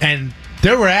 and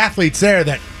there were athletes there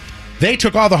that they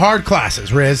took all the hard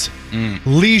classes, Riz.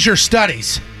 Leisure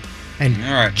studies and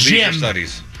gym. Leisure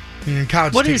studies. In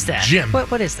college, what is that? Gym.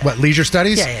 What is that? What, leisure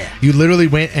studies? Yeah. You literally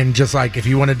went and just like, if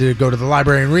you wanted to go to the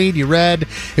library and read, you read.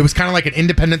 It was kind of like an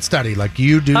independent study, like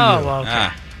you do. Okay.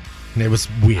 And it was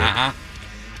weird.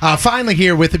 Finally,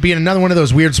 here, with it being another one of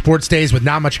those weird sports days with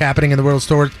not much happening in the world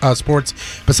of sports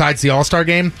besides the All-Star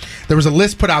game, there was a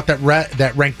list put out that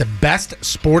ranked the best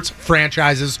sports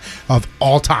franchises of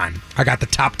all time. I got the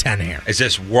top 10 here. Is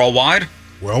this worldwide?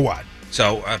 Worldwide.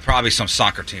 So probably some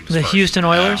soccer teams. The first. Houston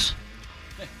Oilers?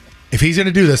 If he's going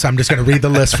to do this, I'm just going to read the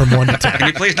list from 1 to 10. Can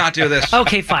you please not do this?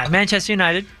 Okay, fine. Manchester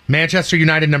United. Manchester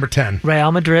United, number 10.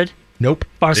 Real Madrid. Nope.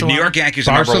 Barcelona. The New York Yankees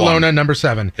are Barcelona, number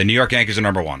 7. The New York Yankees are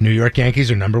number 1. New York Yankees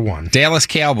are number 1. Dallas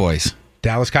Cowboys.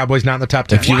 Dallas Cowboys not in the top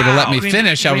 10. If you would have let me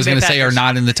finish, I was going to say are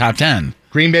not in the top 10.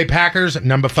 Green Bay Packers,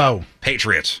 number 4.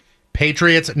 Patriots.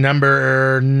 Patriots,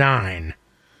 number 9.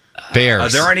 Bears. Are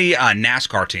there any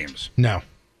NASCAR teams? No.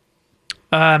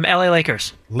 LA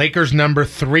Lakers. Lakers, number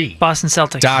 3. Boston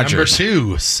Celtics. Dodgers.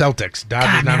 Number 2, Celtics.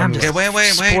 Dodgers not on the list. Wait.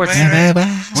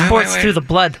 Sports through the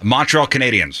blood. Montreal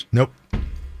Canadiens. Nope.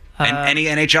 And any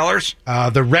NHLers?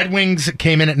 The Red Wings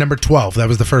came in at number 12. That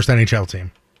was the first NHL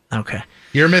team. Okay.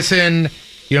 You're missing...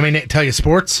 You want me to tell you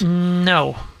sports?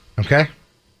 No. Okay.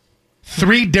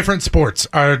 3 different sports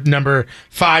are number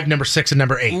 5, number 6, and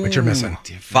number 8, which you're missing.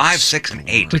 5, 6, and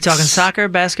 8. We talking soccer,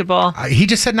 basketball? He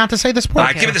just said not to say the sport. All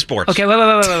right, give me the sports. Okay, wait.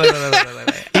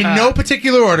 In no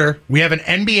particular order, we have an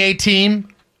NBA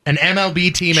team, an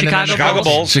MLB team, and an Chicago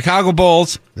Bulls. Chicago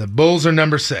Bulls. The Bulls are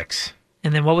number 6.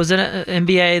 And then what was it?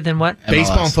 NBA, then what? MLS.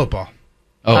 Baseball and football.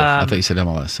 Oh, I thought you said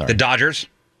MLS. Sorry. The Dodgers.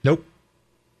 Nope.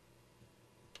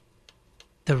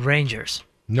 The Rangers.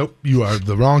 Nope. You are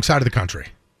the wrong side of the country.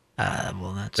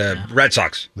 Well, that's... The Red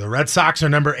Sox. The Red Sox are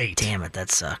number 8. Damn it,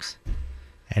 that sucks.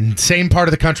 And same part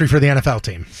of the country for the NFL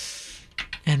team.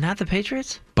 And not the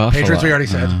Patriots? Buffalo. Patriots, we already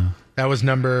said. That was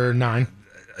number 9.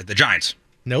 The Giants.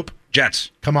 Nope.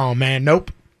 Jets. Come on, man. Nope.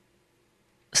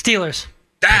 Steelers.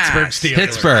 Pittsburgh Steelers.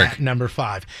 Pittsburgh. Number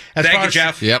 5. Thank you,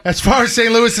 Jeff. Yep. As far as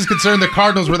St. Louis is concerned, the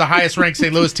Cardinals were the highest ranked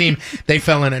St. Louis team. They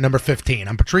fell in at number 15.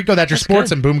 I'm Patrico. That's your sports,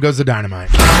 good. and boom goes the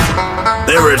dynamite.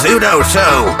 The Rizzuto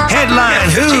Show. Headline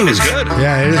Who's Who's. good.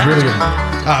 Yeah, it is really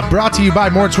good. Brought to you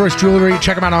by Moritz Royce Jewelry.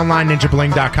 Check them out online,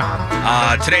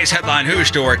 ninjabling.com. Today's headline Who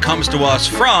story comes to us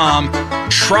from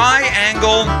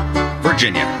Triangle,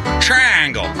 Virginia.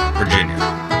 Triangle, Virginia.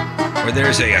 where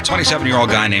there's a 27-year-old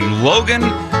guy named Logan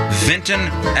Vinton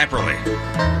Epperly.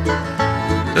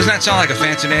 Doesn't that sound like a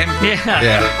fancy name?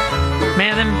 Yeah.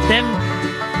 Man,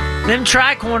 them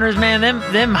tri-corners, man,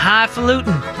 them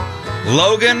highfalutin.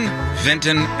 Logan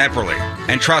Vinton Epperly.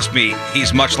 And trust me,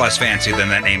 he's much less fancy than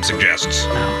that name suggests.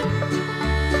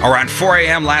 Around 4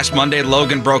 a.m. last Monday,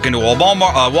 Logan broke into a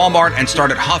Walmart and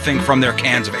started huffing from their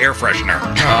cans of air freshener.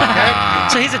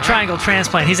 So he's a triangle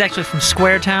transplant. He's actually from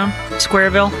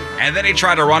Squareville. And then he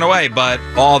tried to run away, but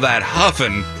all that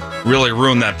huffing really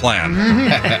ruined that plan.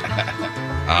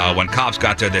 When cops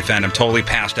got there, they found him totally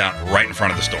passed out right in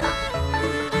front of the store.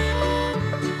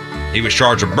 He was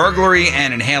charged with burglary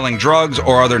and inhaling drugs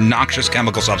or other noxious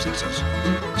chemical substances. So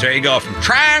there you go, from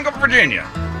Triangle, Virginia.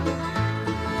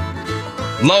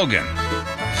 Logan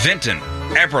Vinton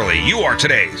Epperly, you are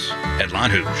today's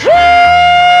Headline Hooch.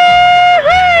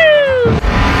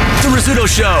 The Rizzuto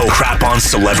Show. Crap on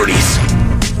celebrities.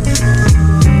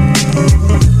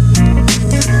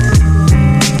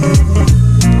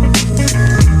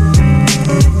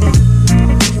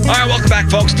 All right, welcome back,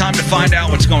 folks. Time to find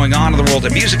out what's going on in the world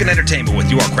of music and entertainment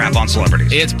with your Crap on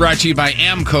Celebrities. It's brought to you by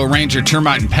Amco Ranger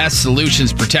Termite and Pest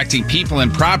Solutions, protecting people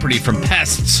and property from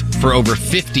pests for over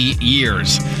 50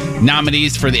 years.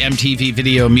 Nominees for the MTV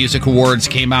Video Music Awards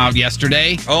came out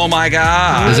yesterday. Oh, my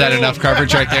God. Is that enough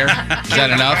coverage right there? Is that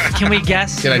enough? Can we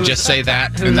guess? Did I just say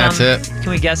that? And that's it? Can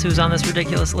we guess who's on this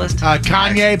ridiculous list?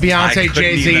 Kanye, Beyonce,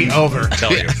 Jay-Z, over.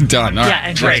 Tell you. Done. All right. Yeah,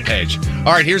 and Drake. Next page.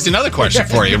 All right, here's another question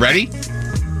for you. Ready?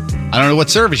 I don't know what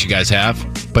service you guys have,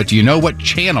 but do you know what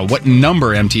channel, what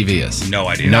number MTV is? No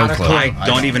idea. No Not a clue. I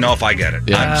don't even know if I get it.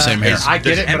 Yeah, same here. I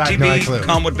get it, but I have no clue. MTV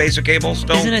come with basic cable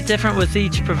still? Isn't it different with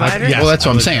each provider? Yes. Well, that's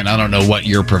what I'm saying. I don't know what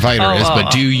your provider is,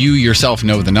 but do you yourself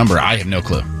know the number? I have no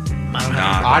clue.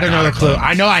 I don't know the clue.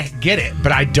 I know I get it,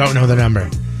 but I don't know the number.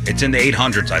 It's in the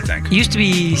 800s, I think. It used to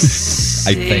be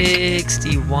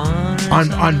 61.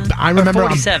 I remember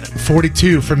 47.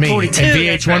 42 for me. 42, and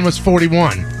that's VH1 right. was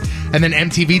 41. And then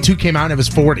MTV2 came out and it was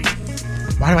 40.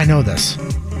 Why do I know this?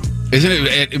 Isn't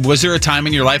it? Was there a time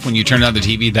in your life when you turned on the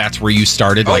TV, that's where you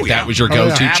started? That was your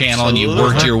go-to channel, and you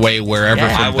worked your way wherever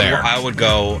from there? I would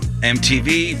go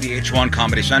MTV, VH1,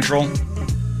 Comedy Central.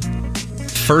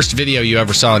 First video you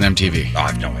ever saw on MTV? Oh,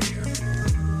 I have no idea.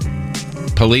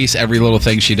 Police, every little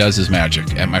thing she does is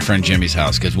magic at my friend Jimmy's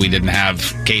house because we didn't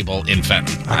have cable in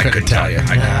Fenton. I couldn't tell you.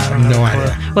 I have no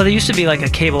idea. Well, there used to be like a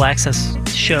cable access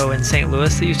show in St.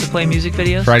 Louis that used to play music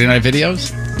videos. Friday Night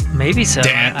Videos? Maybe so.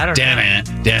 I don't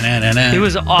know. It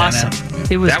was awesome.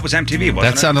 That was MTV, wasn't it?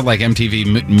 That sounded like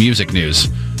MTV Music News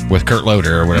with Kurt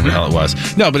Loder or whatever the hell it was.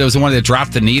 No, but it was the one that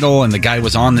dropped the needle and the guy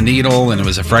was on the needle and it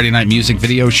was a Friday night music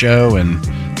video show and...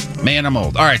 Man, I'm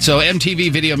old. All right, so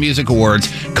MTV Video Music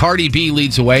Awards. Cardi B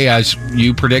leads away, as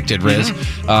you predicted, Riz,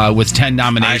 with 10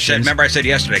 nominations. I said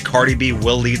yesterday, Cardi B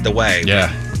will lead the way.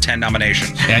 Yeah. With 10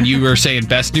 nominations. And you were saying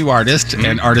Best New Artist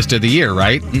and Artist of the Year,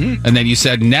 right? And then you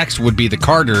said next would be the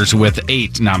Carters with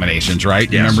 8 nominations, right?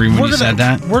 Yes. Remember when you said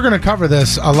that? We're going to cover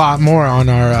this a lot more on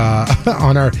our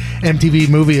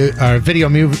MTV Video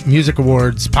Music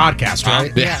Awards podcast,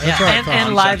 right? Yeah. That's right.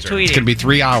 And live tweeting. It's going to be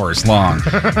 3 hours long.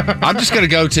 I'm just going to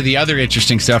go to the other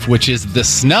interesting stuff, which is the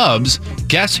snubs.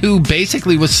 Guess who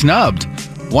basically was snubbed?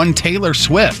 One Taylor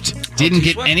Swift. Didn't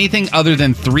get anything other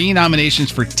than 3 nominations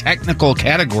for technical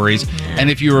categories. And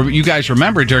if you guys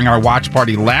remember during our watch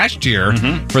party last year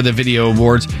for the video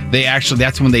awards,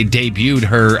 that's when they debuted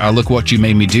her Look What You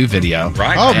Made Me Do video.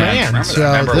 Right. Oh, man.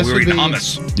 Remember we were eating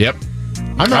hummus. Yep.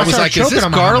 I was like, is this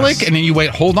garlic? And then you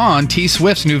wait, hold on, T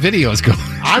Swift's new video is going.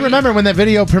 I remember when that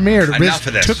video premiered, Enough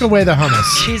of Riz this. took away the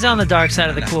hummus. She's on the dark side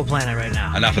of the cool planet right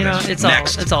now. Enough of this. It's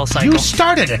Next. all cycle. You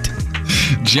started it.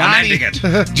 Johnny I'm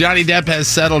ending Depp has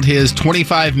settled his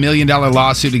 $25 million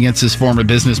lawsuit against his former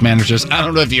business managers. I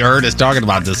don't know if you heard us talking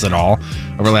about this at all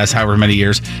over the last however many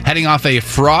years. Heading off a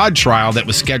fraud trial that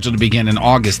was scheduled to begin in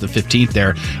August the 15th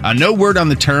there. No word on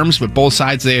the terms, but both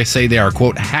sides, they say they are,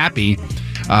 quote, happy.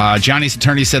 Johnny's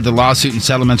attorney said the lawsuit and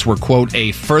settlements were, quote,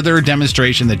 a further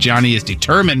demonstration that Johnny is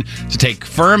determined to take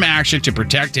firm action to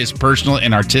protect his personal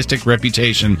and artistic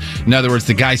reputation. In other words,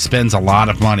 the guy spends a lot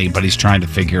of money, but he's trying to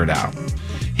figure it out.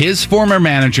 His former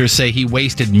managers say he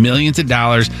wasted millions of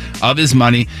dollars of his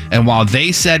money, and while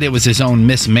they said it was his own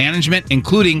mismanagement,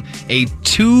 including a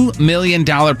 $2 million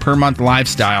per month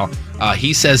lifestyle,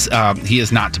 he says he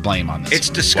is not to blame on this. It's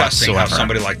disgusting how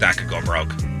somebody like that could go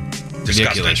broke.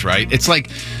 Ridiculous, right? It's like,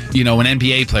 an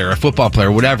NBA player, a football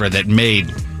player, whatever, that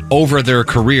made over their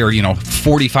career,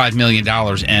 $45 million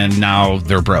and now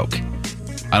they're broke.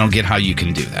 I don't get how you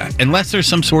can do that. Unless there's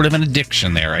some sort of an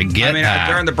addiction there. I get that.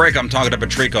 During the break, I'm talking to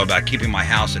Patrico about keeping my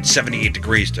house at 78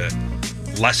 degrees to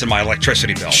lessen my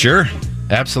electricity bill. Sure.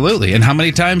 Absolutely. And how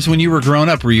many times when you were growing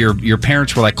up where your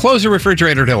parents were like, close the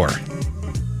refrigerator door?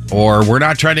 Or we're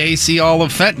not trying to AC all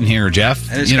of Fenton here, Jeff.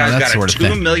 And this guy's got a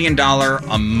 $2 million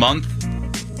a month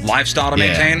lifestyle to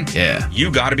maintain. Yeah.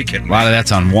 You got to be kidding me. A lot of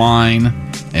that's on wine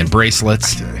and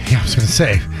bracelets. Yeah, I was going to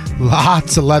say,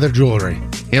 lots of leather jewelry.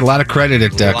 He had a lot of credit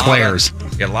at Claire's.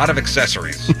 A lot of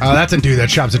accessories. Oh, that's a dude that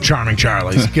shops at Charming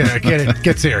Charlie's.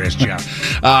 Get serious, Jeff.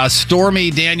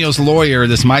 Stormy Daniels' lawyer,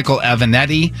 this Michael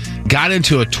Avenatti, got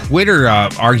into a Twitter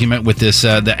argument with this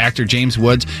the actor James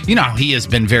Woods. You know, he has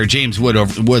been James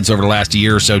Woods over the last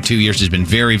year or so, 2 years, has been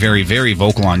very, very, very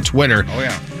vocal on Twitter. Oh,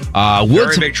 yeah.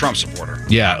 Woods, very big Trump supporter.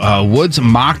 Yeah, Woods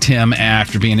mocked him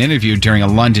after being interviewed during a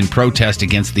London protest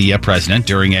against the president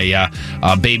during a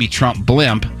baby Trump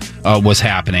blimp was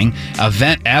happening.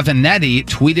 Avenatti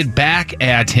tweeted back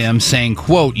at him saying,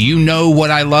 quote, "You know what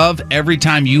I love? Every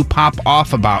time you pop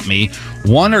off about me,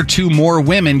 one or two more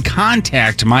women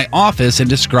contact my office and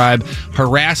describe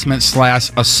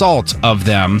harassment/assault of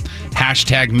them.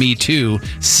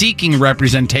 #MeToo, seeking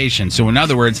representation." So in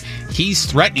other words, he's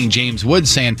threatening James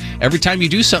Woods, saying, every time you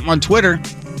do something on Twitter,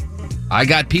 I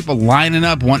got people lining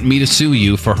up wanting me to sue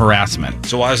you for harassment.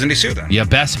 So why doesn't he sue then? You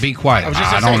best be quiet.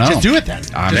 I don't know. Just do it then.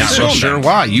 I'm not so sure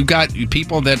why. You got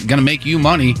people that are going to make you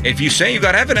money. If you say you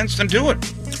got evidence, then do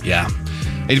it. Yeah.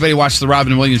 Anybody watch the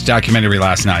Robin Williams documentary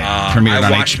last night? Premiered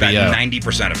on watched HBO. about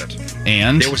 90% of it.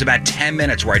 And? There was about 10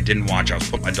 minutes where I didn't watch. I was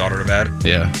putting my daughter to bed.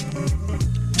 Yeah.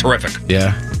 Terrific.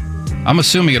 Yeah. I'm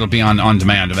assuming it'll be on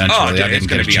demand eventually. Oh, dude, I didn't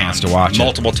get a chance to watch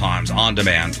multiple times on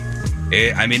demand.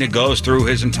 It goes through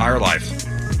his entire life.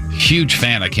 Huge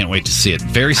fan. I can't wait to see it.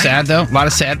 Very sad, though. A lot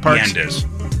of sad parts. The end is.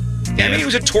 Yeah. I mean, he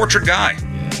was a tortured guy.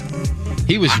 Yeah.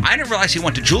 He was. I didn't realize he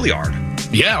went to Juilliard.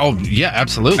 Yeah. Oh, yeah.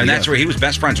 Absolutely. And that's where he was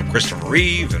best friends with Christopher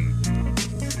Reeve and.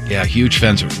 Yeah, huge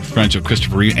friends with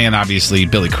Christopher Reeve and obviously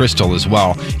Billy Crystal as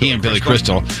well. He and Billy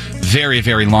Crystal, very,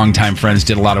 very long-time friends,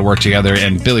 did a lot of work together.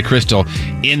 And Billy Crystal,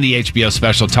 in the HBO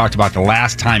special, talked about the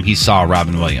last time he saw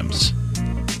Robin Williams.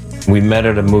 We met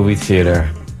at a movie theater.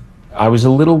 I was a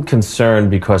little concerned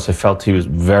because I felt he was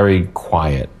very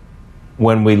quiet.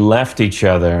 When we left each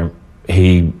other,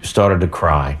 he started to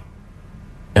cry.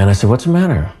 And I said, "What's the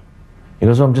matter?" He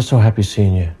goes, "Oh, I'm just so happy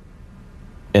seeing you."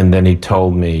 And then he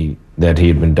told me that he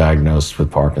had been diagnosed with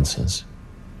Parkinson's.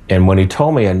 And when he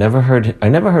told me, I never heard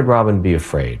Robin be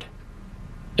afraid,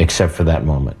 except for that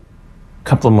moment. A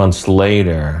couple of months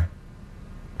later,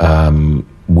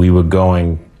 we were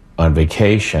going on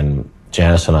vacation,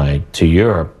 Janice and I, to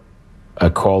Europe. I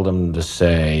called him to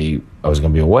say I was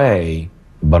going to be away,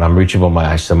 but I'm reachable.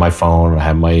 I said my phone, I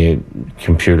have my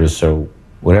computer, so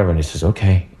whatever. And he says,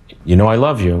 "Okay, you know I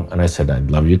love you." And I said, "I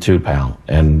love you too, pal."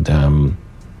 And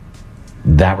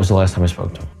that was the last time I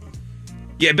spoke to him.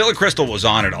 Yeah, Billy Crystal was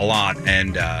on it a lot,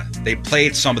 and they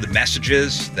played some of the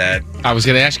messages that I was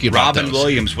going to ask you about. Robin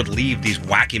Williams would leave these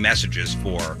wacky messages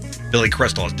for Billy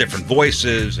Crystal as different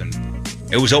voices, and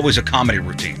it was always a comedy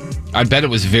routine. I bet it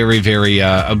was very, very.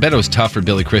 I bet it was tough for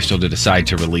Billy Crystal to decide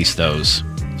to release those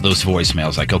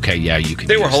voicemails. Like, okay, yeah, you can.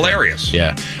 They were hilarious.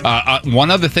 Yeah.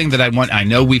 One other thing that I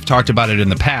know we've talked about it in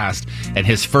the past, and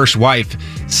his first wife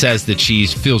says that she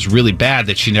feels really bad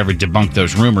that she never debunked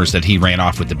those rumors that he ran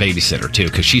off with the babysitter too,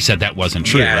 because she said that wasn't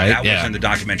true, right? That was in the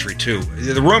documentary too.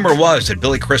 The rumor was that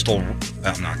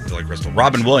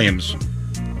Robin Williams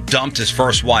dumped his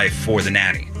first wife for the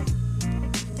nanny.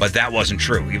 But that wasn't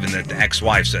true. Even the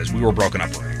ex-wife says we were broken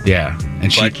up already. Yeah,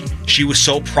 and she was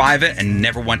so private and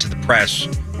never went to the press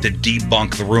to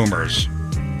debunk the rumors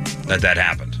that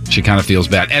happened. She kind of feels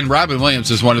bad. And Robin Williams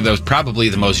is one of those, probably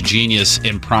the most genius,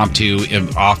 impromptu,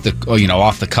 off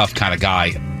the cuff kind of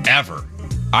guy ever.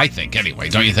 I think, anyway.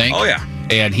 Don't you think? Oh yeah.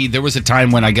 And there was a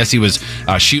time when I guess he was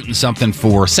shooting something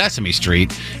for Sesame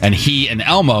Street, and he and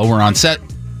Elmo were on set.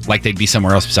 Like they'd be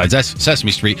somewhere else besides Sesame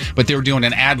Street, but they were doing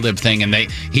an ad-lib thing, and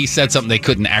he said something they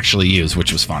couldn't actually use,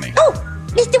 which was funny. Oh,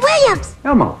 Mr. Williams!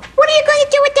 Elmo. What are you going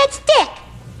to do with that stick?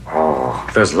 Oh,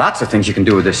 there's lots of things you can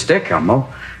do with this stick, Elmo.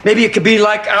 Maybe it could be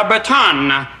like a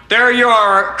baton. There you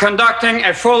are, conducting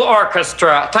a full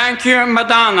orchestra. Thank you,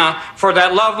 Madonna, for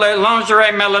that lovely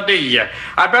lingerie melody.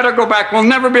 I better go back. We'll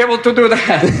never be able to do that.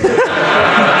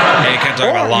 Hey, you can't talk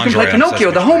about lingerie. You can play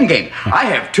Pinocchio, the home game. I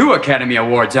have 2 Academy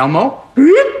Awards, Elmo.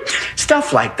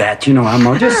 Stuff like that,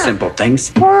 Elmo. Just simple things.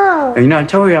 Whoa. And, I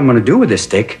tell you what I'm going to do with this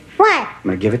stick. What? I'm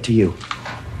going to give it to you.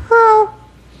 Oh,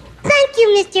 thank you,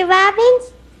 Mr.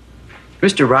 Robbins.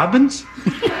 Mr. Robbins?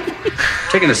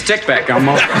 Taking the stick back,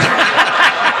 Elmo. I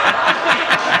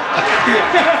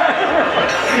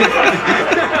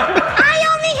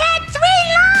only had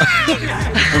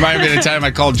 3 lines! Reminded me of the time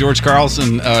I called George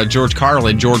Carlton.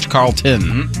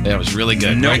 Mm-hmm. That was really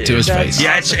good. Right to his face.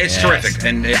 Yeah, it's terrific,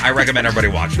 and I recommend everybody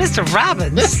watch it. Mr.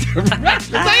 Robbins.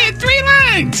 I had 3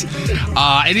 lines.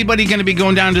 Anybody going to be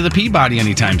going down to the Peabody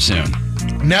anytime soon?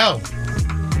 No.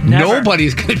 Never.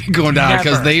 Nobody's going to be going down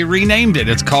because Never. they renamed it.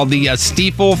 It's called the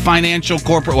Stiefel Financial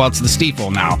Corporate. Well, it's the Stiefel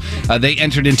now. They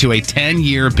entered into a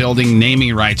 10-year building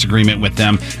naming rights agreement with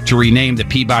them to rename the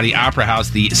Peabody Opera House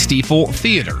the Stiefel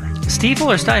Theater.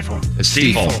 Stiefel or Stifle?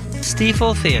 Stiefel.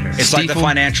 Stiefel Theater. It's like the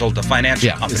financial company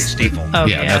Stiefel.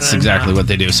 Okay, Yeah, that's exactly what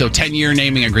they do. So 10-year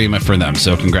naming agreement for them.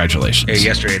 So congratulations. Hey,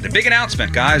 yesterday, the big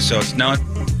announcement, guys. So it's no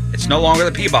longer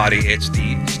the Peabody. It's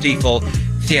the Stiefel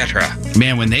Theater.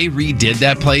 Man, when they redid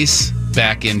that place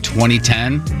back in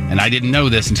 2010, and I didn't know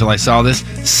this until I saw this,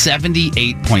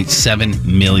 $78.7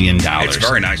 million. It's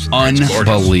very nice.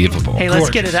 Unbelievable. Hey, let's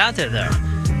get it out there, though.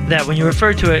 That when you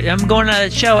refer to it, I'm going to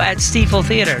a show at Stiefel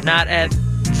Theater, not at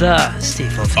the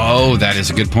Stiefel Theater. Oh, that is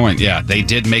a good point. Yeah, they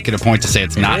did make it a point to say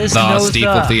it's not the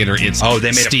Stiefel Theater. It's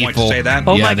they made a point to say that.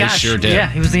 Oh yeah, my they gosh! sure did.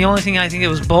 Yeah, it was the only thing I think that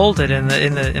was bolded in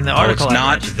the article. It's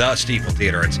not the Stiefel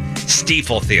Theater. It's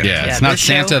Stiefel Theater. Yeah, it's not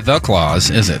Santa the Claus,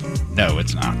 is it? No,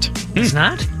 it's not. It's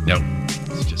not? No,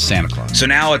 it's just Santa Claus. So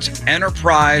now it's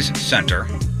Enterprise Center,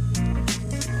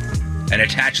 and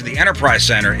attached to the Enterprise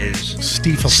Center is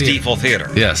Stiefel Theater.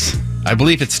 Yes, I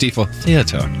believe it's Stiefel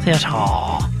Theater.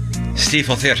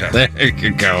 Stiefel Theater. There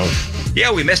you go.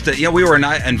 Yeah, we missed it. Yeah, we were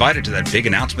not invited to that big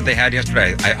announcement they had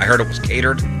yesterday. I heard it was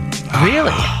catered.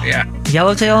 Really? Yeah.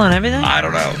 Yellowtail and everything? I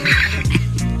don't know.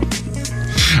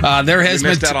 There has we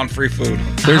missed been out on free food.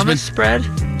 There's been spread.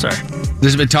 Sorry.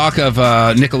 There's been talk of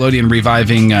Nickelodeon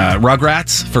reviving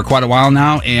Rugrats for quite a while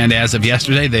now, and as of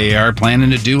yesterday, they are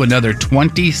planning to do another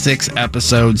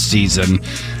 26-episode season.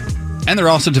 And they're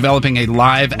also developing a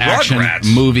live-action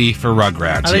movie for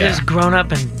Rugrats. Are they just grown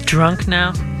up and drunk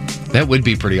now? That would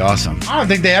be pretty awesome. I don't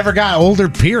think they ever got older,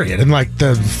 period, in like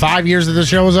the 5 years that the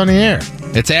show was on the air.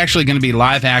 It's actually going to be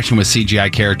live action with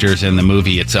CGI characters, and the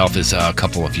movie itself is a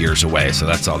couple of years away, so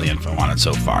that's all the info on it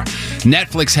so far.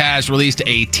 Netflix has released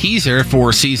a teaser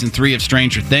for Season 3 of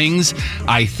Stranger Things,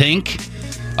 I think.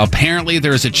 Apparently,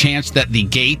 there's a chance that the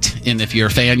gate, and if you're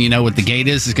a fan, you know what the gate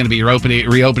is going to be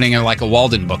reopening in like a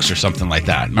Walden Books or something like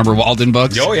that. Remember Walden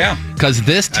Books? Oh, yeah. Because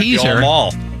this teaser... the old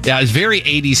mall. Yeah, it's very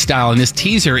 80s style, and this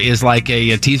teaser is like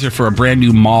a teaser for a brand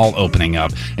new mall opening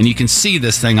up. And you can see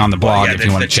this thing on the blog if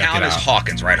you want to check it out. The town is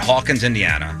Hawkins, right? Hawkins,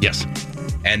 Indiana. Yes.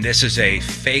 And this is a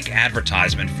fake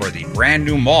advertisement for the brand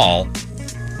new mall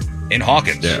in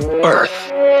Hawkins. Yeah.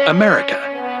 Earth, America,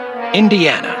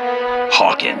 Indiana,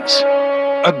 Hawkins.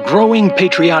 A growing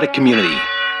patriotic community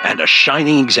and a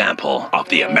shining example of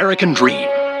the American dream.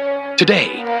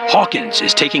 Today, Hawkins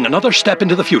is taking another step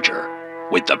into the future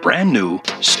with the brand new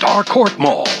Star Court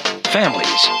Mall. Families,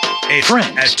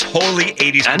 friends, a totally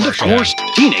 80s and of commercial. course,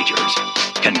 teenagers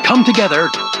can come together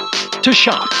to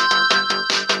shop,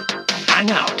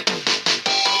 hang out,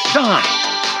 dine.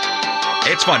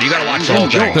 It's fun. You got to watch the whole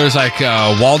thing. There's like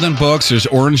Walden Books, there's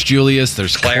Orange Julius,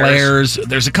 there's Claire's.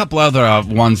 There's a couple other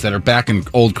ones that are back in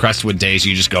old Crestwood days.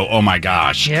 You just go, oh my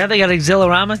gosh. Yeah, they got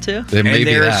Exhilarama too. There may And be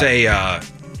there's that.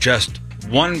 just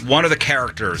one of the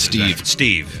characters.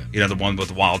 Steve. You know, the one with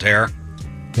the wild hair.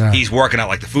 Yeah. He's working at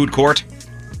like the food court.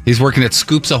 He's working at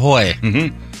Scoops Ahoy.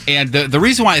 Mm-hmm. And the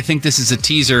reason why I think this is a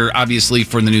teaser, obviously,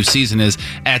 for the new season is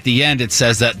at the end it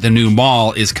says that the new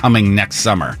mall is coming next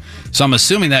summer. So I'm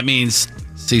assuming that means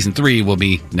season 3 will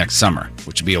be next summer,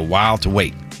 which would be a while to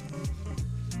wait.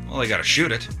 Well, they got to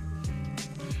shoot it.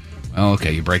 Well,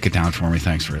 okay, you break it down for me.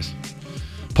 Thanks, Riz.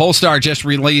 Polestar just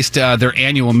released their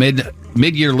annual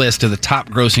mid-year list of the top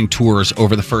grossing tours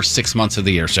over the first 6 months of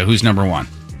the year. So who's number 1?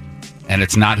 And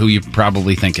it's not who you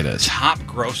probably think it is. Top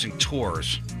grossing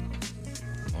tours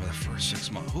over the first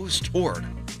 6 months. Who's toured?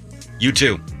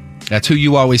 U2. That's who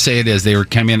you always say it is. They were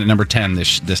coming in at number 10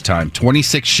 this time.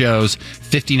 26 shows,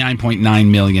 $59.9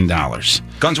 million.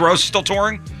 Guns N' Roses still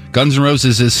touring? Guns N'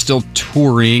 Roses is still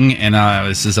touring, and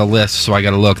this is a list, so I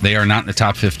got to look. They are not in the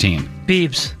top 15.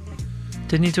 Biebs.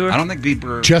 Didn't he tour? I don't think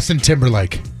Bieber... Justin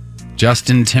Timberlake.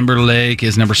 Justin Timberlake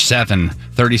is number 7.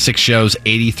 36 shows,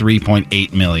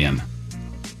 $83.8 million.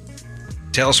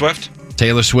 Taylor Swift?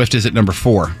 Taylor Swift is at number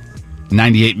 4.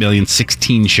 $98 million,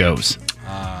 16 shows.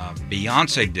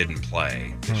 Beyonce didn't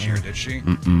play this year, did she?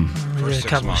 Mm-mm. First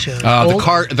 6 months. Shows.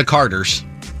 The Carters.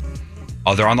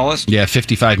 Oh, they're on the list? Yeah,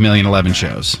 $55 million, 11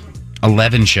 shows.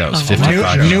 11 shows,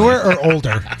 55 million. Newer or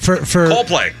older? For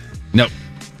Coldplay. Nope.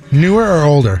 Newer or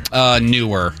older?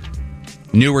 Newer.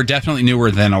 Newer, definitely newer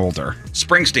than older.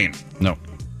 Springsteen. No.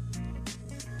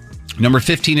 Number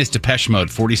 15 is Depeche Mode,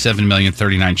 $47 million,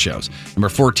 39 shows. Number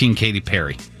 14, Katy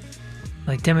Perry.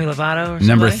 Like Demi Lovato or something?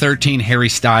 Number 13, Harry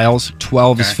Styles.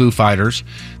 12 is Foo Fighters.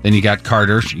 Then you got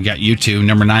Carter. You got U2.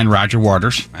 Number 9, Roger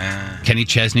Waters. Kenny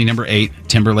Chesney, number 8.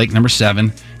 Timberlake, number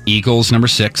 7. Eagles, number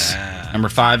 6. Number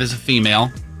 5 is a female.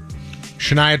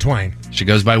 Shania Twain. She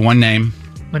goes by one name.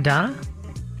 Madonna?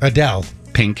 Adele.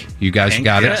 Pink. You guys Pink,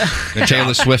 got yes. it.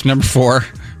 Taylor Swift, number 4.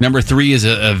 Number 3 is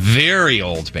a very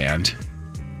old band.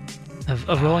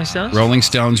 Of Rolling Stones? Rolling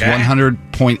Stones,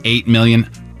 100.8 million,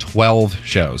 12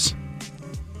 shows.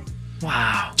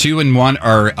 Wow. 2 and 1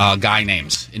 are guy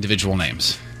names, individual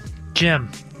names. Jim.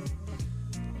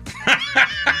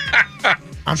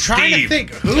 I'm trying to think.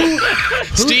 Who?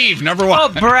 Steve, number 1. Oh,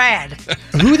 Brad.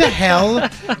 Who the hell?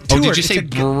 Did you say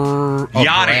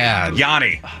Brad?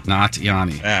 Yanni. Not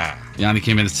Yanni. Yeah. Yanni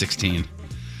came in at 16.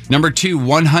 Number 2,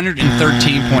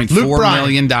 $113.4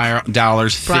 million, Bryan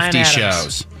 50 Adams.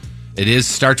 shows. It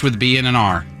starts with B and an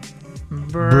R.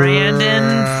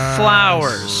 Brandon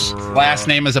Flowers. Last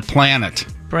name is a planet.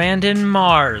 Brandon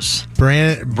Mars.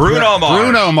 Bruno Mars.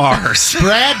 Bruno Mars.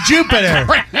 Brad Jupiter.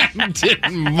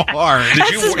 Brandon Mars. Did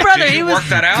That's his brother. Did you work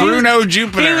that out? Bruno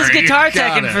Jupiter. He was guitar You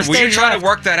got teching it. for Were you stage trying left. to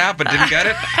work that out but didn't get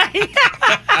it?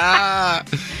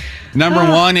 Number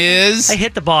 1 is... I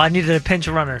hit the ball. I needed a pinch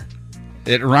runner.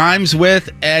 It rhymes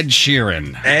with Ed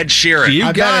Sheeran. Ed Sheeran.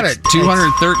 You got it.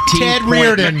 Ted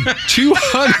Reardon.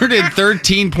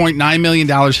 $213.9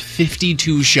 million,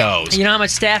 52 shows. You know how much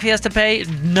staff he has to pay?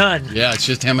 None. Yeah, it's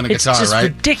just him and a It's guitar, just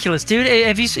right? ridiculous, dude.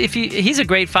 He's a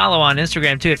great follow on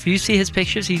Instagram too. If you see his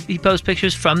pictures, he posts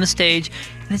pictures from the stage,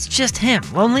 and it's just him,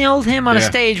 lonely old him on a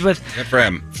stage with Good for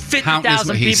him.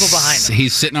 50,000 people behind him.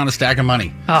 He's sitting on a stack of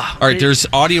money. Oh, All right, there's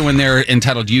audio in there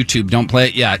entitled YouTube. Don't play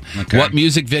it yet. Okay. What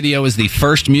music video is the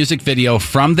first music video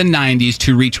from the 90s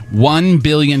to reach 1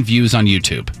 billion views on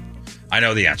YouTube? I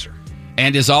know the answer.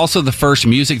 And is also the first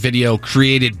music video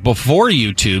created before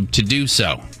YouTube to do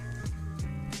so.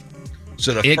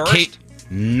 So the first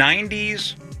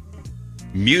 90s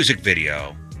music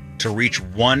video to reach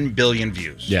 1 billion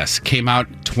views. Yes, came out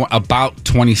about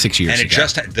 26 years And it ago.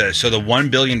 just so the 1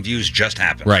 billion views just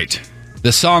happened. Right.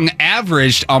 The song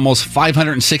averaged almost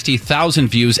 560,000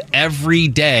 views every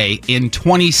day in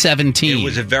 2017.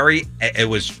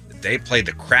 They played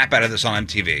the crap out of this on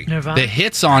MTV. The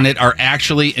hits on it are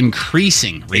actually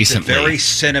increasing recently. It's a very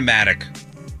cinematic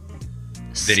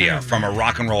video from a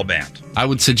rock and roll band. I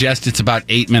would suggest it's about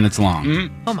 8 minutes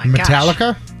long. Oh my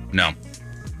Metallica? No.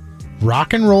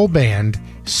 Rock and roll band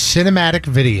cinematic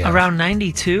video. Around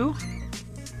 92?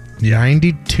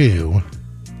 92.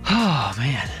 Oh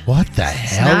man. What the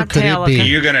hell not could it be?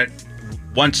 You're gonna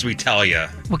once we tell you.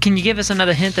 Well, can you give us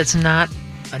another hint that's not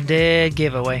a dead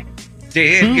giveaway?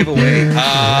 Dead giveaway.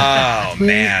 Oh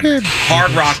man.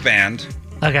 Hard rock band.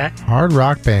 Okay. Hard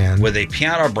rock band. With a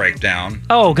piano breakdown.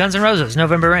 Oh, Guns N' Roses,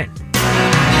 November Rain.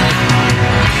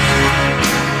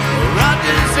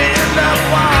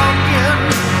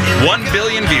 1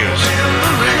 billion views.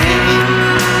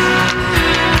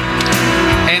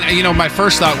 And, my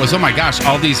first thought was, oh my gosh,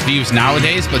 all these views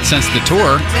nowadays, but since the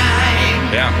tour.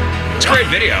 Yeah. It's a great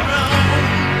video.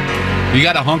 You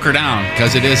got to hunker down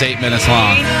because it is 8 minutes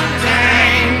long.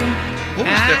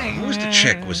 Who was the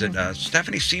chick? Was it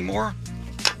Stephanie Seymour?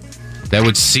 That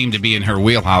would seem to be in her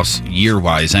wheelhouse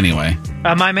year-wise anyway.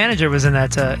 My manager was in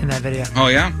that video. Oh,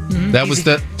 yeah? Mm-hmm. That was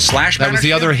the Slash That was the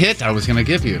manager? other hit I was going to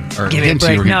give you. Or Give me a hint you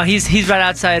break. were No, gonna- he's right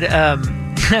outside.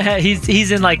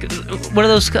 He's in like what are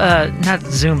those? Not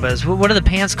Zumbas. What are the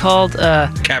pants called?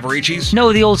 Cavaricis?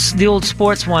 No, the old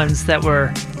sports ones that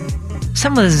were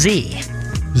some with a Z.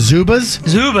 Zubas?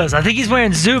 Zubas. I think he's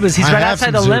wearing Zubas. He's I right have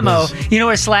outside some the limo. Zubas. You know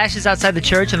where Slash is outside the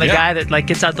church, and the Yeah. guy that like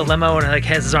gets out the limo and like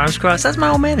has his arms crossed. That's my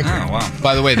old manager. Oh wow!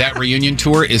 By the way, that reunion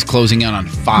tour is closing in on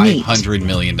 $500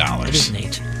 million. It is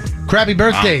neat. Crappy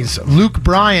birthdays. Luke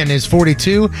Bryan is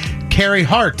 42. Carrie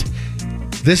Hart.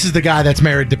 This is the guy that's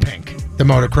married to Pink, the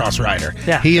motocross rider.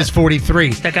 Yeah. He is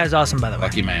 43. That guy's awesome, by the way.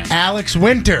 Lucky man. Alex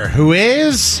Winter, who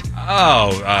is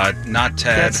Not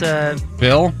Ted. That's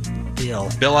Bill?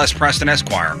 Bill S. Preston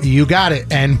Esquire. You got it.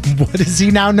 And what is he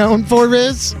now known for,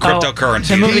 Riz? Cryptocurrency.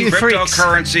 the movie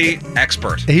Cryptocurrency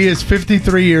expert. He is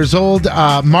 53 years old.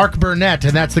 Mark Burnett,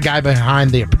 and that's the guy behind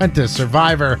The Apprentice,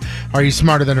 Survivor, Are You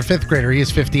Smarter Than a Fifth Grader? He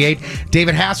is 58.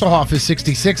 David Hasselhoff is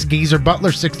 66. Geezer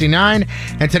Butler, 69.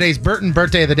 And today's Burton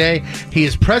birthday of the day. He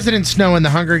is President Snow in the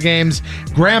Hunger Games,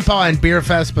 Grandpa in Beer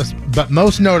Fest, but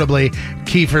most notably,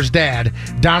 Kiefer's dad.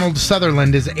 Donald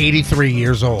Sutherland is 83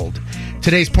 years old.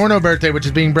 Today's porno birthday, which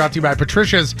is being brought to you by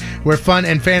Patricia's, where fun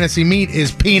and fantasy meet,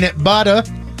 is Peanut Butter.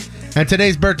 And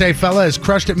today's birthday fella has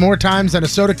crushed it more times than a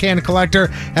soda can collector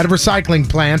at a recycling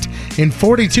plant in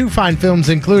 42 fine films,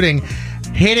 including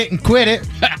Hit It and Quit It,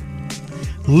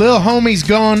 Lil Homie's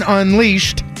Gone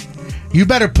Unleashed. You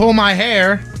Better Pull My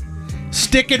Hair.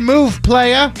 Stick and Move,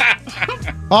 playa.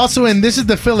 Also in This Is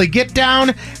the Philly Get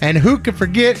Down. And who could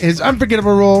forget his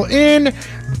unforgettable role in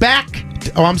Black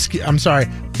to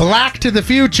the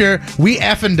Future, We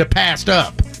Effin' Da Passed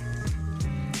Up.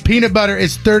 Peanut Butter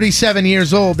is 37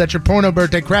 years old. That's your porno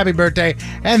birthday, crabby birthday,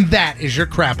 and that is your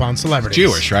crap on celebrities.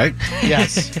 Jewish, right?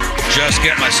 Yes. Just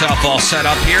getting myself all set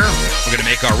up here. We're going to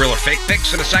make our real or fake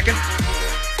picks in a second.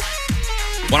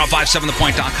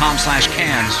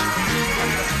 1057thepoint.com/cans.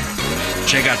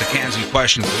 Check out the cans in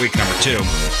question for week number 2.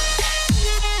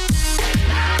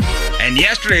 And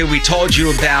yesterday we told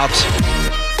you about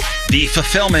the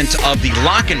fulfillment of the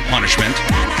lock-in punishment.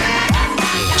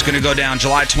 It's going to go down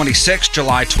July 26th,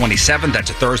 July 27th. That's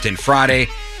a Thursday and Friday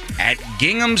at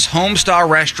Gingham's Homestar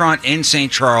Restaurant in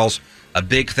St. Charles. A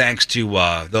big thanks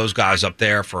to those guys up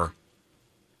there for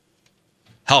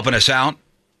helping us out.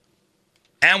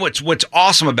 And what's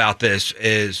awesome about this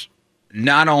is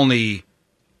not only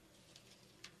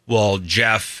will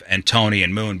Jeff and Tony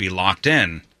and Moon be locked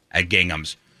in at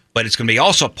Gingham's, but it's going to be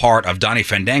also part of Donnie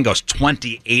Fandango's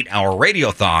 28-hour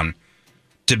radiothon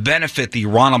to benefit the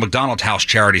Ronald McDonald House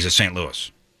Charities of St.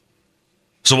 Louis.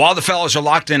 So while the fellas are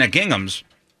locked in at Gingham's,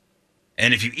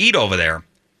 and if you eat over there,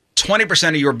 20%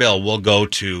 of your bill will go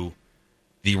to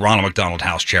the Ronald McDonald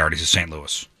House Charities of St.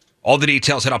 Louis. All the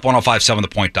details, hit up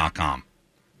 1057thepoint.com.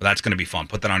 But that's going to be fun.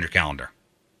 Put that on your calendar.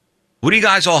 What are you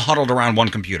guys all huddled around one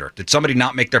computer? Did somebody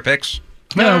not make their picks?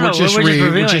 No,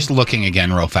 we're just looking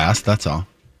again real fast. That's all.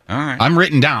 All right. I'm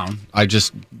written down. I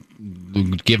just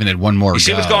giving it one more. You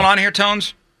see what's going on here,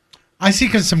 Tones? I see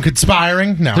some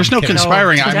conspiring. No, there's no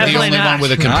conspiring. No, I'm the only one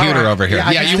with a computer over here.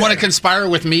 Yeah, you want to conspire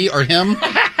with me or him?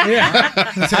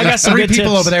 I got some 3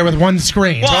 people over there with one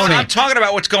screen. Well, Tony. I'm talking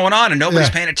about what's going on, and nobody's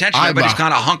paying attention. Everybody's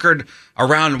kind of hunkered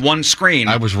around one screen.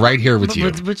 I was right here with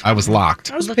you. I was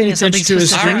locked. I was paying attention to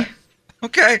his screen.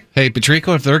 Okay. Hey,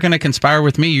 Patrico, if they're going to conspire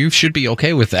with me, you should be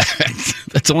okay with that.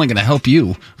 That's only going to help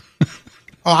you.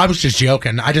 Oh, I was just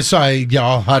joking. I just saw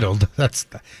y'all huddled.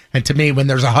 And to me, when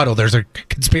there's a huddle, there's a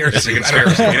conspiracy. It's a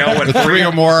conspiracy. You know, when three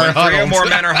or more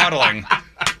men are huddling.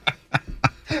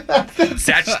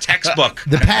 That's textbook.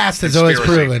 The past is always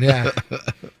proven, yeah.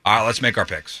 All right, let's make our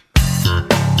picks.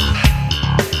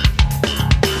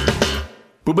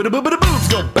 Boobs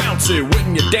go bouncy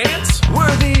when you dance,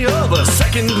 worthy of a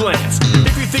second glance.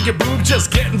 If you think your boob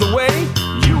just get in the way,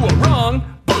 you are wrong.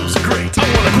 Boobs are great. I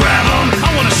wanna grab them,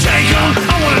 I wanna shake them,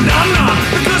 I wanna nom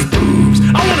because boobs.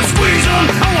 I wanna squeeze them,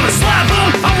 I wanna slap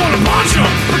them, I wanna punch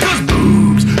them because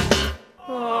boobs.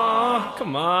 Aw,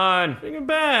 come on, bring it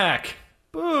back.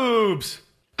 Boobs.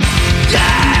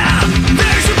 Yeah,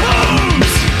 there's your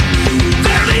boobs.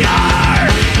 There they are.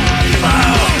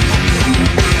 Boom.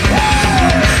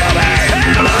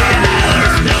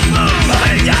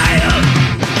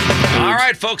 All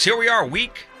right, folks, here we are,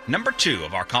 week number 2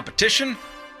 of our competition.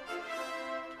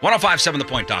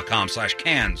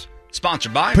 1057thepoint.com/cans,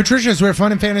 sponsored by Patricia's Where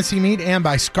Fun and Fantasy Meet and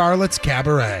by Scarlett's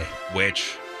Cabaret.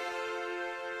 Which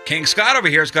King Scott over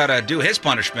here has got to do his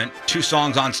punishment. 2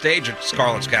 songs on stage at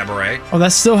Scarlett's Cabaret. Oh,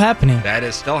 that's still happening. That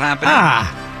is still happening.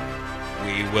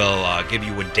 We will give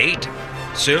you a date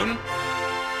soon.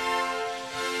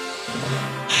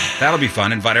 That'll be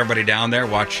fun. Invite everybody down there.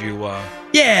 Watch you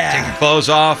take your clothes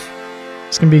off.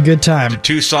 It's going to be a good time.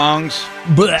 2 songs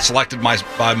selected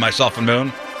by myself and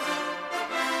Moon.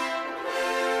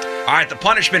 All right, the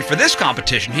punishment for this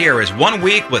competition here is 1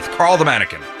 week with Carl the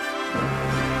Mannequin.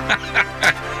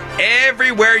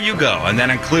 Everywhere you go, and that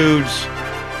includes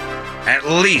at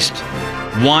least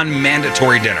 1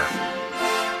 mandatory dinner.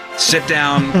 Sit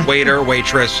down, waiter,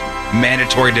 waitress,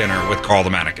 mandatory dinner with Carl the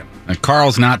Mannequin. And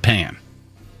Carl's not paying.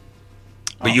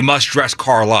 But you must dress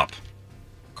Carl up.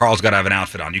 Carl's got to have an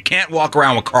outfit on. You can't walk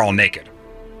around with Carl naked.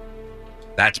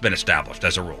 That's been established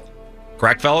as a rule.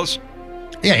 Correct, fellas?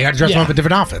 Yeah, you got to dress him up in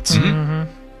different outfits.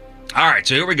 Mm-hmm. All right,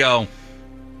 so here we go.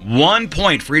 1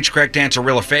 point for each correct answer,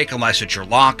 real or fake, unless it's your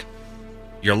lock.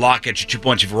 Your lock gets you 2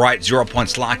 points if you're right, 0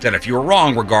 points locked out if you were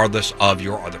wrong, regardless of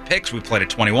your other picks. We played at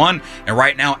 21, and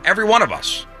right now, every one of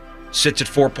us sits at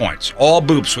 4 points. All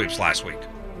boob sweeps last week.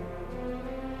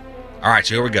 All right,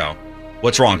 so here we go.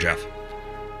 What's wrong, Jeff?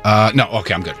 No,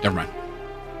 okay, I'm good. Never mind.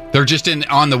 They're just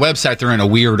on the website. They're in a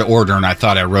weird order, and I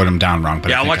thought I wrote them down wrong.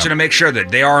 But I want you to make sure that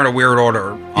they are in a weird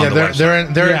order on the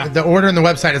website. The order in the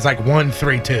website is like 1,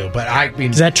 3, 2. But I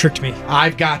mean, that tricked me.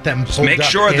 I've got them pulled make up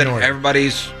sure in that order.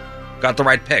 everybody's got the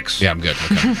right picks. Yeah, I'm good.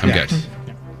 Okay. I'm good.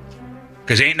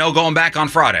 Because ain't no going back on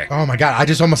Friday. Oh my God! I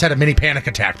just almost had a mini panic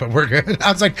attack, but we're good.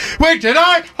 I was like, "Wait, did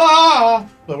I?" Ah!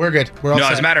 But we're good. We're all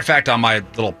set. As a matter of fact, on my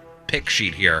little pick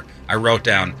sheet here, I wrote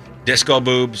down disco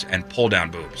boobs, and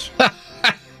pull-down boobs. All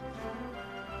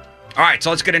right, so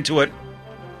let's get into it.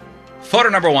 Photo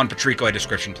number 1, Patrico, a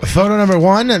description, please. Photo number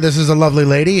 1, this is a lovely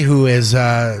lady who is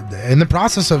in the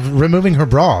process of removing her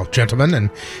bra, gentlemen, and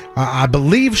I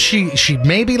believe she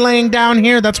may be laying down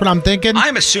here. That's what I'm thinking.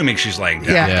 I'm assuming she's laying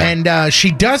down. Yeah, and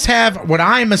she does have what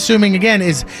I'm assuming, again,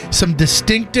 is some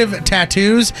distinctive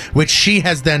tattoos, which she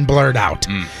has then blurred out.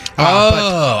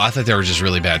 I thought they were just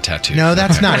really bad tattoos. No,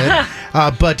 that's not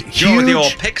it. But huge, the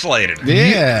old pixelated.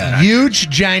 Huge,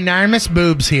 ginormous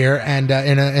boobs here, and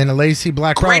in a lacy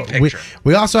black Great bra. picture.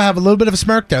 We also have a little bit of a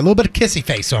smirk there, a little bit of kissy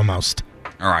face almost.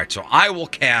 All right, so I will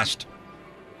cast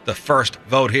the first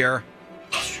vote here.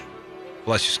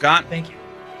 Bless you, Scott. Thank you.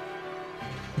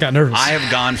 Got nervous. I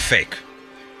have gone fake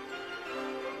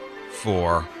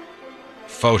for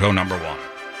photo number 1.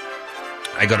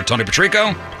 I go to Tony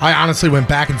Patrico. I honestly went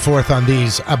back and forth on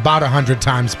these about 100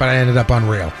 times, but I ended up on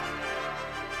real.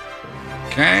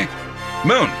 Okay.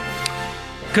 Moon.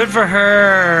 Good for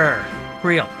her.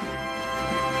 Real.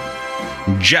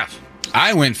 Jeff.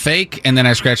 I went fake, and then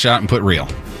I scratched out and put real.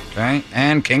 Okay.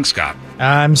 And King Scott.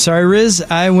 I'm sorry, Riz.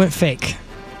 I went fake.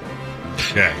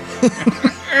 Okay.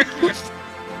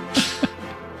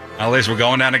 At least we're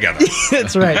going down together.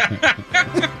 That's right.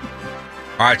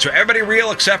 All right, so everybody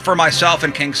real except for myself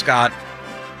and King Scott.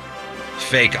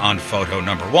 Fake on photo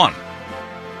number 1.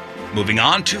 Moving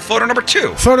on to photo number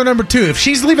 2. Photo number 2. If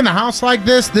she's leaving the house like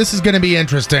this is going to be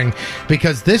interesting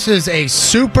because this is a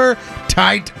super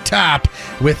tight top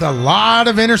with a lot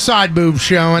of inner side boobs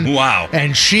showing. Wow.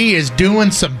 And she is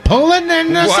doing some pulling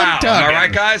and some tugging. All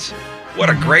right, guys? What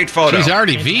a great photo. She's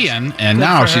already V'ing, and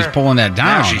now she's pulling that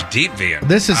down. Now she's deep V'ing.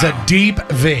 This is a deep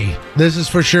V. This is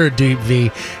for sure a deep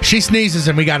V. She sneezes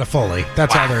and we got a Foley.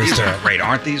 That's all there is These to are it. great,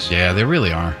 aren't these? Yeah, they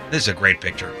really are. This is a great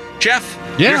picture. Jeff,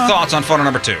 Yeah. your thoughts on photo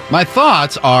number 2? My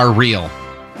thoughts are real.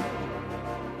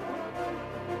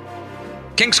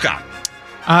 King Scott.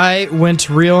 I went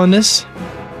real on this.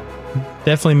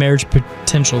 Definitely marriage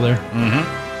potential there.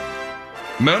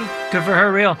 Mm-hmm. Moon. Good for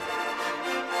her. Real.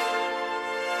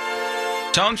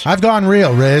 Tones. I've gone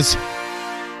real, Riz.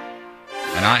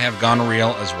 And I have gone real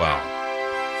as well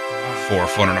for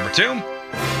photo number 2.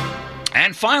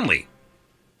 And finally,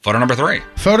 photo number 3.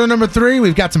 Photo number 3,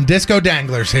 we've got some disco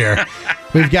danglers here.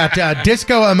 We've got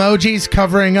disco emojis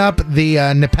covering up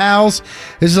the nipples.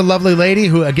 This is a lovely lady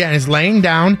who, again, is laying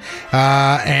down,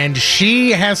 and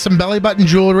she has some belly button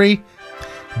jewelry.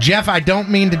 Jeff, I don't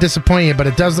mean to disappoint you, but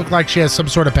it does look like she has some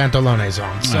sort of pantalones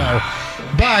on. So,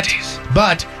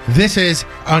 but this is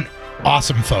an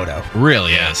awesome photo.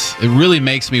 Really is. It really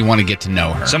makes me want to get to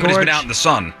know her. Somebody's been out in the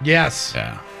sun. Yes.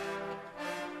 Yeah.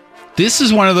 This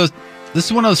is one of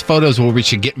those photos where we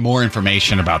should get more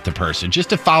information about the person.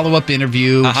 Just a follow-up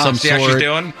interview of some See sort. how she's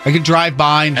doing? I could drive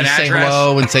by and An just say address?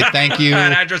 hello and say thank you.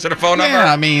 An address and a phone number?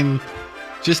 Yeah, I mean,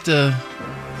 just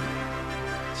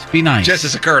be nice. Just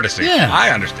as a courtesy. Yeah. I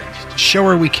understand. Show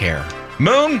her we care.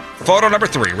 Moon, photo number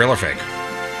 3, real or fake?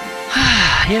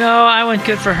 You know, I went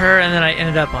good for her, and then I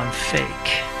ended up on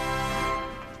fake.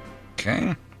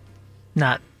 Okay.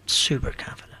 Not super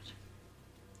confident.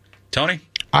 Tony?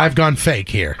 I've gone fake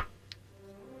here.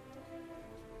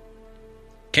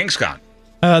 King Scott.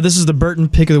 This is the Burton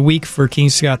pick of the week for King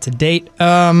Scott to date.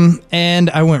 And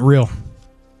I went real.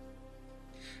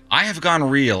 I have gone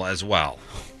real as well.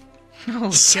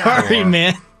 Oh, Sorry, for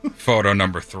man. Photo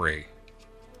number 3.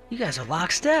 You guys are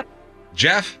lockstep.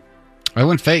 Jeff? I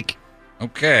went fake.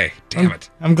 Okay. Damn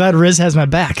it. I'm glad Riz has my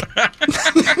back.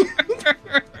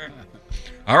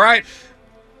 All right.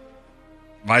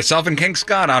 Myself and King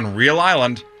Scott on Real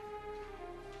Island.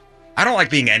 I don't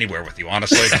like being anywhere with you,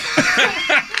 honestly.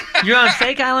 You're on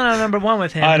Fake Island on number 1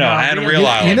 with him. I know, and Real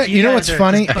Island. You know what's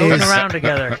funny is around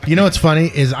together. You know what's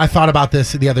funny is I thought about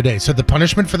this the other day. So the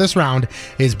punishment for this round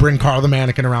is bring Carl the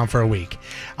Mannequin around for a week.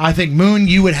 I think Moon,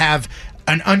 you would have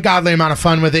an ungodly amount of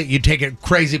fun with it. You'd take it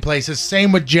crazy places.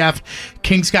 Same with Jeff.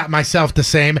 King Scott, myself, the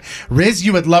same. Riz,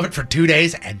 you would love it for 2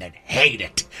 days and then hate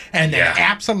it. And then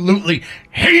absolutely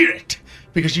hate it.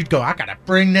 Because you'd go, I gotta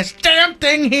bring this damn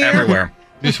thing here. Everywhere.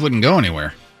 This wouldn't go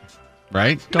anywhere.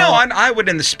 Right? No, I would,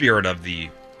 in the spirit of the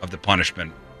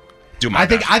punishment, do my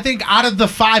best. I think out of the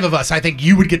 5 of us, I think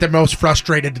you would get the most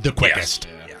frustrated the quickest.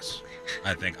 Yes.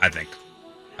 I think I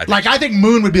think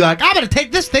Moon would be like, I'm going to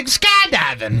take this thing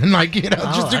skydiving. And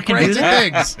just do crazy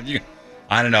things.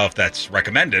 I don't know if that's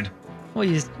recommended. Well,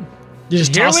 you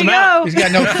just here toss we him go. out.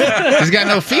 He's got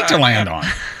no feet to land on.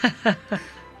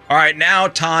 All right, now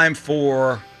time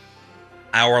for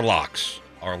our locks.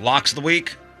 Our locks of the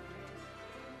week.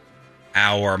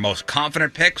 Our most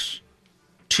confident picks.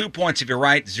 2 points if you're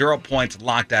right, 0 points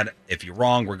locked out if you're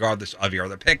wrong, regardless of your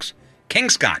other picks. King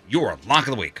Scott, your lock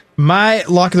of the week. My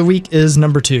lock of the week is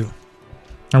number 2.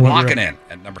 Locking in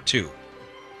at number 2.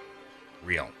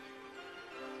 Real.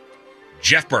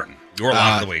 Jeff Burton, your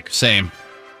lock of the week. Same.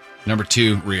 Number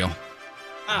 2, real.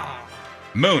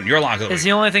 Moon, your lock of the week. It's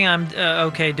the only thing I'm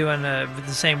okay doing the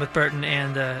same with Burton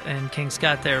and King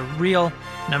Scott there. Real,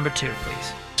 number 2,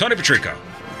 please. Tony Patrico.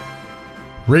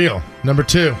 Real, number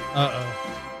 2.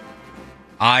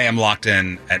 I am locked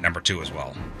in at number 2 as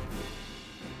well.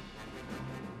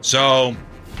 So,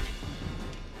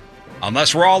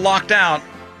 unless we're all locked out,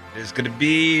 there's going to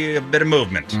be a bit of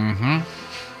movement.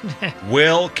 Mm-hmm.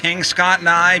 Will King Scott and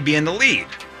I be in the lead?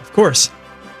 Of course.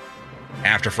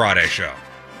 After Friday's show?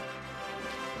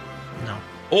 No.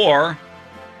 Or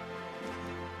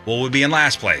will we be in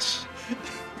last place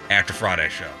after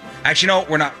Friday's show? Actually, no,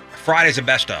 we're not. Friday's the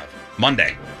best of.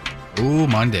 Monday. Ooh,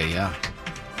 Monday, yeah.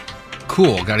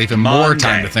 Cool. Got even more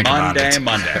time to think about it.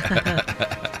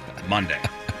 Monday.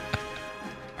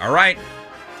 All right.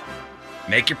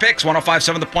 Make your picks.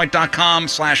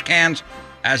 1057thepoint.com/cans.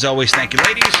 As always, thank you,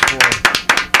 ladies,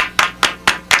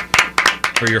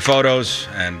 for your photos.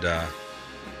 And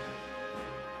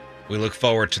we look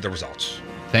forward to the results.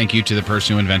 Thank you to the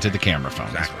person who invented the camera phone.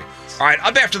 Exactly. All right.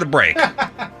 Up after the break.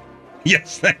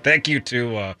 Yes. Thank you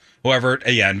to whoever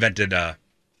invented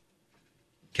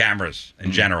cameras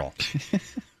in general.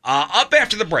 Up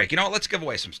after the break. You know what? Let's give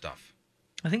away some stuff.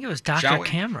 I think it was Shall Dr. we?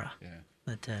 Camera. Yeah.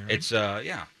 That, It's,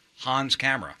 Hans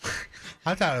Camera.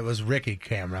 I thought it was Ricky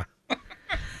Camera. All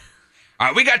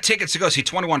right, we got tickets to go see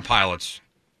 21 Pilots.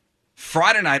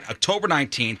 Friday night, October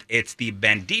 19th, it's the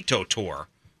Bandito Tour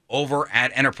over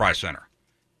at Enterprise Center.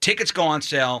 Tickets go on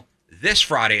sale this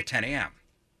Friday at 10 a.m.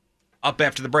 Up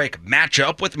after the break, match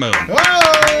up with Moon.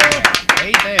 Whoa!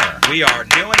 Hey there. We are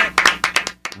doing it.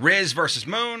 Riz versus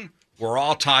Moon. We're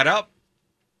all tied up.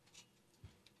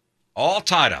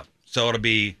 So it'll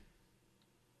be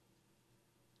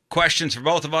questions for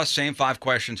both of us. Same 5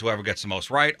 questions. Whoever gets the most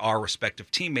right, our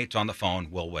respective teammates on the phone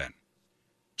will win.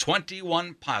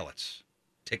 21 Pilots.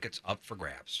 Tickets up for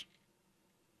grabs.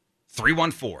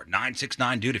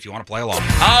 314-969-DUDE if you want to play along.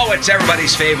 Oh, it's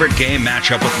everybody's favorite game,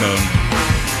 matchup with Moon.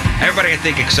 Everybody, I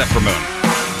think, except for Moon,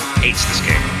 hates this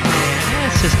game. Yeah,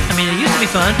 it's just, it used to be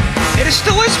fun. It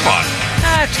still is fun.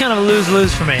 It's kind of a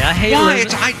lose-lose for me. I hate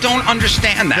losing. I don't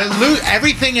understand that.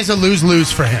 Everything is a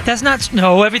lose-lose for him. That's not...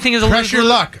 No, everything is a lose-lose. Press your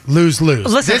luck.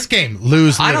 Lose-lose. Listen, this game,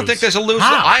 lose-lose. I don't think there's a lose-lose.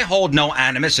 I hold no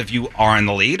animus if you are in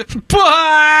the lead.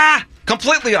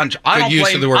 Completely I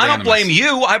don't blame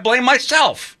you. I blame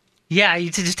myself. Yeah,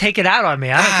 you just take it out on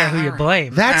me. I don't care who you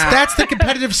blame. That's the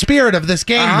competitive spirit of this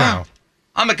game now.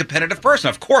 I'm a competitive person.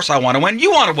 Of course I want to win.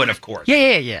 You want to win, of course.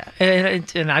 Yeah.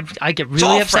 And I get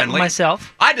really upset with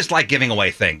myself. I just like giving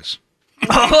away things.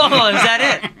 Oh, is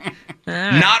that it?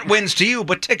 Right. Not wins to you,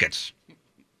 but tickets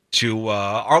to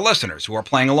our listeners who are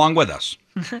playing along with us.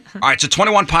 All right, so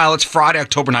 21 Pilots, Friday,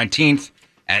 October 19th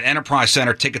at Enterprise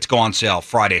Center. Tickets go on sale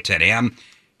Friday at 10 a.m.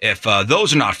 If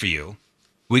those are not for you,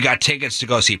 we got tickets to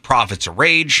go see Prophets of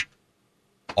Rage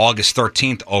August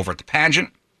 13th over at the Pageant.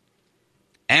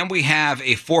 And we have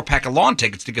a 4-pack of lawn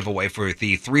tickets to give away for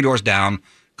the Three Doors Down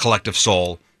Collective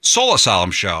Soul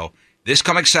Asylum show this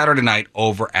coming Saturday night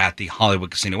over at the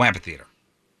Hollywood Casino Amphitheater.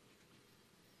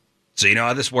 So you know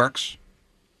how this works?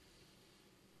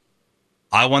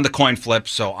 I won the coin flip,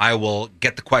 so I will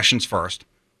get the questions first.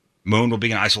 Moon will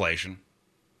be in isolation.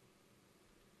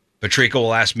 Patrico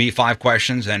will ask me 5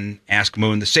 questions and ask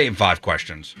Moon the same 5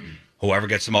 questions. Whoever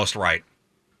gets the most right,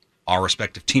 our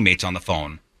respective teammates on the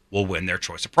phone will win their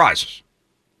choice of prizes.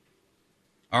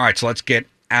 All right, so let's get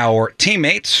our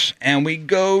teammates, and we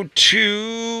go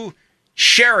to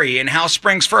Sherry in House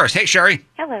Springs first. Hey, Sherry.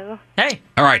 Hello. Hey.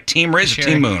 All right, Team Riz or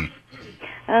Team Moon?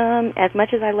 As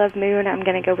much as I love Moon, I'm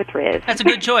going to go with Riz. That's a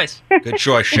good choice. Good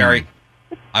choice, Sherry.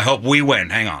 I hope we win.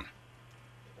 Hang on.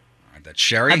 All right, that's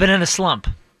Sherry. I've been in a slump.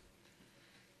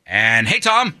 And hey,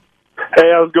 Tom.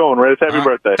 Hey, how's it going, Riz? Happy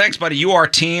birthday. Thanks, buddy. You are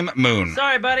Team Moon.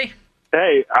 Sorry, buddy.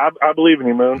 Hey, I believe in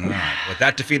you, Moon. Right. With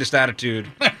that defeatist attitude,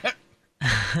 I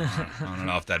don't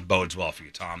know if that bodes well for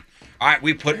you, Tom. All right,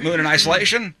 we put Moon in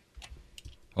isolation.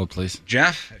 Hold, please.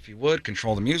 Jeff, if you would,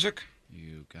 control the music.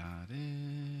 You got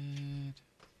it.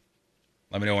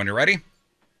 Let me know when you're ready.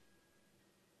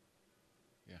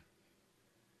 Yeah.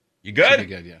 You good? Should be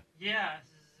good, yeah. Yeah,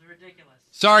 this is ridiculous.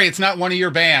 Sorry, it's not one of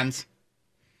your bands.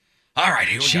 All right,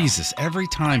 here we go. Jesus, every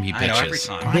time he bitches. I know, every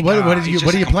time.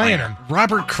 What are you playing him?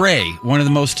 Robert Cray, one of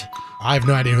the most... I have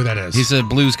no idea who that is. He's a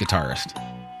blues guitarist.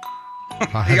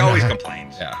 He always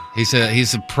complains. Yeah,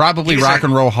 he's probably Rock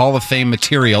and Roll Hall of Fame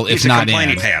material, if not in.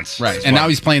 Complaining pants. Right, and now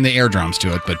he's playing the air drums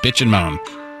to it, but bitch and moan.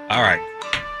 All right.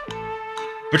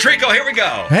 Patrico, here we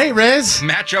go. Hey, Riz.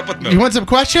 Match up with me. You want some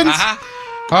questions?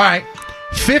 Uh-huh. All right.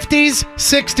 50s,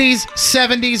 60s,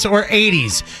 70s, or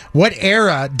 80s? What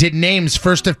era did names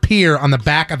first appear on the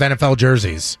back of NFL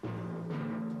jerseys?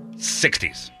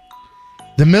 60s.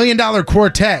 The $1 Million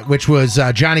Quartet, which was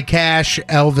Johnny Cash,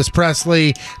 Elvis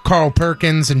Presley, Carl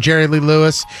Perkins, and Jerry Lee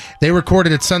Lewis, they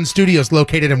recorded at Sun Studios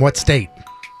located in what state?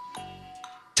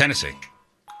 Tennessee.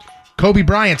 Kobe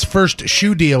Bryant's first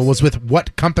shoe deal was with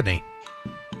what company?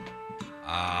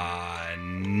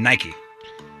 Nike.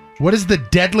 What is the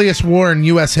deadliest war in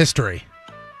U.S. history?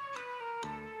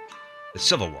 The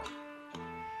Civil War.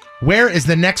 Where is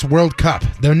the next World Cup?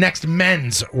 The next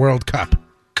men's World Cup?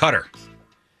 Qatar.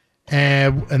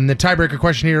 And the tiebreaker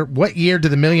question here, what year did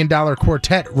the $1 Million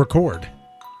Quartet record?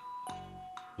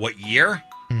 What year?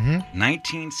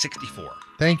 1964.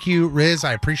 Thank you, Riz.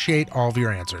 I appreciate all of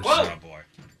your answers. Whoa. Oh, boy.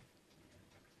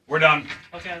 We're done.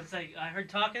 Okay, I heard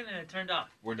talking and it turned off.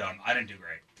 We're done. I didn't do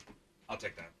great. I'll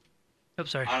take that.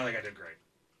 Oops, sorry. I don't think I did great.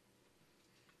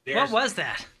 What was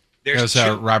that? That was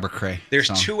Robert Cray. There's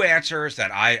song. 2 answers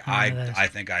that I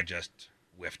think I just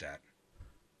whiffed at.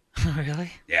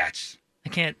 Really? Yeah,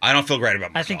 I don't feel great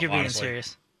about myself. I think you're being honestly.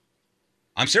 serious.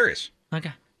 I'm serious.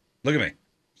 Okay. Look at me.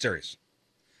 Serious.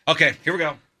 Okay, here we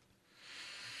go.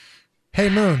 Hey,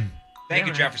 Moon. Thank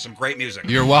you, Jeff, for some great music.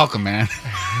 You're welcome, man.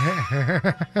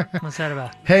 What's that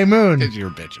about? Hey, Moon. You're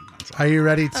bitching. Are you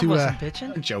ready I to... wasn't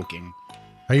bitching. I'm joking.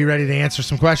 Are you ready to answer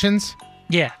some questions?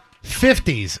 Yeah.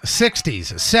 50s,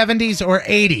 60s, 70s, or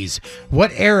 80s?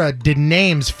 What era did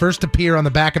names first appear on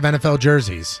the back of NFL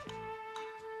jerseys?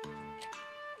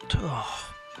 Oh,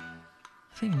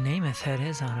 I think Namath had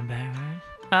his on a back, right?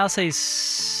 I'll say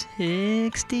 60s.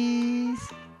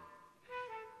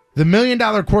 The $1 Million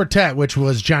Quartet, which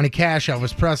was Johnny Cash,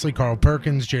 Elvis Presley, Carl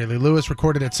Perkins, Jerry Lee Lewis,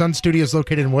 recorded at Sun Studios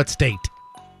located in what state?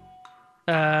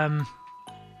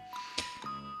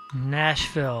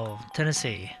 Nashville,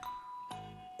 Tennessee.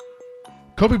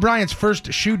 Kobe Bryant's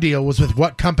first shoe deal was with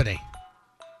what company?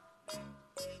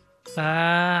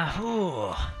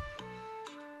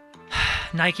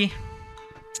 Nike.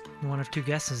 One of 2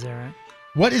 guesses there, right?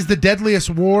 What is the deadliest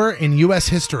war in U.S.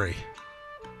 history?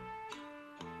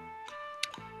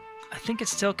 I think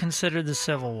it's still considered the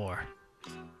Civil War.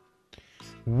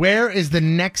 Where is the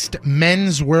next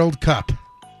men's World Cup?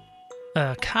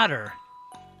 Qatar.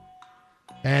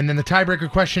 And then the tiebreaker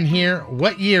question here,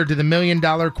 what year did the $1 Million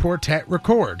Quartet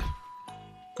record?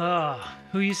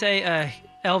 Who you say?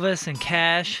 Elvis and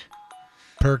Cash.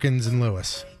 Perkins and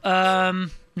Lewis.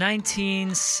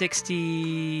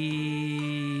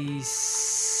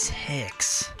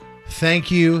 1966.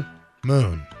 Thank you,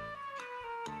 Moon.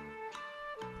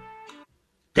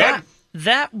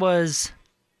 That was...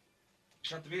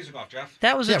 Shut the music off, Jeff.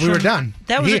 That was we were done.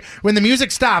 That was when the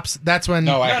music stops, that's when...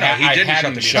 No, he didn't shut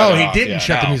the music off. off. Oh, he didn't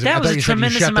shut the music off. That was a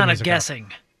tremendous amount of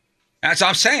guessing. That's what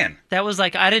I'm saying. That was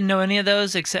like, I didn't know any of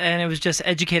those, and it was just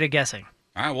educated guessing.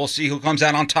 All right, we'll see who comes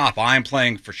out on top. I am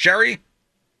playing for Sherry.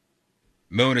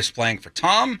 Moon is playing for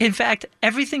Tom. In fact,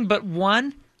 everything but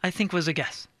one, I think, was a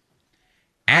guess.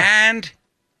 And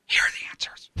here are the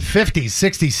answers. 50s,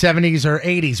 60s, 70s, or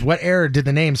 80s. What era did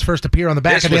the names first appear on the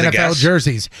back This of the was a NFL guess.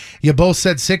 jerseys? You both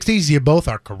said 60s. You both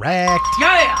are correct.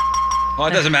 Yeah. Well,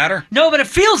 it doesn't matter. No, but it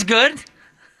feels good.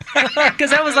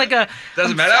 Because that was like a...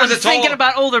 Doesn't matter. I was thinking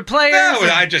about older players. No,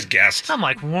 I just guessed. I'm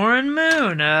like, Warren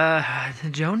Moon,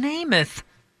 Joe Namath.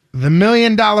 The $1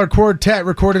 Million Quartet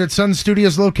recorded at Sun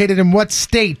Studios located in what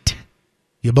state?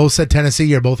 You both said Tennessee.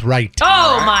 You're both right.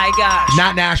 Oh, my gosh.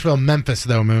 Not Nashville, Memphis,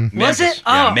 though, Moon. Was it?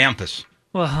 Yeah, Oh. Memphis.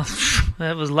 Well,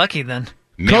 that was lucky then.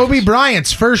 Kobe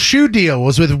Bryant's first shoe deal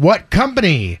was with what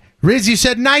company? Riz, you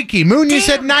said Nike. Moon, you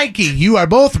said Nike. You are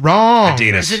both wrong.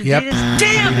 Adidas. Yep.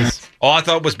 Damn it. Oh, I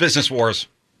thought it was Business Wars.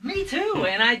 Me too.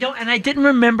 And I didn't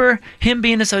remember him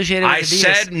being associated with I Adidas.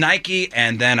 said Nike,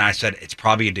 and then I said it's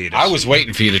probably Adidas. I was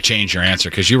waiting for you to change your answer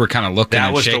because you were kind of looking That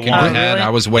and was the shaking one. your head. Really? I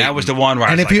was waiting. That was the one where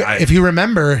And I was if you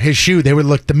remember his shoe, they would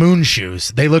look the Moon shoes.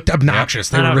 They looked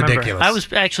obnoxious. I They don't were remember. ridiculous. I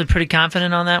was actually pretty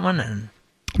confident on that one. And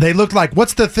They looked like,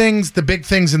 what's the big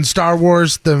things in Star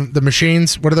Wars, the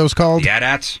machines? What are those called? The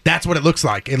AT-ATs? That's what it looks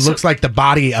like. It looks like the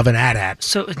body of an AT-AT.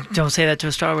 so don't say that to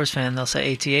a Star Wars fan. They'll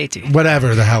say AT-AT.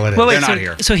 Whatever the hell it is. Well,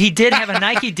 wait, so he did have a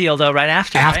Nike deal, though, right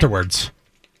after, right? Afterwards.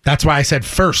 That's why I said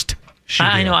first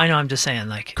I know. I'm just saying,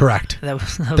 like, Correct. They're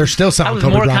still selling I was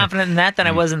Kobe more Bryant. confident in that than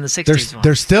I was in the '60s one.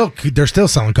 They're still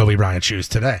selling Kobe Bryant shoes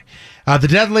today. The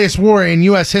deadliest war in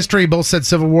U.S. history. Both said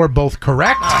Civil War. Both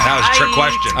correct. That was a trick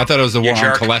question. I thought it was the You war on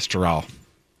jerk. cholesterol.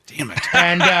 Damn it.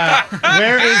 And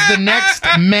where is the next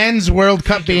men's World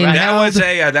Cup being held?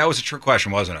 That was a trick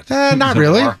question, wasn't it? Not Civil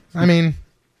really. War? I mean,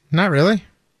 not really.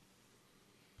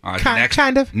 All right,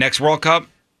 Kind of. Next World Cup.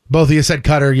 Both of you said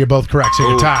Qatar. You're both correct, so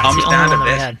you're tied. Comes the down only to one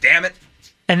I this. had. Damn it.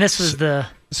 And this was the.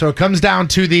 So it comes down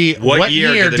to the what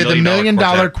year did the $1 Million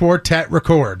Quartet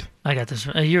record? I got this.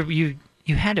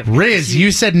 You had to. Riz,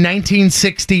 you said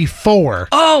 1964.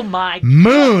 Oh my.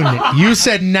 Moon, you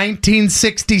said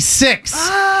 1966.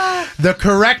 The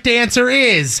correct answer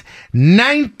is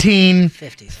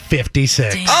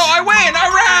 1956. Oh, I win!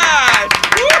 All right.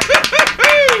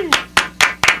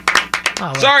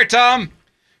 Oh, Sorry, Tom.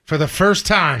 For the first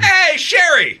time. Hey,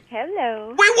 Sherry.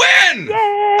 Hello. We win! Yay!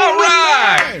 All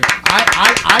right.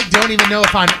 I don't even know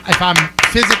if I'm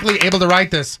physically able to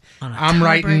write this. I'm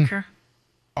writing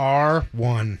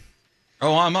R1.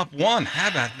 Oh, I'm up 1. How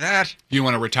about that? You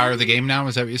want to retire the game now?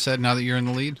 Is that what you said? Now that you're in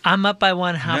the lead? I'm up by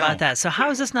 1. How No. about that? So how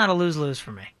is this not a lose-lose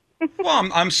for me? Well,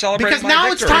 I'm celebrating Because my now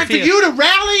victory. it's time for you to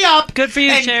rally up. Good for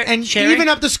you, and Sherry. even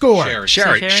up the score.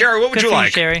 Sherry, what would Good you for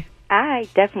like? Sherry? I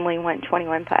definitely want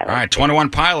 21 Pilots. All right, 21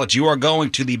 Pilots, you are going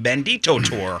to the Bendito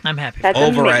Tour. I'm happy. That's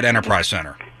over amazing. at Enterprise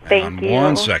Center. Thank Hang on you.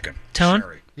 1 second. Tone?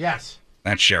 Sherry. Yes.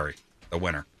 That's Sherry, the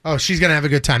winner. Oh, she's going to have a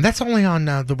good time. That's only on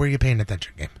the Were You Paying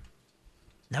Attention game.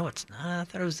 No, it's not. I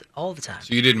thought it was all the time.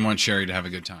 So you didn't want Sherry to have a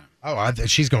good time. Oh,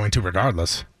 she's going to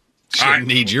regardless. She All right,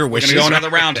 needs your We're wishes. going to go another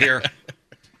round here.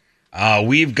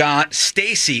 We've got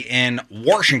Stacy in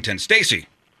Washington. Stacy.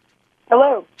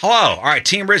 Hello. Hello. All right,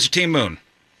 Team Riz or Team Moon?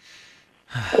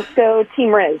 Let's go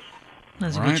Team Riz.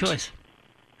 That's a All good right. choice.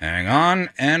 Hang on.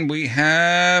 And we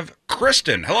have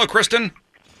Kristen. Hello, Kristen.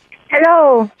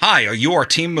 Hello. Hi, you are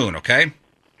Team Moon, okay?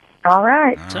 All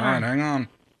right. All right, hang on.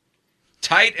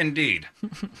 Tight indeed.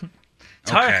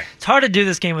 It's hard to do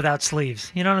this game without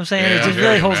sleeves. You know what I'm saying? Yeah, it just very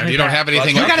really holds bad. me You don't back. have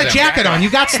anything You up got a there. jacket on.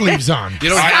 You got sleeves on. You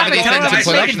don't Stop have it, anything Tony. to I'm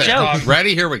put up making there. jokes.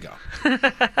 Ready? Here we go.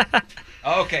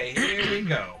 Okay, here we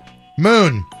go.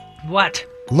 Moon. What?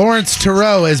 Lawrence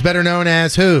Turow is better known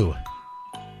as who?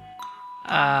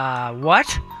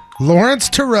 What? Lawrence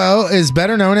Turow is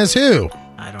better known as who?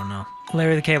 I don't know.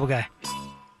 Larry the Cable Guy.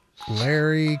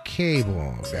 Larry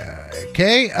Cable Guy.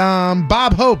 Okay.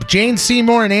 Bob Hope, Jane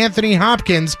Seymour, and Anthony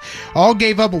Hopkins all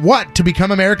gave up what to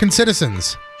become American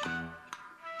citizens?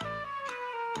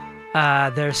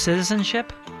 Their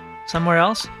citizenship? Somewhere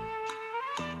else?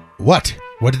 What?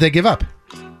 What did they give up?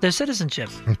 Their citizenship.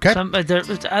 Okay. Their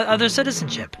other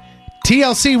citizenship.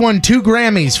 TLC won 2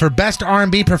 Grammys for Best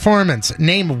R&B Performance.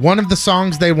 Name one of the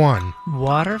songs they won.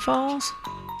 Waterfalls?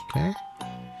 Okay.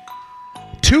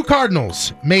 2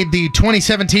 Cardinals made the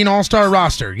 2017 All-Star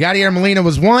roster. Yadier Molina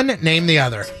was one. Name the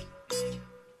other.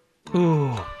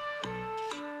 Ooh.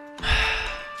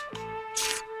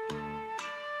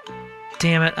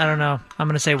 Damn it, I don't know. I'm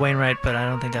going to say Wainwright, but I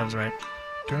don't think that was right.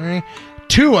 Okay.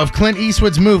 2 of Clint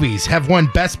Eastwood's movies have won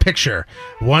Best Picture.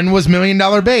 One was $1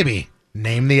 Million Baby.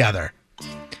 Name the other.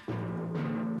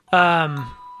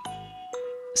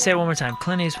 Say it one more time.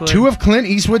 Clint Eastwood. 2 of Clint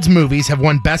Eastwood's movies have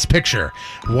won Best Picture.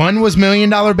 One was $1 Million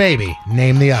Baby.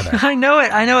 Name the other. I know it.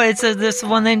 It's this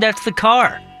one named after the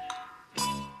car.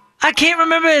 I can't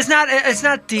remember. It's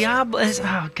not Diablo.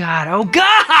 Oh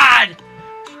God.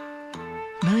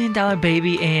 $1 Million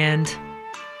Baby and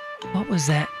what was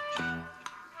that?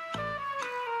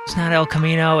 It's not El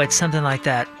Camino. It's something like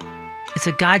that. It's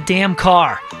a goddamn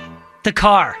car. The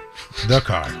car. The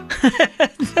car.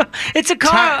 It's a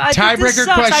car. Tiebreaker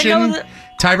question.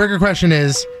 Tiebreaker question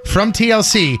is from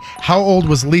TLC. How old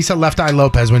was Lisa Left Eye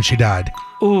Lopez when she died?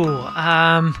 Ooh,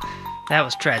 that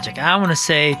was tragic. I want to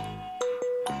say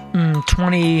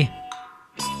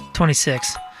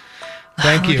 26.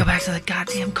 Thank you. Go back to the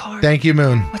goddamn car. Thank you,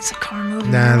 Moon. What's the car movie?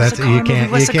 Nah, What's that's the car you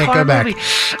can't. movie? You can't go back.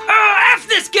 Oh, F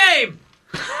this game!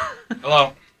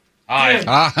 Hello. Hi. Dude.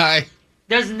 Hi.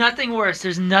 There's nothing worse.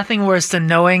 There's nothing worse than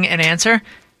knowing an answer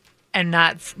and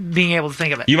not being able to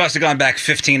think of it. You must have gone back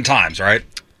 15 times, right?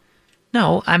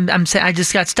 No, I'm saying I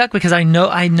just got stuck because I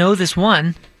know this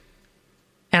one,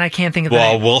 and I can't think of the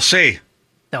Well, name. we'll see.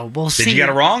 No, we'll see. Did you get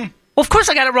it wrong? Well, of course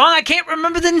I got it wrong. I can't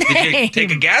remember the name. Did you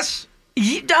take a guess?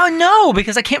 No,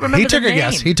 because I can't remember He the took a name.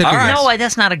 guess. He took a guess. No,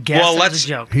 that's not a guess. Well, That was let's a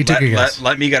joke. He took a guess.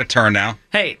 Let me get a turn now.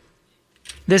 Hey,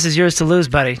 this is yours to lose,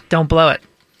 buddy. Don't blow it.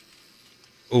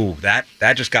 Ooh, that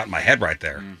just got in my head right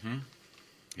there. Mm-hmm.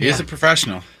 He is a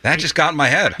professional. That just got in my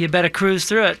head. You better cruise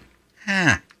through it.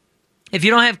 Huh. If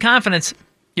you don't have confidence,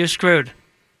 you're screwed.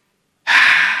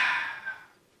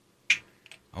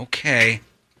 Okay.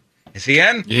 Is he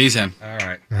in? Yeah, he's in. All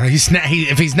right.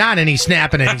 If he's not in, he's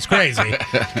snapping it. He's crazy. All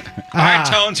right,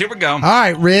 Tones, here we go. All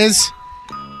right, Riz.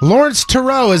 Lawrence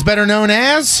Theroux is better known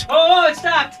as... Oh, it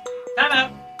stopped. Time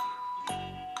out.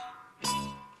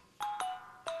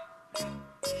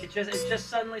 It just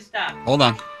suddenly stopped. Hold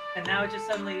on. And now it just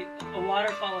suddenly, a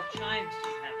waterfall of chimes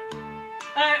just happened.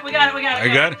 All right, we got it. Are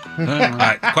you good? All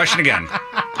right, question again.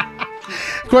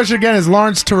 Question again is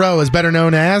Lawrence Theroux is better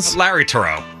known as... Larry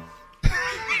Theroux.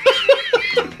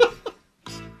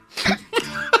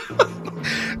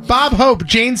 Bob Hope,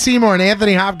 Jane Seymour, and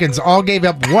Anthony Hopkins all gave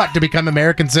up what to become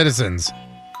American citizens?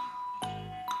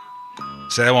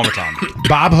 Say that one more time.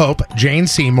 Bob Hope, Jane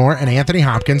Seymour, and Anthony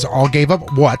Hopkins all gave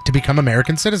up what to become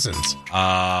American citizens?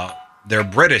 They're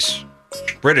British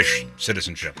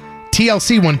citizenship.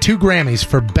 TLC won 2 Grammys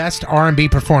for Best R&B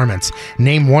Performance.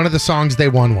 Name one of the songs they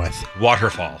won with.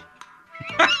 Waterfall.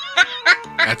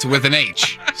 That's with an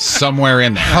H somewhere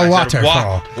in there.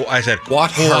 Waterfall. I said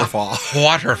Waterfall.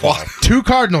 Waterfall. 2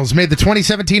 Cardinals made the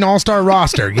 2017 All-Star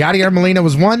roster. Yadier Molina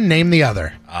was one. Name the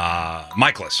other.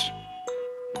 Michaelis.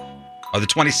 Or the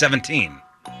 2017.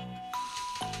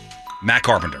 Matt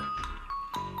Carpenter.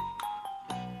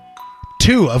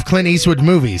 2 of Clint Eastwood's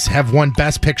movies have won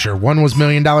Best Picture. One was $1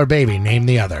 Million Baby. Name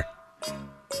the other.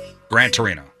 Gran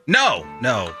Torino. No.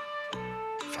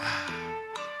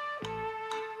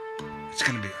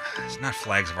 It's not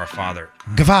Flags of Our Father.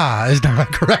 Gava is not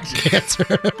a correct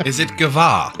answer. Is it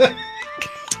Gava?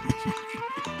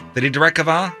 Did he direct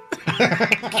Gava?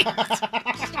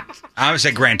 I would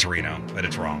say Gran Torino, but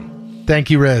it's wrong.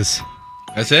 Thank you, Riz.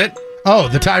 That's it? Oh,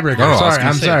 the tiebreaker. Oh,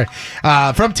 I'm sorry.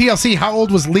 From TLC, how old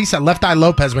was Lisa Left Eye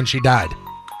Lopez when she died?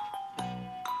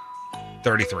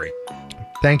 33.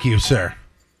 Thank you, sir.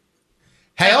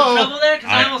 Hey, trouble there?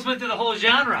 Because I almost went through the whole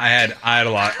genre. I had a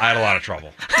lot of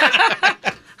trouble.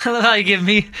 I love how you give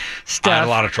me stuff. I had a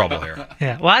lot of trouble here.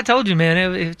 Yeah. Well, I told you, man.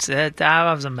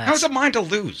 I was a mess. How's it mine to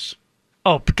lose?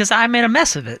 Oh, because I made a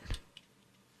mess of it.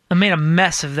 I made a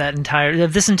mess of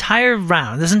this entire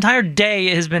round. This entire day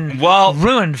has been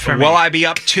ruined for me. Will I be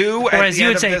up 2 at or as the you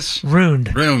end would say, of this?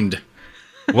 Ruined.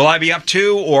 Will I be up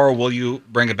 2, or will you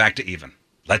bring it back to even?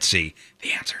 Let's see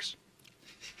the answers.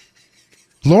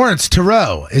 Lawrence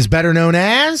Theroux is better known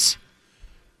as...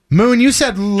 Moon, you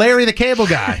said Larry the Cable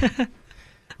Guy.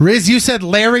 Riz, you said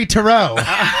Larry Theroux.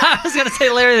 I was going to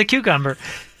say Larry the Cucumber.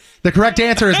 The correct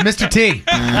answer is Mr. T.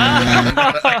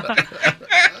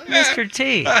 Mr.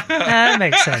 T. That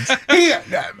makes sense.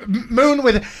 Moon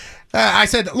with... I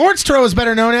said, Lawrence Theroux is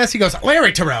better known as... He goes,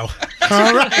 Larry Theroux.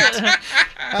 All right.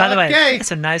 By the way,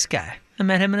 that's a nice guy. I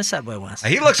met him in a subway once.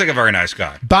 He looks like a very nice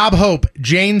guy. Bob Hope,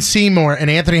 Jane Seymour, and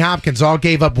Anthony Hopkins all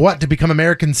gave up what to become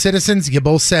American citizens? You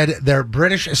both said their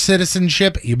British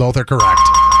citizenship. You both are correct.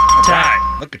 All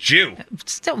right. Look at you.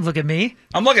 Don't look at me.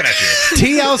 I'm looking at you.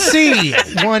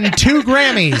 TLC won 2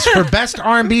 Grammys for Best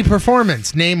R&B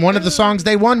Performance. Name one of the songs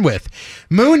they won with.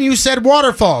 Moon, you said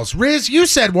Waterfalls. Riz, you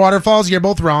said Waterfalls. You're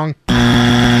both wrong.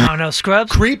 Oh, no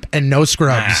Scrubs? Creep and No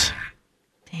Scrubs.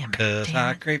 Damn it. 'Cause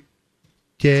I creep.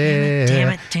 Yeah. Damn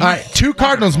it. All right, 2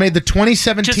 Cardinals made the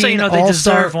 2017 Just so you know, they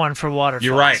All-Star... deserve one for Waterfalls.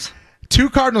 You're right.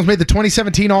 2 Cardinals made the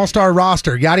 2017 All-Star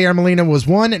roster. Yadier Molina was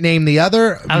one. Name the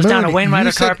other. I was down to Wainwright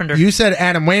or Carpenter. You said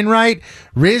Adam Wainwright.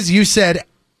 Riz, you said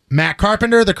Matt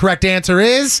Carpenter. The correct answer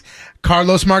is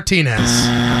Carlos Martinez.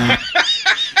 God,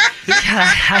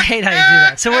 I hate how you do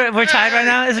that. So we're tied right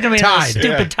now? Is it going to be a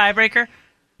stupid tiebreaker?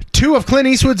 2 of Clint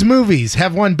Eastwood's movies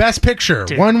have won Best Picture.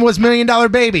 Dude. One was $1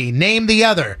 Million Baby. Name the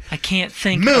other. I can't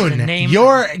think Moon, of the name.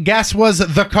 your guess was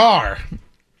The Car.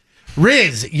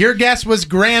 Riz, your guess was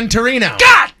Gran Torino.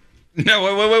 God!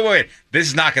 No, wait. This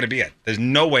is not going to be it. There's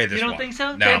no way this You don't won. think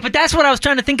so? No. But that's what I was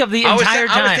trying to think of the entire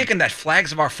time. I was thinking that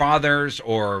Flags of Our Fathers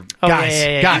or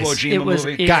Guys, Iwo Jima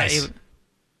movie. Guys,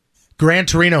 Gran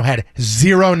Torino had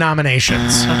 0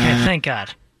 nominations. Okay, thank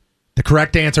God. The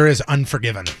correct answer is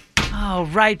Unforgiven. Oh,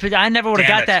 right, but I never would have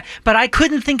got that. But I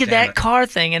couldn't think of that car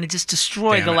thing, and it just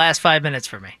destroyed the last 5 minutes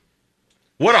for me.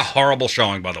 What a horrible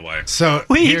showing, by the way. So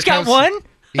we each got one?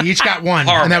 You each got one,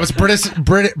 Horrible. and that was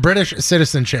British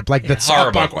citizenship, like the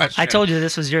softball question. I told you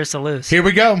this was yours to lose. Here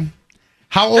we go.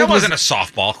 How old That wasn't a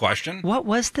softball question. What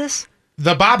was this?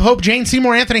 The Bob Hope, Jane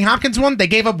Seymour, Anthony Hopkins one? They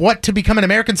gave up what to become an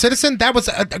American citizen? That was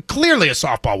clearly a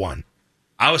softball one.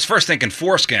 I was first thinking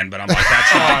foreskin, but I'm like,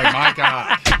 that's not. Oh, my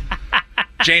God.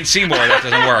 Jane Seymour, that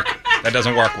doesn't work. That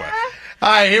doesn't work with. All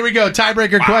right, here we go.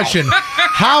 Tiebreaker question.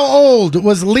 How old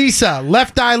was Lisa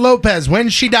Left Eye Lopez when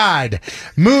she died?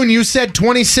 Moon, you said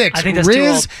 26. I think that's too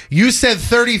Riz, old. you said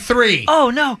 33. Oh,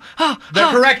 no.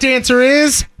 The correct answer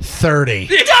is 30.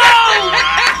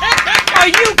 Oh Are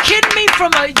you kidding me?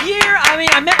 From a year? I mean,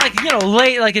 I meant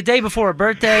late, like a day before a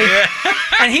birthday. Yeah.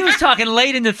 And he was talking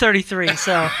late into 33,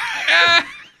 so.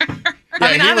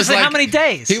 I was like, how many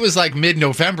days? He was like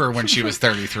mid-November when she was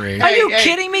 33. Are you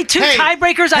kidding me? Two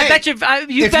tiebreakers? I bet you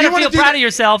better feel proud of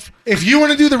yourself. If you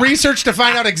want to do the research to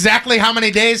find out exactly how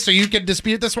many days so you can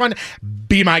dispute this one,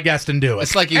 be my guest and do it.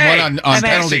 It's like you won on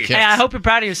penalty kicks. Hey, I hope you're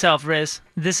proud of yourself, Riz.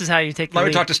 This is how you take the lead. Let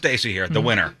me talk to Stacy here, the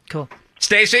winner. Cool.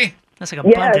 Stacy? That's like a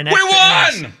button We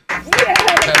won!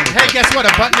 Hey, guess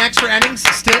what? A button extra innings.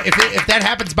 Still, if that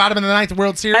happens, bottom of the ninth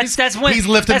World Series, he's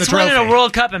lifting the trophy. That's winning a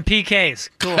World Cup in PKs.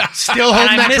 Cool. Still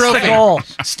holding that trophy. The goal.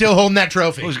 Still holding that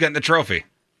trophy. Who's getting the trophy?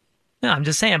 No, I'm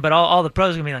just saying. But all the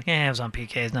pros are gonna be like, it was on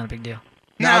PKs. Not a big deal.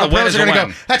 No, the pros are going to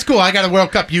go, that's cool, I got a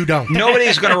World Cup, you don't.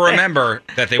 Nobody's going to remember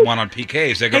that they won on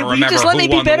PKs. They're going to remember just let me who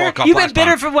be won bitter? the World Cup You've been last bitter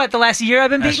time. for what, the last year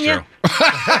I've been beating you?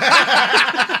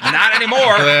 Not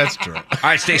anymore. That's true. All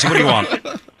right, Stacey, what do you want?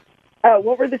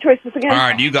 What were the choices again? All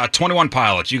right, you got 21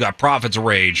 Pilots, you got Prophets of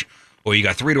Rage, or you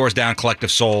got Three Doors Down, Collective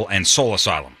Soul, and Soul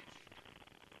Asylum.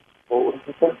 All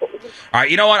right,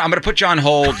 you know what? I'm going to put you on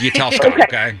hold. You tell Scott,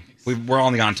 okay? We're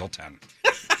only on till 10.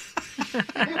 Don't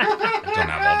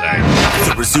have all day.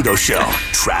 The Rizzuto Show.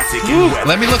 Traffic and weather.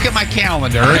 Let me look at my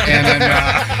calendar. And then,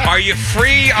 are you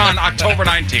free on October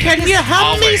 19th? Can you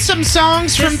hum me some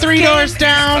songs from Three Doors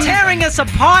Down? Tearing us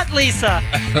apart, Lisa.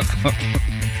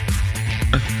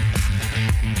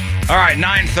 All right,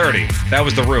 9:30. That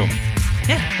was The Room.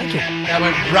 Yeah, thank you. That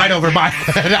went right over my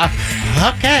head.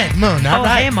 Okay, Moon. All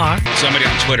right. Hey, Mark. Somebody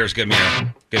on Twitter's giving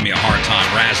me a hard time,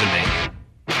 razzing me.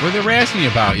 what are they razzing you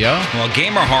about, yo? Well,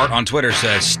 Gamerheart on Twitter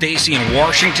says, Stacy in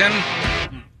Washington.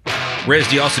 Riz,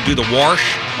 do you also do the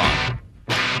wash?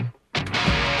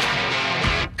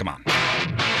 Come on.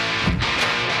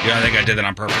 You don't think I did that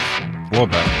on purpose? A little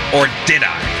bit. Or did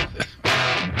I?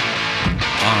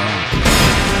 I don't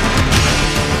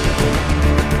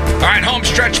know. All right, home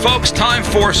stretch, folks. Time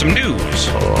for some news.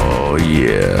 Oh,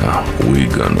 yeah. We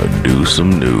gonna do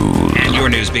some news. And your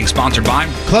news being sponsored by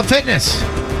Club Fitness.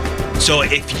 So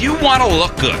if you want to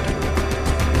look good,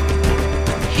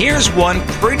 here's one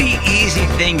pretty easy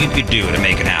thing you could do to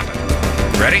make it happen.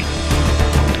 Ready?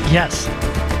 Yes.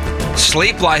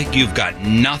 Sleep like you've got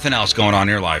nothing else going on in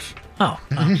your life. Oh.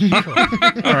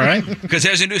 Cool. All right. Because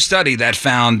there's a new study that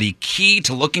found the key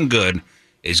to looking good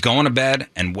is going to bed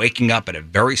and waking up at a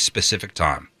very specific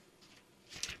time.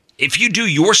 If you do,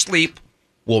 your sleep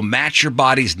will match your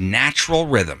body's natural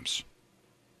rhythms.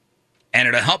 And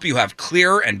it'll help you have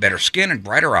clearer and better skin and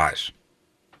brighter eyes.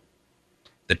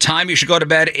 The time you should go to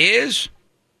bed is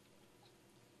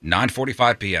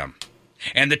 9:45 p.m.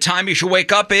 And the time you should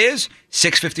wake up is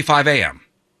 6:55 a.m.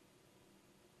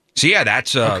 So yeah,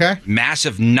 that's a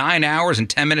massive 9 hours and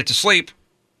 10 minutes of sleep.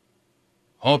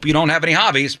 Hope you don't have any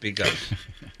hobbies because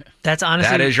that's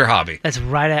honestly that is your hobby. That's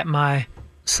right at my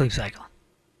sleep cycle.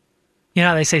 You know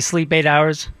how they say sleep 8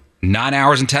 hours? 9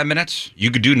 hours and 10 minutes?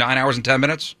 You could do 9 hours and 10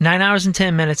 minutes? 9 hours and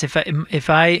 10 minutes. If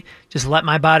I just let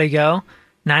my body go,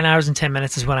 9 hours and 10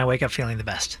 minutes is when I wake up feeling the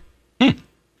best.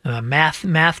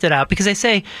 Mathed it out because they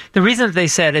say the reason that they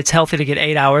said it's healthy to get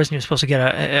 8 hours and you're supposed to get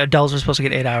adults are supposed to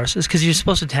get 8 hours is because you're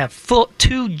supposed to have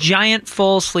two giant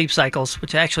full sleep cycles,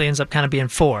 which actually ends up kind of being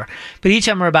 4, but each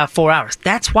of them are about 4 hours.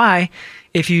 That's why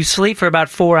if you sleep for about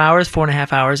 4 hours,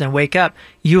 4.5 hours, and wake up,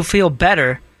 you'll feel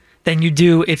better than you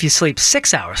do if you sleep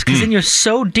 6 hours because then you're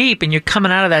so deep and you're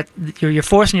coming out of that. You're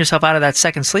forcing yourself out of that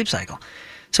second sleep cycle.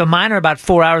 So mine are about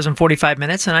 4 hours and 45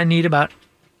 minutes, and I need about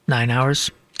 9 hours.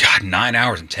 God, 9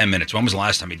 hours and 10 minutes. When was the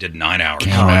last time you did 9 hours?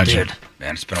 Can't imagine. Dude.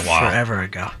 Man, it's been a while. Forever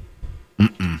ago.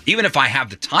 Even if I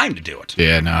have the time to do it.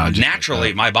 Yeah, no.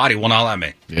 Naturally, my body will not let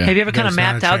me. Yeah. Have you ever kind of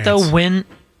mapped out, though, when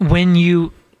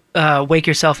you wake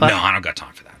yourself up? No, I don't got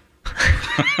time for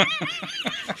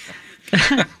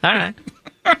that. All right.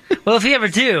 Well, if you ever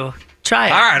do, try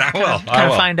it. All right, I will.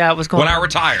 Kind of find out what's going on. When I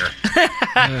retire.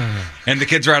 And the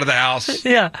kids are out of the house.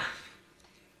 Yeah.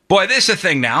 Boy, this is a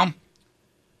thing now.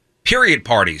 Period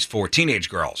parties for teenage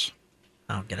girls.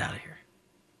 Oh, get out of here.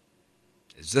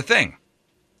 This is the thing.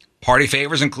 Party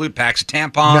favors include packs of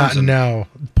tampons. No.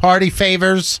 Party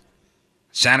favors.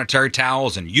 Sanitary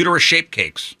towels and uterus-shaped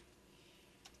cakes.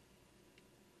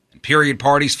 And period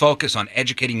parties focus on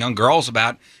educating young girls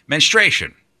about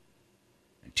menstruation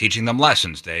and teaching them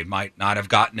lessons they might not have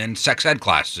gotten in sex ed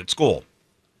classes at school.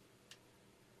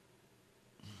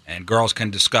 And girls can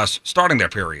discuss starting their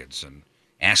periods and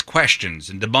ask questions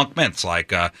and debunk myths like,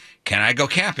 can I go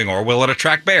camping or will it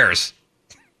attract bears?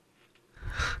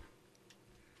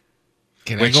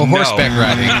 Can I go horseback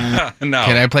riding? No.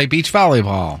 Can I play beach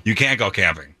volleyball? You can't go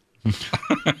camping.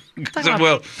 Because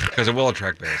it will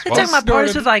attract bears. You're talking about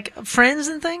parties with, like, friends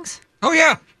and things? Oh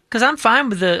yeah, because I'm fine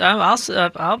with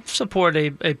I'll support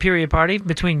a period party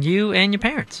between you and your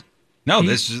parents. No,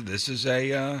 this is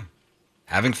a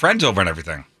having friends over and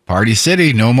everything. Party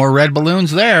City, no more red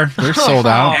balloons there. They're sold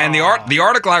out. And the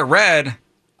article I read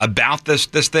about this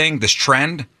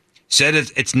trend, said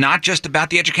it's not just about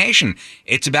the education.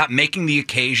 It's about making the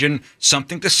occasion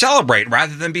something to celebrate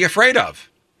rather than be afraid of.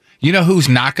 You know who's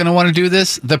not going to want to do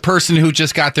this? The person who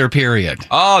just got their period.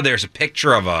 Oh, there's a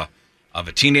picture of a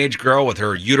teenage girl with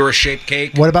her uterus-shaped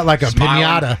cake. What about like a smiling.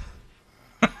 pinata?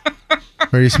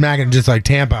 Where you smack it and just like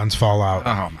tampons fall out.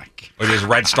 Oh, my God. Or there's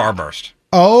red starburst.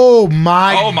 Oh,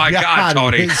 my God,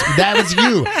 Tony. That was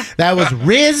you. That was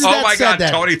Riz that Oh, my said God,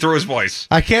 that. Tony threw his voice.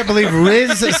 I can't believe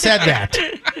Riz said that.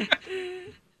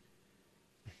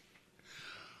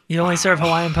 You only serve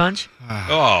Hawaiian Punch?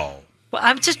 Oh. Well,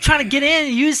 I'm just trying to get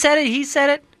in. You said it. He said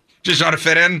it. Just trying to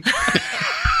fit in.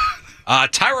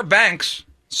 Tyra Banks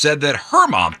said that her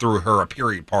mom threw her a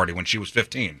period party when she was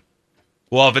 15.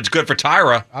 Well, if it's good for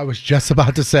Tyra. I was just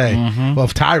about to say, well,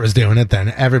 if Tyra's doing it,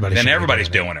 then everybody's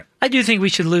doing it. I do think we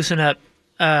should loosen up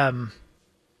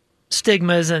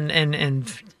stigmas and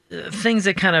things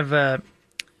that kind of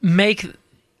make,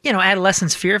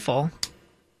 adolescents fearful.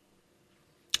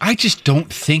 I just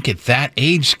don't think at that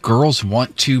age girls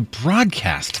want to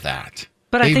broadcast that.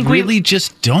 But they I think really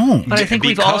just don't. But I think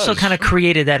we've also kind of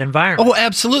created that environment. Oh,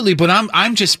 absolutely. But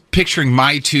I'm just picturing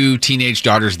my two teenage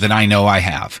daughters that I know I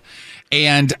have.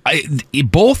 And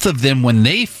both of them, when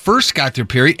they first got their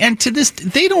period, and to this,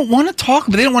 they don't want to talk,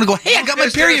 but they don't want to go, hey, I got my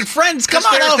period, friends, come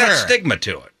on over. There's that stigma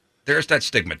to it. There's that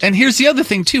stigma to it. And here's the other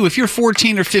thing, too. If you're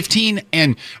 14 or 15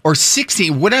 or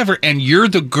 16, whatever, and you're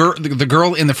the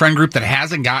girl in the friend group that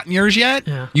hasn't gotten yours yet,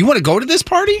 you want to go to this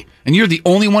party? And you're the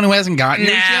only one who hasn't gotten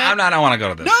yours yet? I don't want to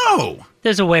go to this. No.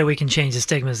 There's a way we can change the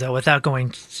stigmas, though, without going,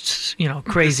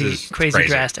 crazy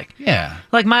drastic. Yeah.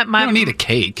 Like my you don't need a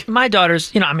cake. My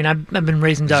daughters, I've been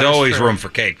raising daughters. There's always room for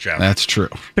cake, Jeff. That's true.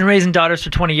 Been raising daughters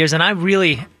for 20 years, and I'm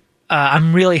really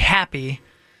happy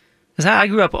because I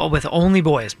grew up with only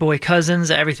boys, boy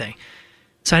cousins, everything.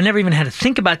 So I never even had to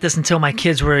think about this until my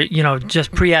kids were,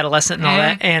 just pre-adolescent and all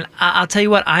that. And I'll tell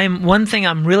you what, one thing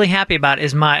I'm really happy about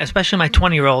is especially my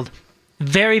 20-year-old.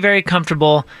 Very, very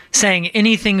comfortable saying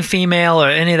anything female or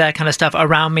any of that kind of stuff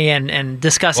around me and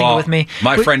discussing it with me.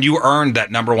 My friend, you earned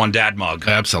that #1 dad mug.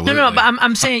 Absolutely. No, but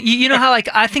I'm saying, you know how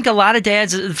I think a lot of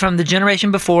dads from the generation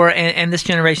before and this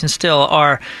generation still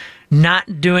are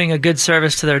not doing a good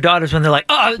service to their daughters when they're like,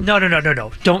 oh, no.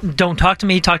 Don't talk to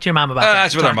me. Talk to your mom about that.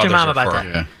 That's what their mothers are for.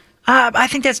 Yeah. I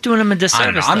think that's doing them a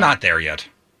disservice. I'm not there yet.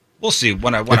 We'll see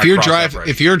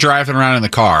if you're driving around in the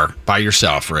car by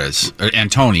yourself, Riz,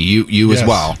 and Tony, you as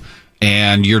well,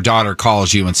 and your daughter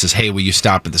calls you and says, "Hey, will you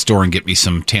stop at the store and get me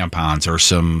some tampons or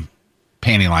some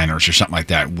panty liners or something like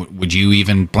that?" Would you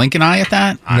even blink an eye at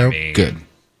that? Nope. Good.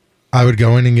 I would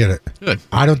go in and get it. Good.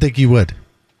 I don't think you would.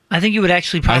 I think you would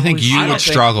actually probably. I think you would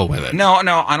struggle with it. No,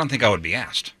 I don't think I would be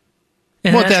asked.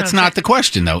 Well, that's not the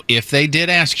question, though. If they did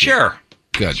ask you, sure,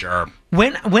 good, sure.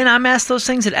 When I'm asked those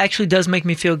things, it actually does make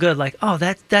me feel good. Like, oh,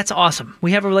 that's awesome.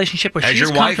 We have a relationship where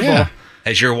she's comfortable.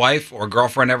 Has your wife or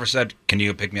girlfriend ever said, "Can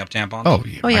you pick me up tampons"? Oh,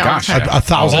 yeah. My gosh, a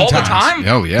 1,000 all times. the time.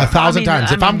 Oh yeah, 1,000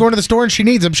 times. If I'm going to the store and she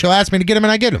needs them, she'll ask me to get them,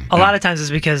 and I get them. A lot of times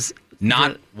it's because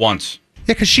not once.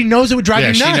 Yeah, because she knows it would drive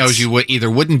you nuts. She knows you either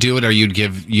wouldn't do it or you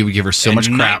would give her so much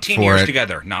crap 19 for years it.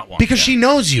 together, not once. Because she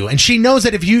knows you, and she knows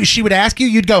that if she would ask you,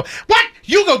 you'd go, "What?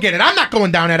 You go get it. I'm not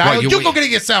going down that aisle. You go get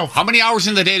it yourself." How many hours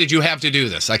in the day did you have to do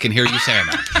this? I can hear you saying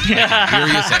that. I hear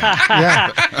you saying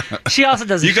that. Yeah. She also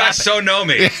does. You guys so know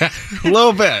me. A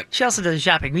little bit. She also does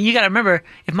shopping. You got to remember,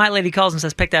 if my lady calls and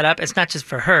says pick that up, it's not just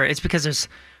for her. It's because there's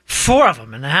 4 of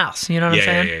them in the house. You know what I'm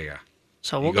saying? Yeah.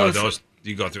 So we'll go those.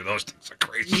 You go through those things. Are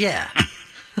crazy. Yeah.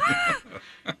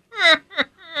 All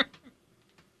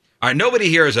right. Nobody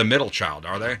here is a middle child,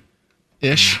 are they?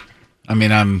 Ish. I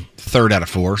mean, I'm 3rd out of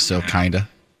 4, so kinda.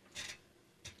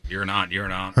 You're not.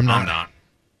 I'm not.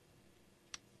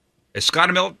 Is Scott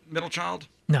a middle child?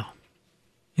 No.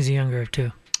 He's younger,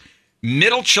 too.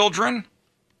 Middle children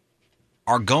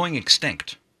are going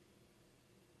extinct.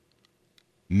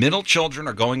 Middle children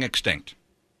are going extinct.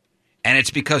 And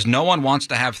it's because no one wants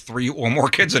to have 3 or more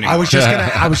kids anymore. I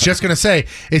was just gonna say,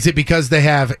 is it because they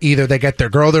have either they get their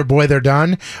girl, their boy, they're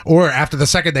done, or after the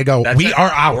second they go, we are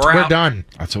out, we're done.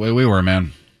 That's the way we were,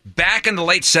 man. Back in the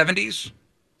late 70s,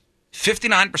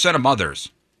 59% of mothers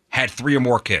had 3 or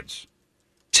more kids.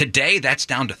 Today, that's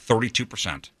down to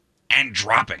 32% and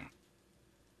dropping.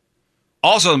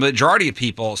 Also, the majority of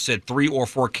people said 3 or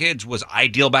 4 kids was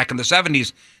ideal back in the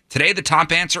 70s. Today, the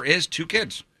top answer is 2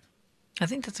 kids. I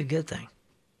think that's a good thing.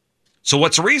 So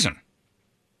what's the reason?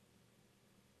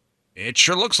 It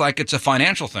sure looks like it's a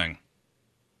financial thing.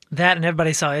 That and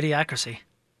everybody saw Idiocracy.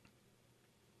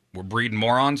 We're breeding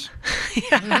morons.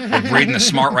 We're breeding the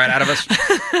smart right out of us.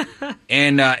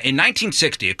 And in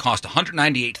 1960, it cost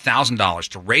 $198,000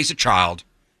 to raise a child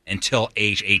until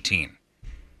age 18.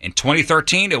 In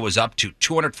 2013, it was up to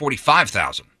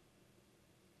 $245,000.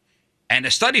 And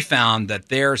a study found that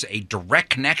there's a direct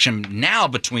connection now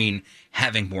between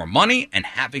having more money and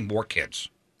having more kids.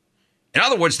 In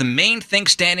other words, the main thing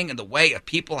standing in the way of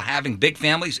people having big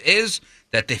families is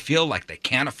that they feel like they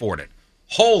can't afford it.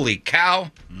 Holy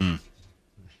cow.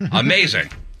 Amazing.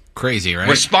 Crazy, right?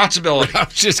 Responsibility. I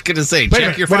was just going to say,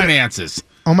 check your finances.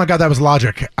 Oh my God, that was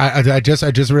logic. I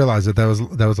just realized that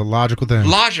was a logical thing.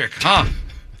 Logic, huh?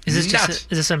 Is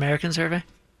this an American survey?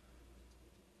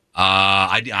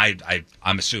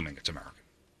 I'm assuming it's American.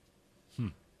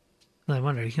 Well, I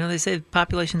wonder. They say the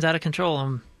population's out of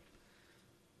control.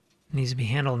 Needs to be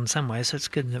handled in some way, so it's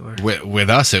good that we're... With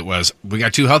us, it was, we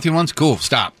got 2 healthy ones? Cool,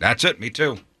 stop. That's it, me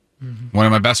too. Mm-hmm. One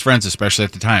of my best friends, especially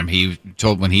at the time,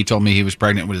 when he told me he was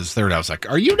pregnant with his 3rd, I was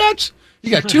like, are you nuts?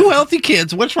 You got 2 healthy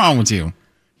kids. What's wrong with you?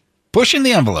 Pushing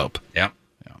the envelope. Yep.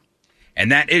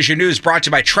 And that is your news, brought to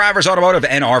you by Travers Automotive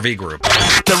and RV Group.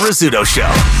 The Rizzuto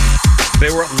Show.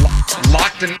 They were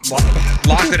locked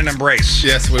in an embrace.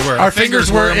 Yes, we were. Our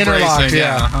fingers were interlocked,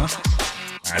 yeah. All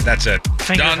right, that's it.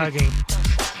 Finger Done. hugging.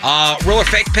 Real or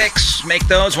fake picks, make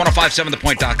those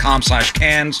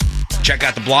 1057thepoint.com/cans. Check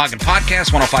out the blog and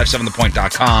podcast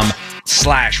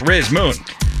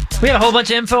 1057thepoint.com/RizMoon. We had a whole bunch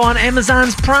of info on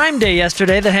Amazon's Prime Day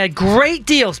yesterday that had great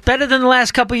deals, better than the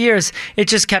last couple years. It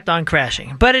just kept on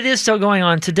crashing. But it is still going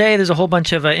on today. There's a whole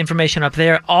bunch of information up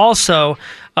there. Also,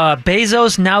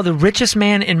 Bezos, now the richest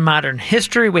man in modern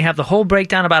history. We have the whole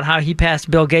breakdown about how he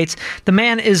passed Bill Gates. The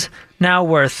man is now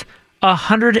worth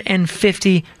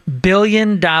 $150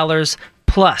 billion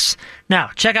plus. Now,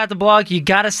 check out the blog. You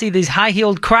got to see these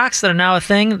high-heeled Crocs that are now a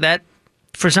thing that,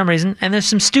 for some reason, and there's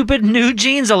some stupid new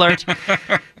jeans alert.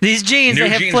 These jeans, they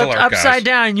have flipped upside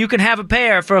down. You can have a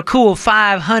pair for a cool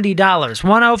 $500.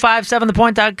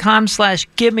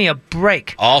 1057thepoint.com/give me a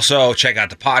break. Also, check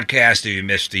out the podcast if you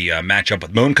missed the matchup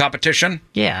with Moon competition.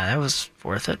 Yeah, that was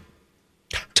worth it.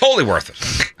 Totally worth it.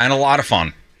 And a lot of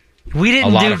fun. We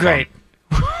didn't do great.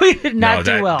 We did not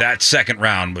do well. That second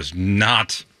round was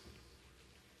not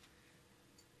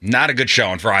a good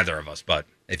showing for either of us. But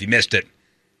if you missed it,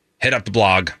 hit up the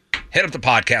blog, hit up the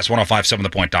podcast,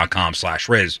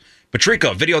 1057thepoint.com/Riz.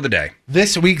 Patrico, video of the day.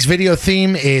 This week's video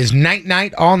theme is Night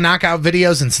Night, all knockout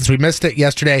videos. And since we missed it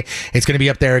yesterday, it's going to be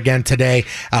up there again today.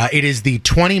 It is the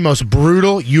 20 most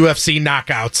brutal UFC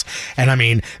knockouts. And I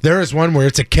mean, there is one where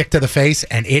it's a kick to the face,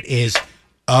 and it is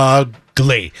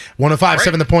ugly.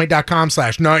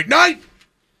 1057thepoint.com/Night Night.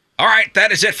 All right,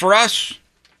 that is it for us.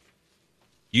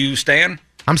 You staying?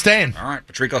 I'm staying. All right,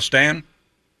 Patrico staying.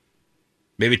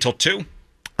 Maybe till 2?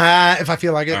 If I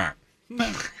feel like it. All right.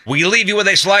 We leave you with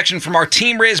a selection from our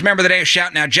Team Riz member of the day,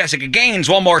 shouting out Jessica Gaines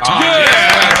one more time.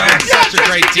 Such a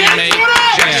great teammate.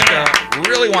 Jessica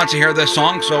really wants to hear this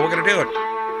song, so we're going to do it.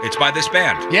 It's by this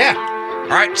band. Yeah.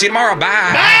 All right, see you tomorrow.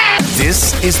 Bye.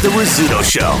 This is the Rizzuto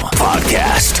Show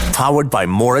podcast, powered by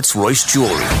Moritz Royce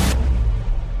Jewelry.